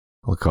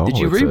 Did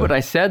you read what I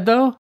said,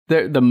 though?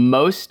 They're the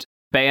most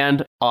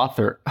banned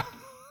author.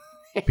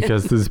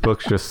 Because these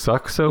books just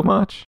suck so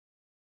much?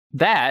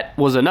 That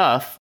was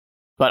enough.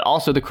 But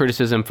also the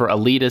criticism for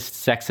elitist,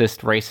 sexist,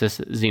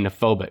 racist,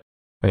 xenophobic.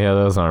 Yeah,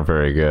 those aren't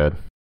very good.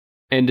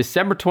 In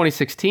December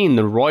 2016,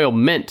 the Royal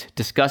Mint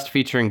discussed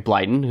featuring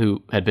Blyton,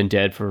 who had been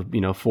dead for,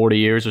 40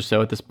 years or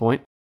so at this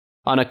point,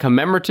 on a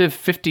commemorative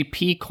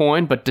 50p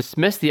coin, but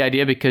dismissed the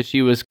idea because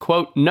she was,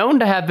 quote, known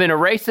to have been a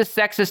racist,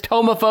 sexist,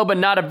 homophobe, and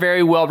not a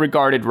very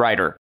well-regarded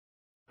writer.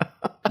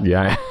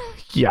 Yeah,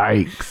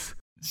 yikes.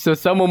 So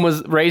someone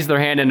raised their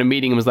hand in a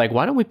meeting and was like,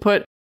 why don't we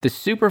put the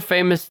super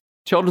famous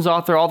children's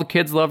author, all the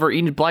kids love her,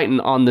 Enid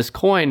Blyton, on this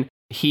coin?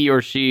 He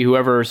or she,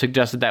 whoever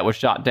suggested that, was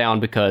shot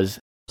down because...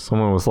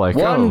 Someone was like,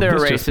 they're this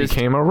racist. Just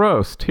became a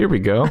roast. Here we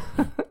go.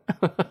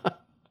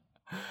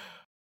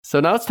 So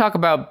now let's talk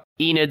about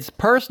Enid's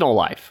personal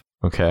life.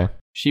 Okay.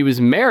 She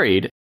was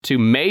married to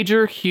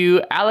Major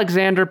Hugh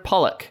Alexander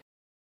Pollock,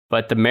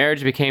 but the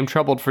marriage became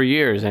troubled for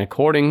years, and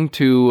according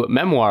to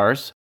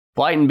memoirs,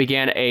 Blyton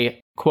began a,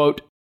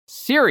 quote,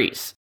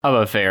 series of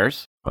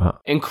affairs,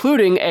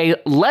 including a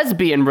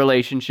lesbian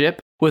relationship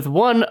with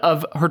one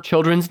of her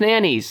children's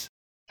nannies.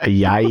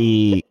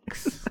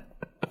 Yikes.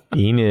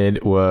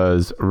 Enid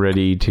was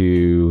ready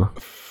to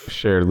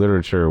share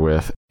literature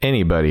with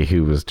anybody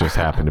who was just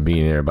happened to be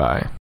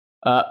nearby.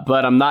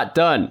 But I'm not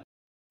done.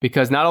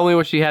 Because not only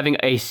was she having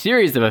a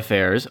series of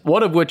affairs,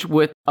 one of which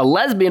with a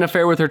lesbian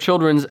affair with her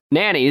children's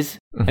nannies,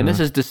 and this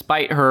is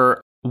despite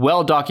her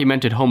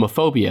well-documented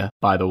homophobia,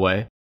 by the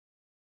way.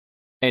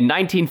 In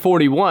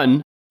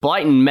 1941,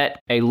 Blyton met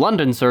a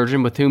London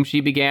surgeon with whom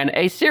she began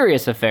a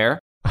serious affair.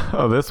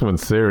 Oh, this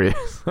one's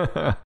serious.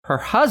 Her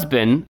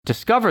husband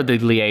discovered the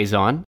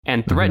liaison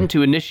and threatened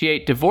to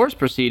initiate divorce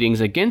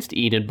proceedings against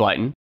Enid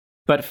Blyton,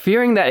 But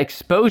fearing that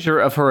exposure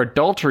of her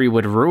adultery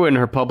would ruin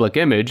her public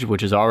image,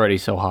 which is already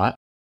so hot,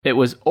 it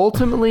was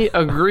ultimately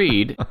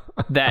agreed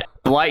that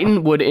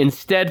Blyton would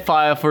instead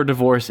file for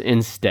divorce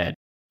instead.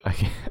 I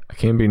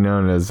can't be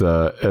known as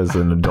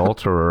an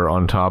adulterer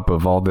on top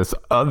of all this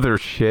other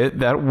shit.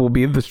 That will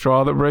be the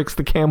straw that breaks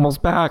the camel's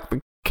back. The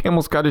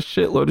camel's got a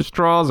shitload of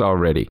straws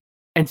already.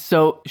 And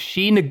so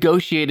she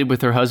negotiated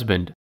with her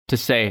husband to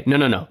say,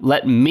 no,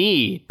 let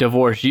me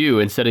divorce you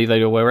instead of the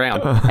other way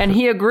around. And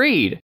he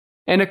agreed.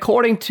 And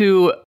according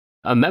to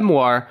a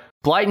memoir,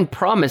 Blyton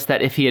promised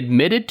that if he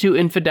admitted to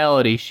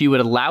infidelity, she would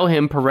allow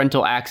him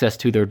parental access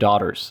to their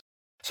daughters.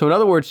 So in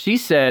other words, she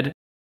said,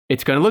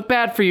 it's going to look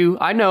bad for you,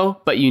 I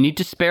know, but you need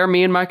to spare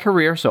me in my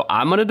career, so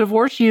I'm going to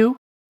divorce you.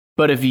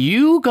 But if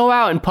you go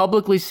out and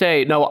publicly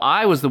say, no,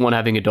 I was the one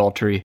having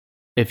adultery,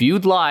 if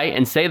you'd lie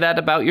and say that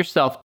about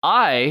yourself,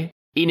 I,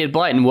 Enid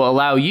Blyton, will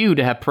allow you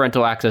to have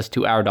parental access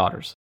to our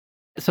daughters.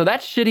 So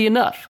that's shitty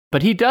enough,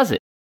 but he does it.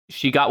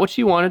 She got what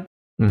she wanted,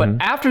 but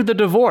after the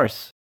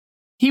divorce,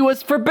 he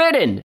was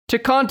forbidden to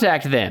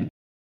contact them.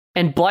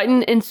 And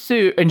Blyton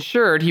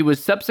ensured he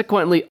was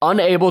subsequently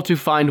unable to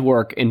find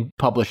work in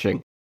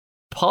publishing.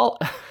 Paul,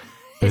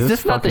 is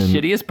this not the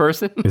shittiest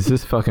person? Is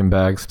this fucking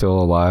bag still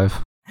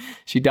alive?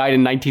 She died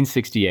in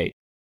 1968.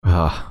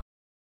 I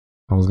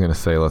was going to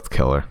say, let's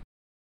kill her.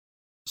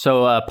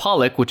 So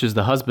Pollock, which is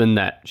the husband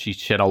that she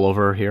shit all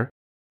over here,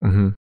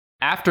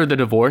 after the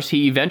divorce,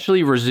 he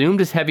eventually resumed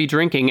his heavy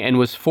drinking and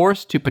was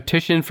forced to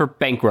petition for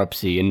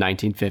bankruptcy in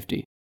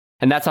 1950.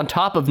 And that's on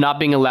top of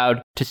not being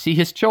allowed to see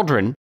his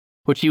children,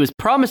 which he was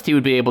promised he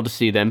would be able to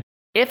see them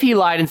if he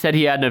lied and said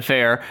he had an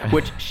affair,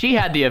 which she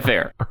had the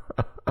affair.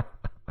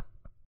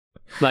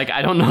 Like,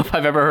 I don't know if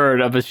I've ever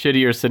heard of a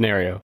shittier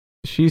scenario.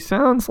 She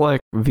sounds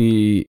like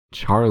the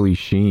Charlie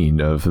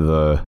Sheen of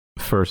the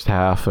first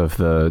half of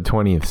the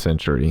 20th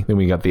century. Then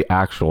we got the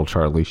actual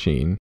Charlie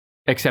Sheen.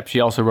 Except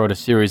she also wrote a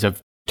series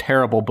of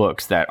terrible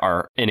books that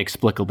are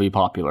inexplicably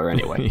popular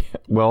anyway.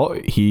 Well,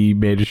 he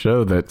made a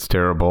show that's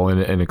terrible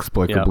and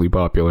inexplicably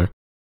popular.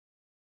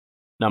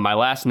 Now, my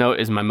last note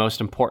is my most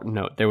important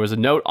note. There was a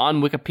note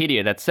on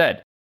Wikipedia that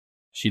said,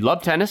 she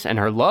loved tennis, and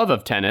her love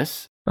of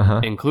tennis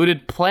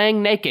included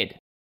playing naked,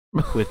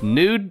 with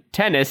nude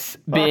tennis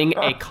being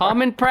a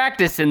common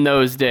practice in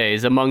those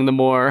days among the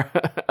more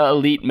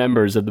elite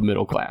members of the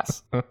middle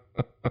class.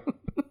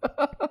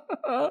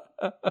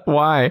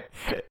 Why?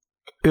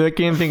 I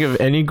can't think of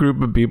any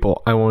group of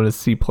people I want to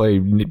see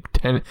play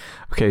tennis.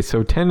 Okay,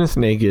 so tennis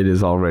naked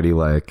is already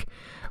like,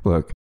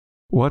 look,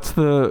 what's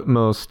the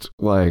most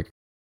like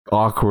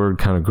awkward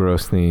kind of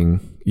gross thing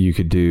you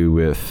could do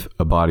with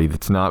a body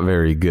that's not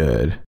very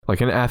good?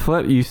 Like an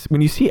athlete,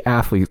 when you see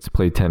athletes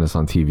play tennis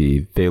on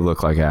TV, they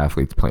look like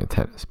athletes playing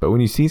tennis. But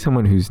when you see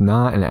someone who's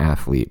not an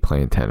athlete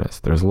playing tennis,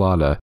 there's a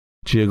lot of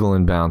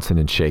jiggling, bouncing,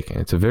 and shaking.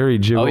 It's a very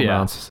jiggle,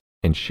 bounce,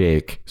 and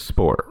shake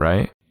sport,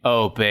 right?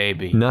 Oh,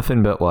 baby.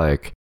 Nothing but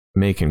like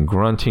making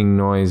grunting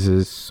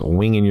noises,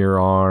 swinging your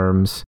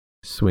arms,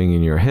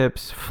 swinging your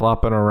hips,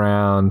 flopping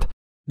around.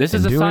 This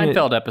is a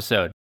Seinfeld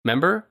episode.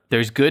 Remember?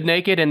 There's good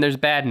naked and there's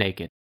bad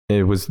naked.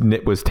 Was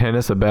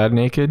tennis a bad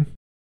naked?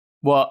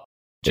 Well,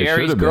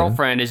 Jerry's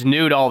girlfriend is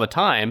nude all the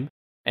time,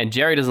 and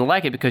Jerry doesn't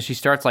like it because she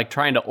starts like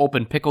trying to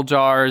open pickle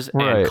jars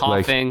and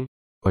coughing.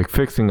 Like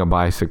fixing a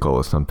bicycle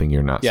is something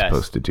you're not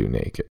supposed to do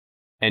naked.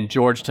 And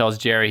George tells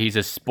Jerry he's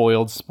a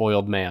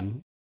spoiled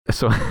man.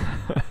 So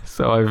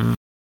I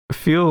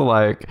feel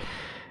like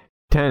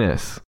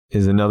tennis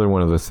is another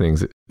one of those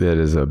things that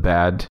is a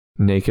bad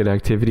naked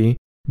activity.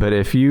 But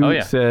if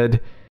you said,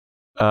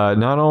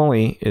 not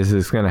only is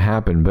this going to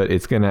happen, but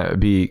it's going to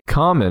be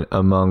common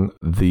among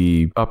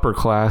the upper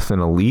class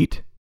and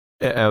elite,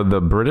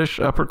 the British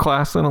upper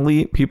class and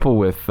elite, people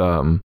with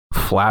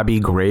flabby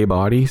gray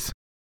bodies.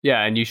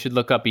 Yeah, and you should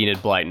look up Enid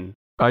Blyton.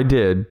 I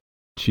did.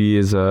 She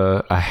is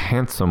a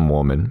handsome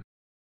woman.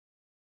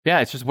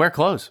 Yeah, it's just wear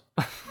clothes.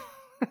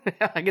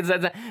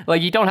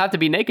 Like, you don't have to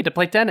be naked to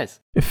play tennis.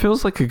 It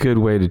feels like a good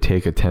way to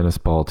take a tennis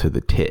ball to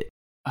the tit,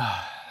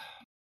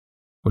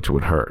 which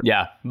would hurt.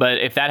 Yeah, but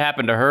if that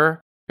happened to her,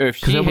 or if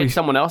she hit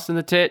someone else in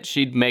the tit,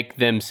 she'd make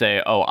them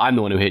say, oh, I'm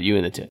the one who hit you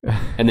in the tit.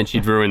 And then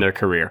she'd ruin their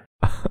career.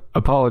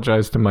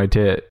 Apologize to my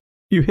tit.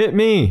 You hit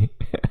me.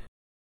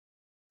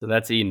 So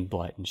that's Enid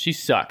Blyton. She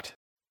sucked.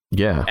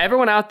 Yeah.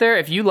 Everyone out there,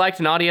 if you liked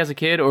Naughty as a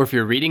kid, or if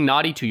you're reading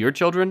Naughty to your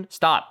children,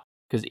 stop.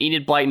 Because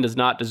Enid Blyton does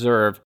not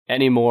deserve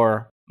any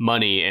more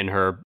money in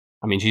her.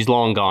 I mean, she's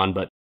long gone,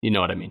 but you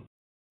know what I mean.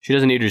 She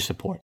doesn't need your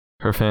support.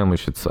 Her family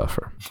should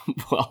suffer.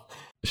 Well,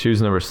 she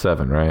was number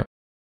 7, right?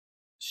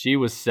 She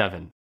was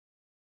 7.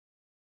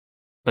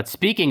 But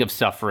speaking of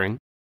suffering,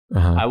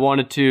 I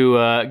wanted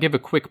to give a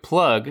quick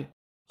plug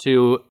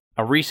to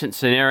a recent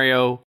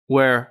scenario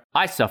where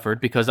I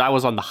suffered because I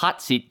was on the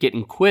hot seat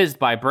getting quizzed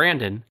by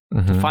Brandon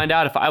to find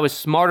out if I was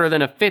smarter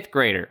than a 5th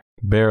grader.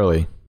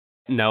 Barely.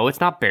 No, it's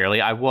not barely.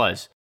 I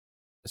was.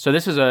 So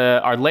this is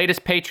our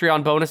latest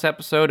Patreon bonus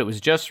episode. It was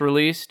just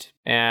released,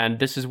 and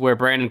this is where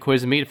Brandon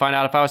quizzed me to find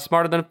out if I was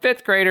smarter than a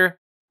 5th grader.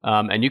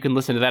 And you can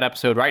listen to that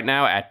episode right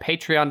now at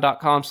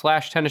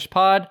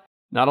patreon.com/tennispod.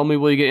 Not only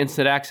will you get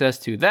instant access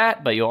to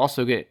that, but you'll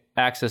also get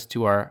access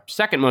to our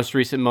second most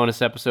recent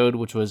bonus episode,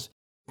 which was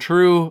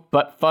true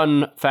but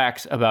fun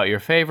facts about your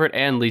favorite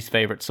and least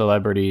favorite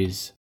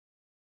celebrities.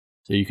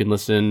 So you can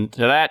listen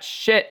to that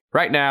shit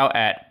right now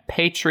at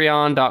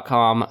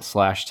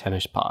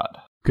patreon.com/tennispod.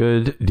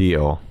 Good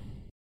deal.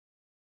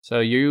 So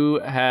you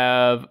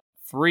have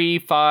 3,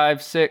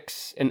 5,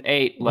 6, and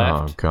 8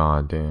 left. Oh,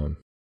 god damn.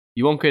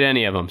 You won't get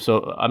any of them.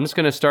 So I'm just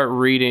going to start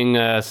reading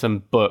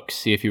some books,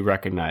 see if you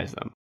recognize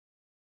them.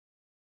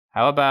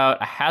 How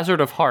about A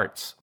Hazard of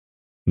Hearts?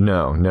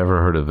 No,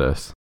 never heard of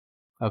this.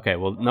 Okay,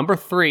 well, number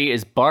 3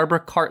 is Barbara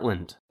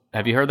Cartland.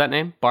 Have you heard that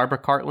name? Barbara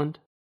Cartland?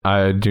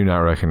 I do not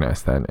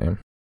recognize that name.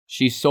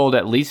 She's sold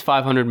at least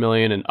 500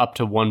 million and up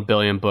to 1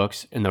 billion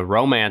books in the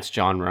romance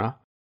genre.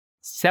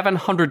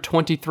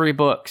 723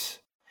 books.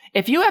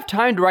 If you have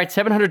time to write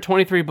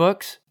 723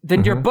 books,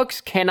 then your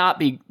books cannot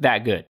be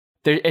that good.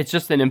 It's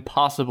just an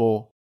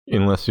impossible...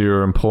 Unless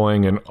you're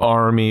employing an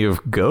army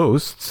of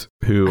ghosts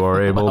who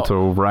are able to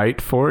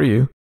write for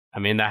you. I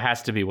mean, that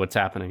has to be what's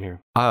happening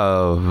here.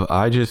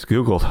 I just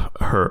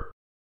Googled her.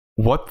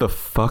 What the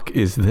fuck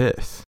is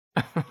this?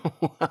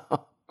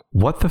 Wow.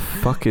 What the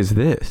fuck is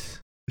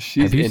this?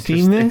 She's Have you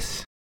seen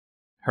this?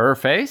 Her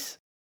face?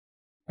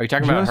 Are you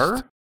talking about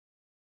her?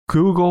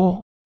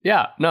 Google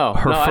Yeah, no.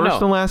 her I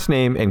first know. and last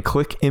name and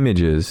click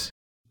images.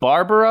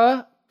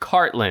 Barbara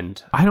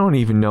Cartland. I don't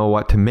even know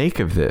what to make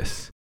of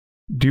this.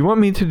 Do you want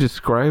me to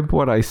describe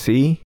what I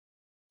see?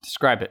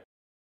 Describe it.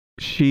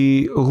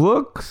 She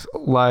looks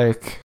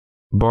like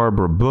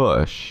Barbara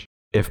Bush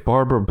if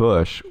Barbara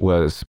Bush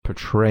was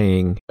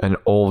portraying an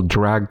old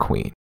drag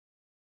queen.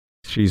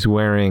 She's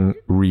wearing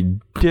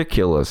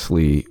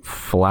ridiculously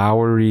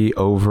flowery,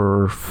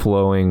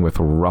 overflowing with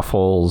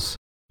ruffles,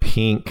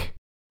 pink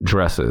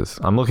dresses.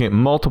 I'm looking at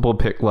multiple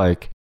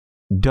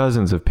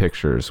dozens of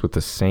pictures with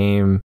the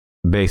same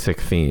basic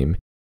theme.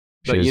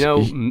 But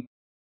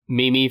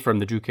Mimi from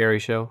the Drew Carey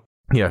Show?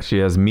 Yeah, she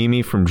has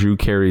Mimi from Drew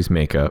Carey's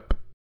makeup.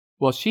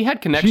 Well, she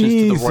had connections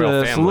to the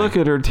royal family. Look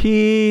at her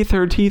teeth.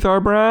 Her teeth are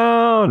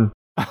brown.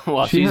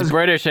 Well, she's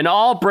British, and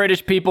all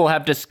British people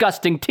have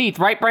disgusting teeth,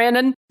 right,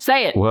 Brandon?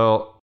 Say it.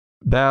 Well,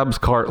 Babs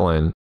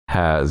Cartland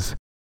has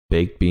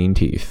baked bean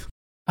teeth.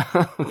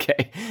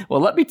 Okay.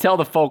 Well, let me tell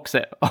the folks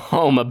at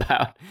home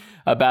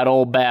about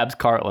old Babs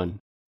Cartland.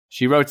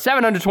 She wrote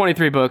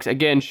 723 books.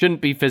 Again,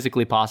 shouldn't be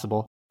physically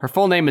possible. Her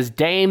full name is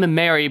Dame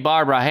Mary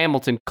Barbara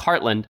Hamilton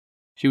Cartland.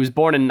 She was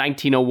born in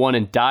 1901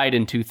 and died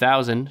in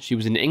 2000. She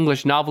was an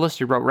English novelist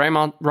who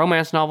wrote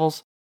romance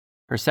novels.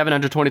 Her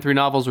 723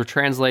 novels were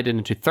translated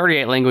into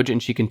 38 languages,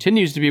 and she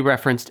continues to be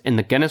referenced in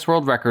the Guinness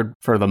World Record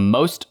for the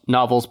most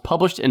novels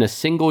published in a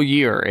single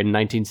year in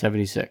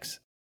 1976.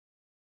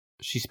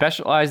 She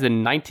specialized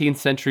in 19th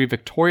century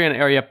Victorian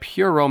era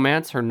pure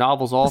romance. Her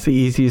novels all... It's the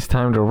easiest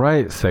time to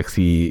write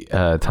sexy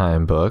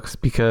time books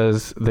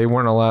because they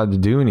weren't allowed to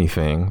do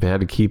anything. They had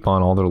to keep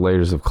on all their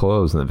layers of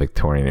clothes in the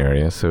Victorian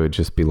area. So it'd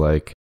just be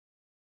like,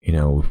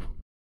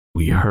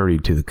 we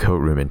hurried to the coat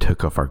room and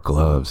took off our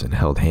gloves and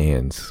held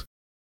hands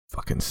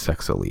fucking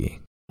sexily.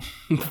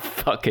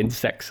 Fucking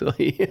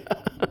sexily.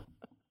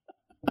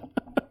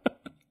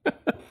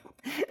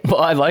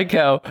 Well, I like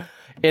how...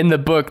 in the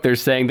book, they're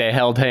saying they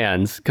held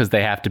hands because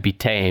they have to be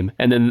tame.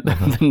 And then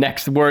the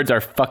next words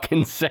are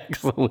fucking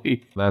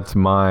sexily. That's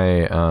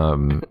my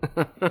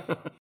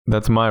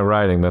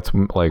writing. That's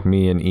like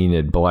me and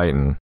Enid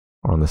Blyton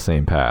are on the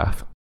same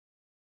path.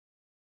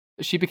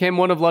 She became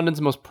one of London's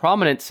most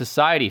prominent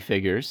society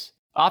figures,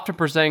 often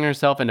presenting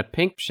herself in a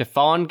pink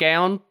chiffon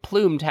gown,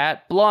 plumed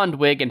hat, blonde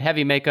wig, and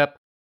heavy makeup.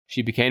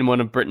 She became one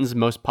of Britain's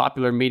most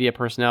popular media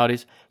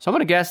personalities. So I'm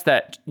going to guess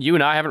that you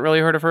and I haven't really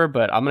heard of her,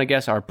 but I'm going to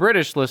guess our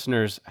British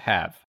listeners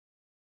have.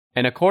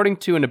 And according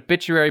to an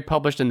obituary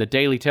published in the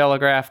Daily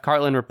Telegraph,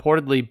 Cartland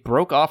reportedly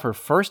broke off her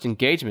first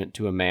engagement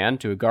to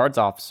a guards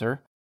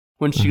officer,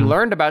 when she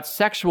learned about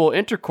sexual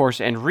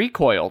intercourse and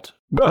recoiled.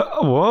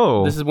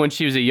 Whoa. This is when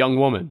she was a young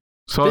woman.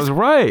 So I was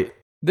right.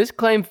 This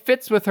claim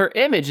fits with her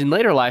image in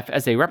later life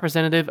as a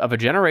representative of a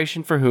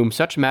generation for whom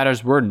such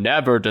matters were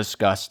never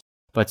discussed,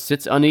 but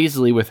sits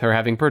uneasily with her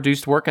having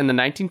produced work in the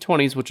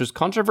 1920s which was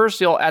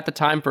controversial at the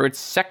time for its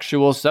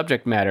sexual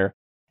subject matter.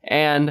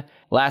 And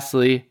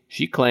lastly,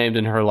 she claimed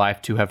in her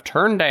life to have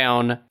turned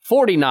down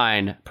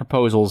 49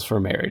 proposals for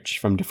marriage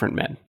from different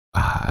men.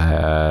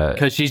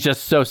 Because she's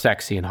just so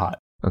sexy and hot.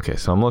 Okay,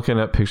 so I'm looking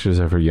at pictures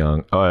of her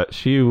young.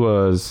 She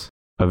was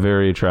a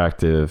very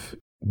attractive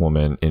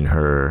woman in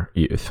her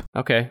youth.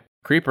 Okay,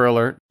 creeper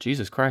alert.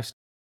 Jesus Christ.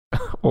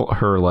 Well,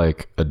 her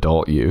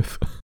adult youth.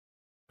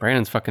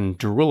 Brandon's fucking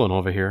drooling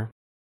over here.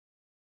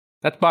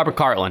 That's Barbara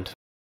Cartland.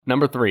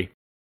 Number 3.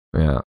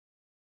 Yeah.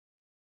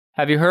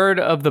 Have you heard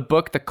of the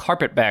book The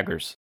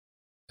Carpetbaggers?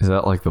 Is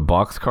that like the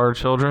Boxcar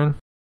Children?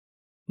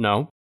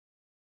 No.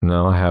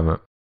 No, I haven't.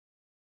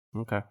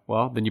 Okay.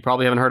 Well, then you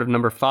probably haven't heard of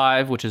number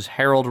 5, which is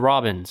Harold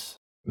Robbins.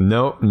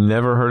 Nope,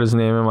 never heard his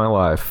name in my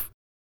life.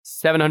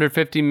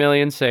 750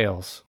 million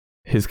sales.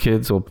 His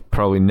kids will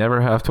probably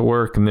never have to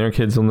work, and their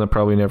kids will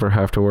probably never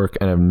have to work,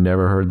 and I've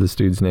never heard this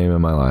dude's name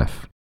in my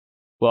life.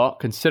 Well,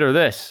 consider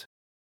this.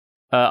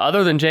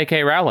 Other than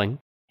J.K. Rowling,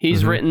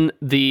 he's written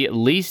the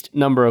least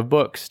number of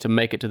books to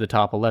make it to the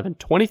top 11.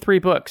 23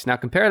 books. Now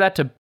compare that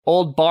to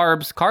old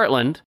Barbs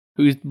Cartland,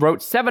 who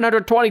wrote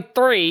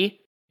 723.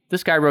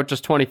 This guy wrote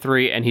just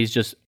 23, and he's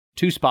just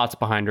 2 spots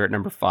behind her at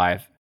number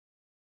 5.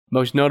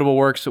 Most notable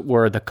works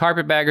were The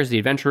Carpetbaggers, The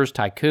Adventurers,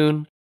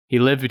 Tycoon. He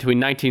lived between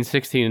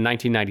 1916 and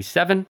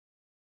 1997.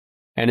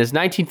 And his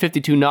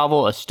 1952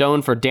 novel, A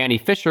Stone for Danny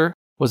Fisher,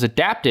 was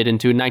adapted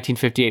into a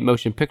 1958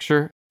 motion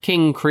picture,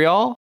 King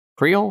Creole,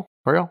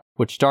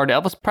 which starred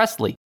Elvis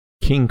Presley.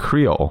 King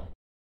Creole.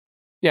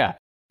 Yeah,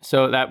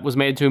 so that was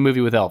made into a movie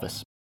with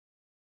Elvis.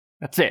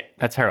 That's it.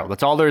 That's Harold.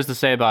 That's all there is to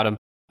say about him.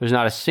 There's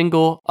not a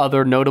single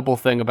other notable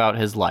thing about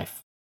his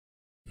life.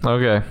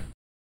 Okay.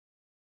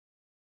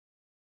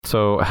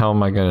 So how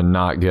am I going to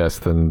not guess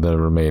the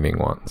remaining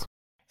ones?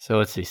 So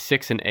let's see,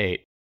 6 and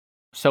 8.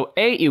 So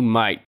 8 you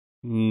might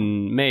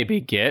maybe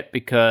get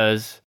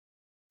because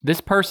this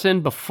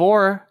person,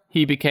 before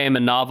he became a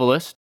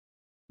novelist,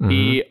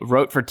 he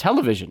wrote for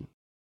television.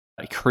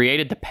 He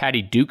created The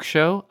Patty Duke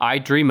Show, I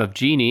Dream of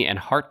Jeannie, and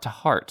Heart to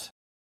Heart.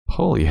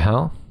 Holy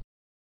hell.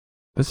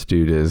 This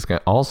dude is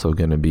also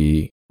going to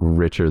be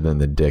richer than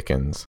the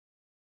Dickens.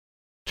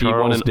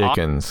 Charles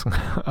Dickens.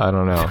 I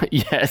don't know.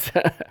 Yes.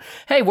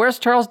 Hey, where's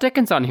Charles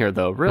Dickens on here,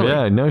 though? Really?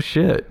 Yeah, no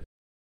shit.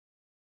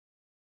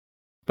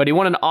 But he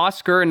won an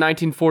Oscar in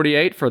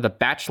 1948 for The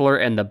Bachelor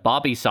and the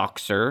Bobby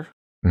Soxer.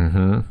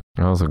 That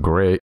was a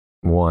great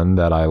one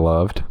that I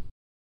loved.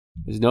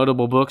 His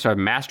notable books are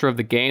Master of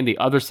the Game, The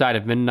Other Side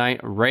of Midnight,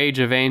 Rage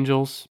of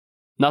Angels.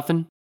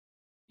 Nothing?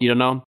 You don't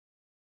know him?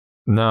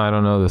 No, I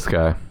don't know this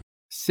guy.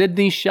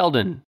 Sidney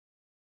Sheldon,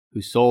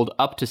 who sold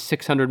up to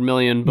 600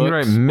 million books. You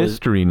write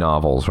mystery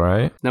novels,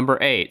 right? Number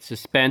 8,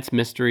 suspense,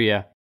 mystery,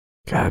 yeah.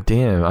 God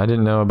damn, I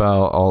didn't know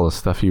about all the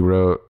stuff he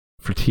wrote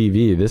for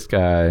TV. This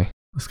guy's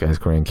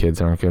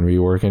grandkids aren't going to be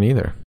working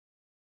either.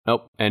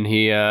 Nope, and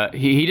he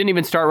didn't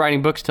even start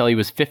writing books till he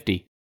was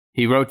 50.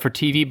 He wrote for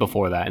TV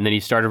before that, and then he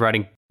started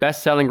writing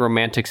best-selling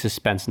romantic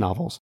suspense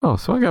novels. Oh,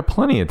 so I got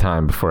plenty of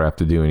time before I have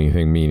to do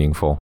anything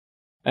meaningful.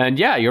 And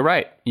yeah, you're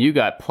right. You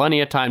got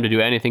plenty of time to do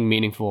anything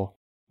meaningful,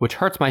 which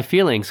hurts my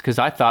feelings because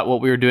I thought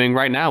what we were doing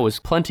right now was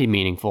plenty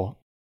meaningful.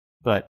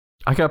 But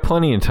I got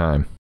plenty of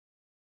time.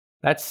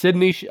 That's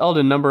Sidney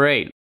Sheldon, number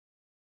 8,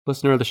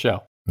 listener of the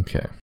show.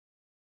 Okay.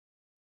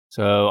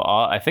 So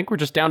I think we're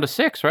just down to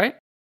 6, right?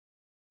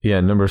 Yeah,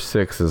 number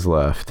 6 is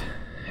left.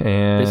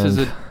 And this is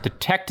a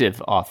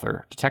detective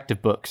author,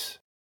 detective books.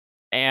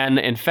 And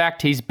in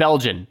fact, he's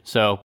Belgian,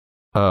 so...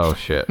 Oh,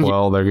 shit.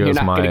 Well, there goes you're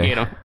not gonna get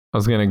him. I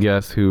was going to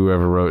guess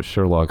whoever wrote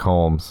Sherlock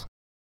Holmes.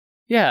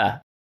 Yeah.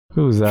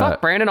 Who's that?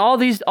 Fuck, Brandon, all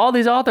these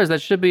authors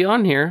that should be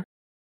on here.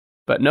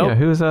 But no. Yeah,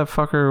 who's that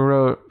fucker who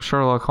wrote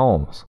Sherlock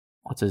Holmes?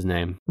 What's his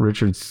name?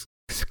 Richard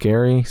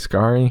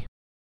Scarry?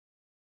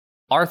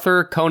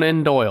 Arthur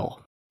Conan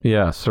Doyle.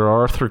 Yeah, Sir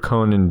Arthur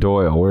Conan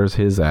Doyle. Where's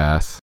his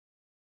ass?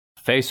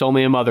 Face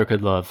only a mother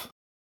could love.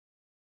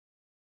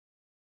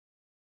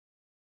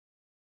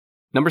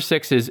 Number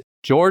 6 is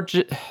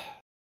George's?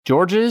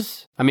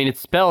 I mean, it's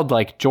spelled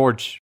like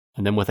George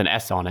and then with an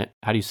S on it.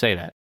 How do you say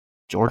that?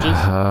 George's?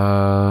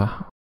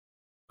 I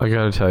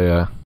gotta tell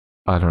you,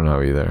 I don't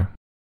know either.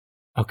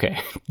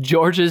 Okay.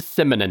 George's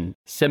Simenon.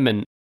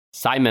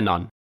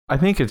 I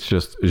think it's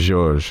just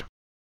George.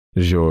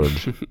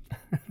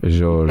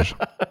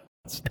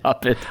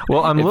 Stop it.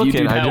 Well, I'm looking. If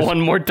you do that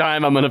one more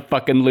time, I'm going to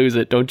fucking lose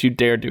it. Don't you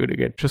dare do it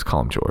again. Just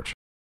call him George.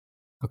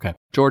 Okay.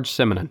 George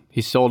Simenon.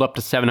 He sold up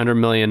to 700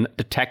 million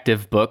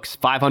detective books,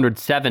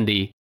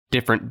 570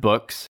 different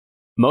books.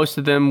 Most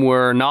of them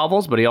were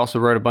novels, but he also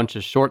wrote a bunch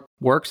of short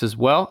works as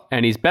well.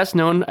 And he's best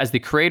known as the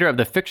creator of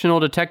the fictional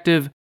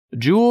detective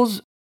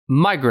Jules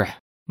Maigret.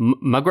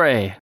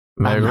 Maigret.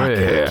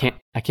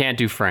 I can't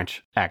do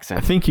French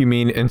accent. I think you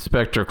mean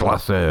Inspector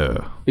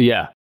Clouseau.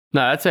 Yeah.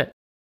 No, that's it.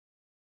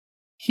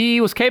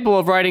 He was capable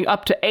of writing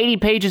up to 80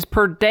 pages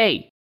per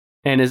day,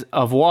 and his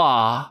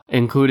oeuvre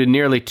included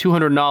nearly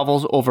 200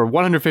 novels, over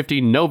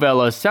 150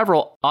 novellas,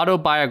 several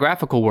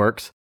autobiographical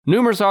works,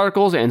 numerous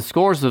articles, and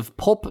scores of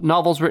pulp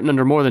novels written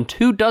under more than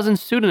 24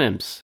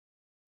 pseudonyms.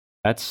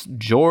 That's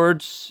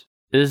George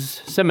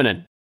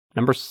Simenon,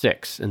 number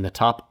 6 in the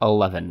top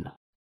 11.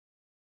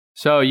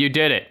 So you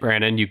did it,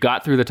 Brandon. You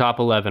got through the top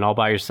 11 all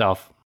by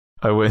yourself.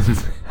 I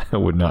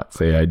would not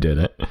say I did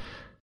it.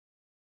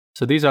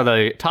 So these are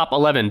the top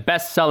 11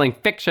 best-selling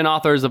fiction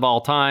authors of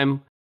all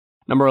time.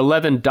 Number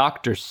 11,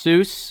 Dr.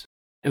 Seuss,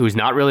 who's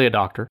not really a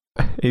doctor.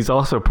 He's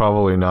also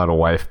probably not a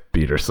wife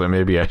beater, so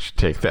maybe I should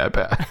take that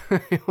back.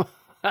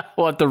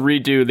 We'll have to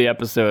redo the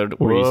episode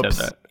where you said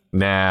that.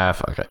 Nah,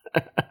 fuck it.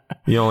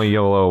 You only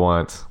YOLO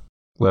once.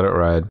 Let it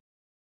ride.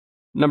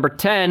 Number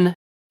 10,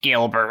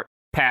 Gilbert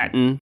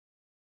Patton.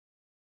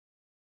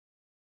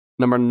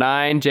 Number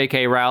 9,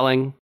 J.K.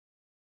 Rowling.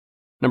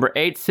 Number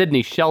 8,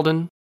 Sidney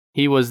Sheldon.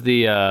 He was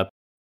the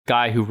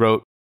guy who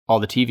wrote all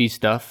the TV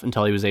stuff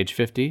until he was age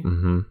 50.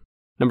 Mm-hmm.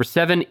 Number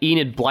 7,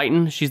 Enid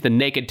Blyton. She's the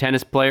naked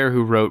tennis player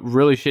who wrote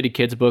really shitty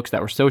kids' books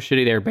that were so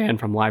shitty they were banned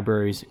from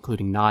libraries,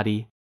 including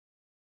Naughty.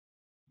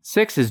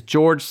 6 is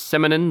George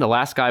Simenon, the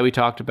last guy we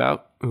talked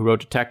about, who wrote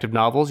detective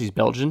novels. He's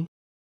Belgian.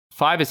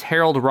 5 is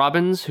Harold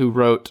Robbins, who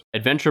wrote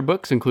adventure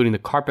books, including The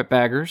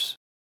Carpetbaggers.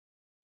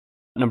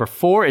 Number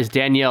 4 is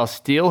Danielle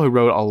Steele, who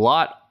wrote a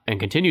lot and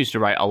continues to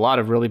write a lot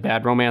of really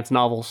bad romance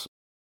novels.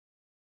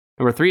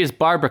 Number 3 is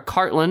Barbara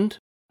Cartland,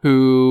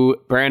 who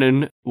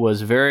Brandon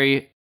was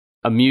very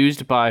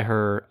amused by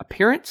her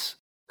appearance,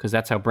 because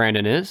that's how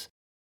Brandon is.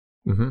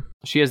 Mm-hmm.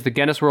 She has the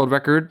Guinness World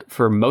Record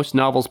for most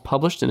novels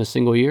published in a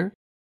single year.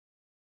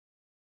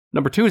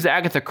 Number 2 is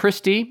Agatha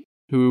Christie,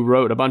 who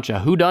wrote a bunch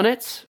of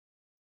whodunits.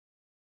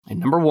 And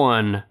number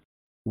 1,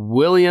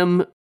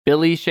 William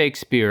Billy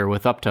Shakespeare,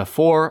 with up to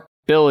 4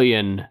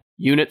 billion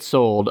units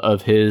sold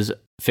of his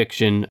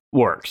fiction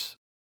works.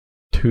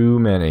 Too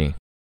many.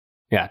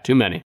 Yeah, too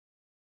many.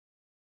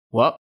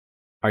 Well,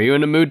 are you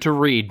in the mood to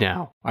read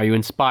now? Are you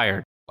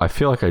inspired? I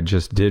feel like I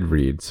just did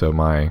read, so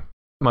my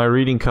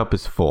reading cup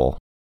is full.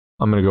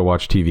 I'm going to go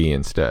watch TV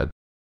instead.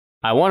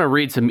 I want to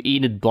read some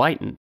Enid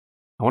Blyton.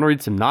 I want to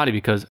read some Naughty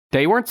because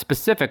they weren't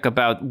specific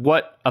about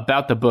what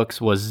about the books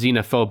was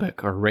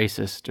xenophobic or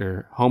racist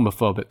or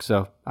homophobic,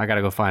 so I got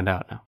to go find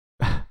out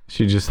now.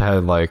 She just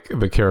had, like,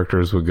 the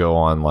characters would go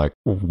on, like,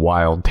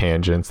 wild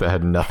tangents that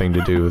had nothing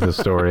to do with the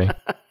story.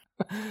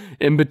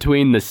 In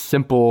between the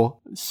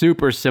simple,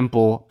 super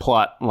simple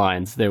plot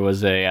lines, there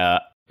was a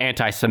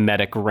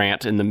anti-Semitic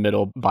rant in the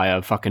middle by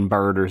a fucking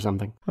bird or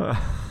something.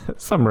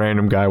 Some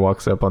random guy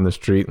walks up on the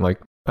street and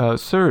like,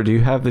 sir, do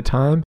you have the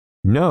time?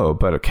 No,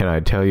 but can I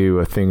tell you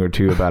a thing or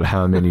two about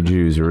how many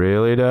Jews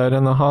really died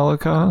in the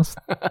Holocaust?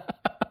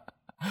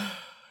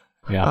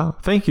 Yeah. Oh,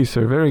 thank you,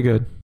 sir. Very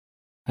good.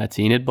 That's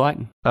Enid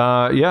Blyton.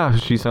 Yeah,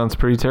 she sounds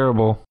pretty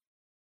terrible.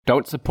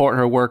 Don't support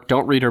her work.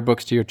 Don't read her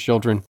books to your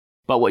children.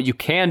 But what you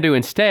can do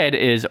instead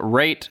is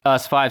rate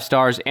us 5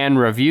 stars and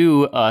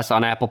review us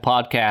on Apple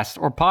Podcasts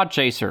or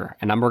Podchaser.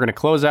 And we're going to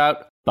close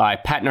out by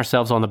patting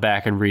ourselves on the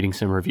back and reading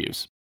some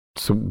reviews.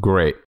 So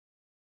great.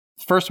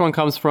 First one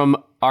comes from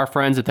our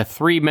friends at the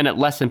 3-Minute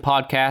Lesson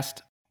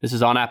Podcast. This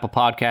is on Apple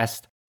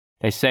Podcasts.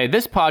 They say,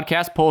 this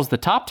podcast pulls the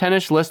top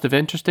 10-ish list of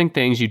interesting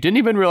things you didn't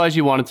even realize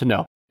you wanted to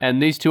know.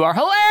 And these two are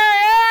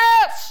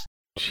hilarious!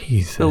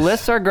 Jesus. The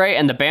lists are great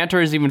and the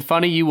banter is even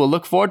funny. You will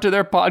look forward to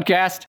their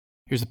podcast.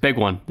 Here's a big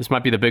one. This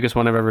might be the biggest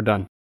one I've ever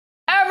done.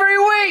 Every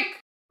week!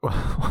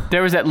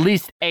 There was at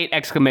least 8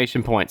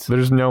 exclamation points.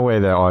 There's no way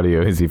that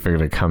audio is even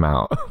going to come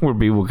out where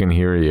people can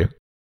hear you.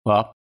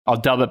 Well, I'll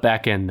dub it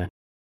back in then.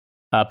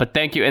 But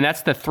thank you. And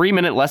that's the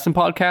 3-Minute Lesson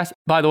Podcast.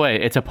 By the way,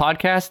 it's a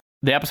podcast.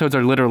 The episodes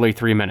are literally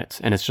 3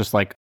 minutes. And it's just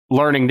like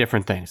learning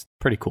different things.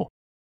 Pretty cool.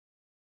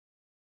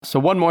 So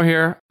one more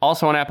here.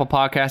 Also on Apple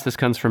Podcasts. This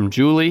comes from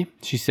Julie.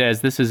 She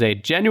says, this is a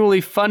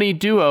genuinely funny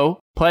duo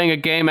playing a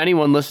game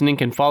anyone listening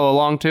can follow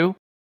along to.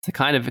 It's the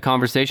kind of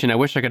conversation I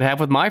wish I could have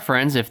with my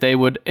friends if they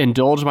would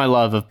indulge my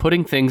love of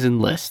putting things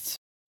in lists.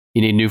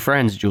 You need new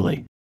friends,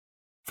 Julie.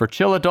 For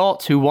chill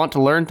adults who want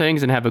to learn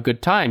things and have a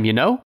good time, you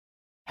know?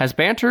 Has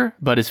banter,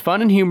 but is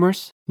fun and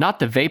humorous. Not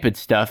the vapid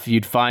stuff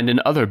you'd find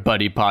in other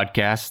buddy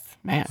podcasts.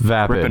 Man,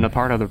 Vapid. Ripping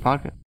apart other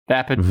podcasts.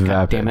 Vapid.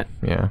 God damn it.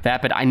 Yeah.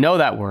 Vapid. I know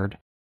that word.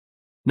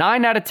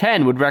 9 out of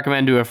 10 would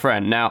recommend to a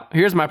friend. Now,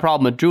 here's my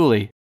problem with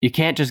Julie. You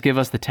can't just give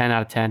us the 10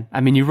 out of 10.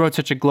 I mean, you wrote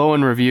such a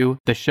glowing review.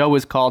 The show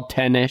is called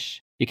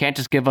 10-ish. You can't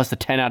just give us the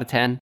 10 out of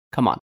 10.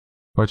 Come on.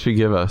 What'd she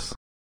give us?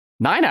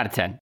 9 out of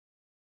 10.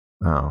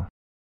 Oh.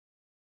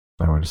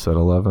 I would have said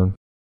 11.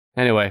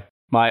 Anyway,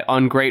 my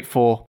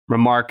ungrateful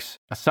remarks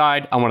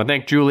aside, I want to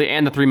thank Julie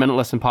and the 3-Minute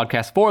Lesson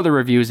Podcast for the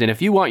reviews. And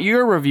if you want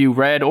your review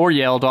read or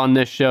yelled on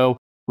this show,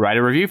 write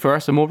a review for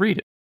us and we'll read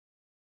it.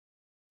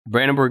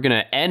 Brandon, we're going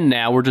to end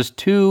now. We're just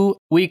 2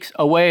 weeks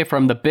away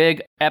from the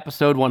big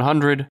episode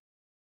 100.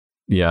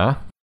 Yeah.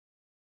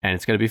 And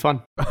it's going to be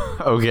fun.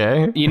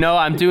 Okay. You know,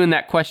 I'm doing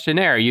that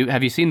questionnaire.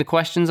 Have you seen the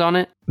questions on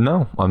it?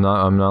 No, I'm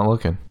not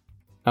looking.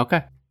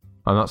 Okay.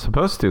 I'm not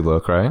supposed to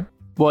look, right?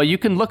 Well, you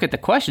can look at the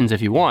questions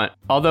if you want.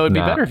 Although it'd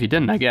be better if you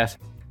didn't, I guess.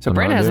 So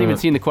Brandon hasn't even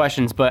seen the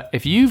questions, but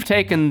if you've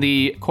taken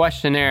the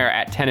questionnaire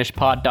at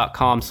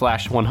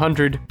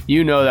tennispod.com/100,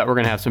 you know that we're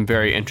going to have some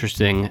very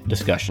interesting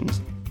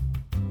discussions.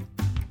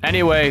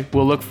 Anyway,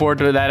 we'll look forward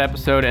to that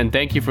episode, and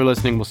thank you for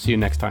listening. We'll see you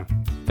next time.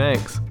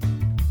 Thanks.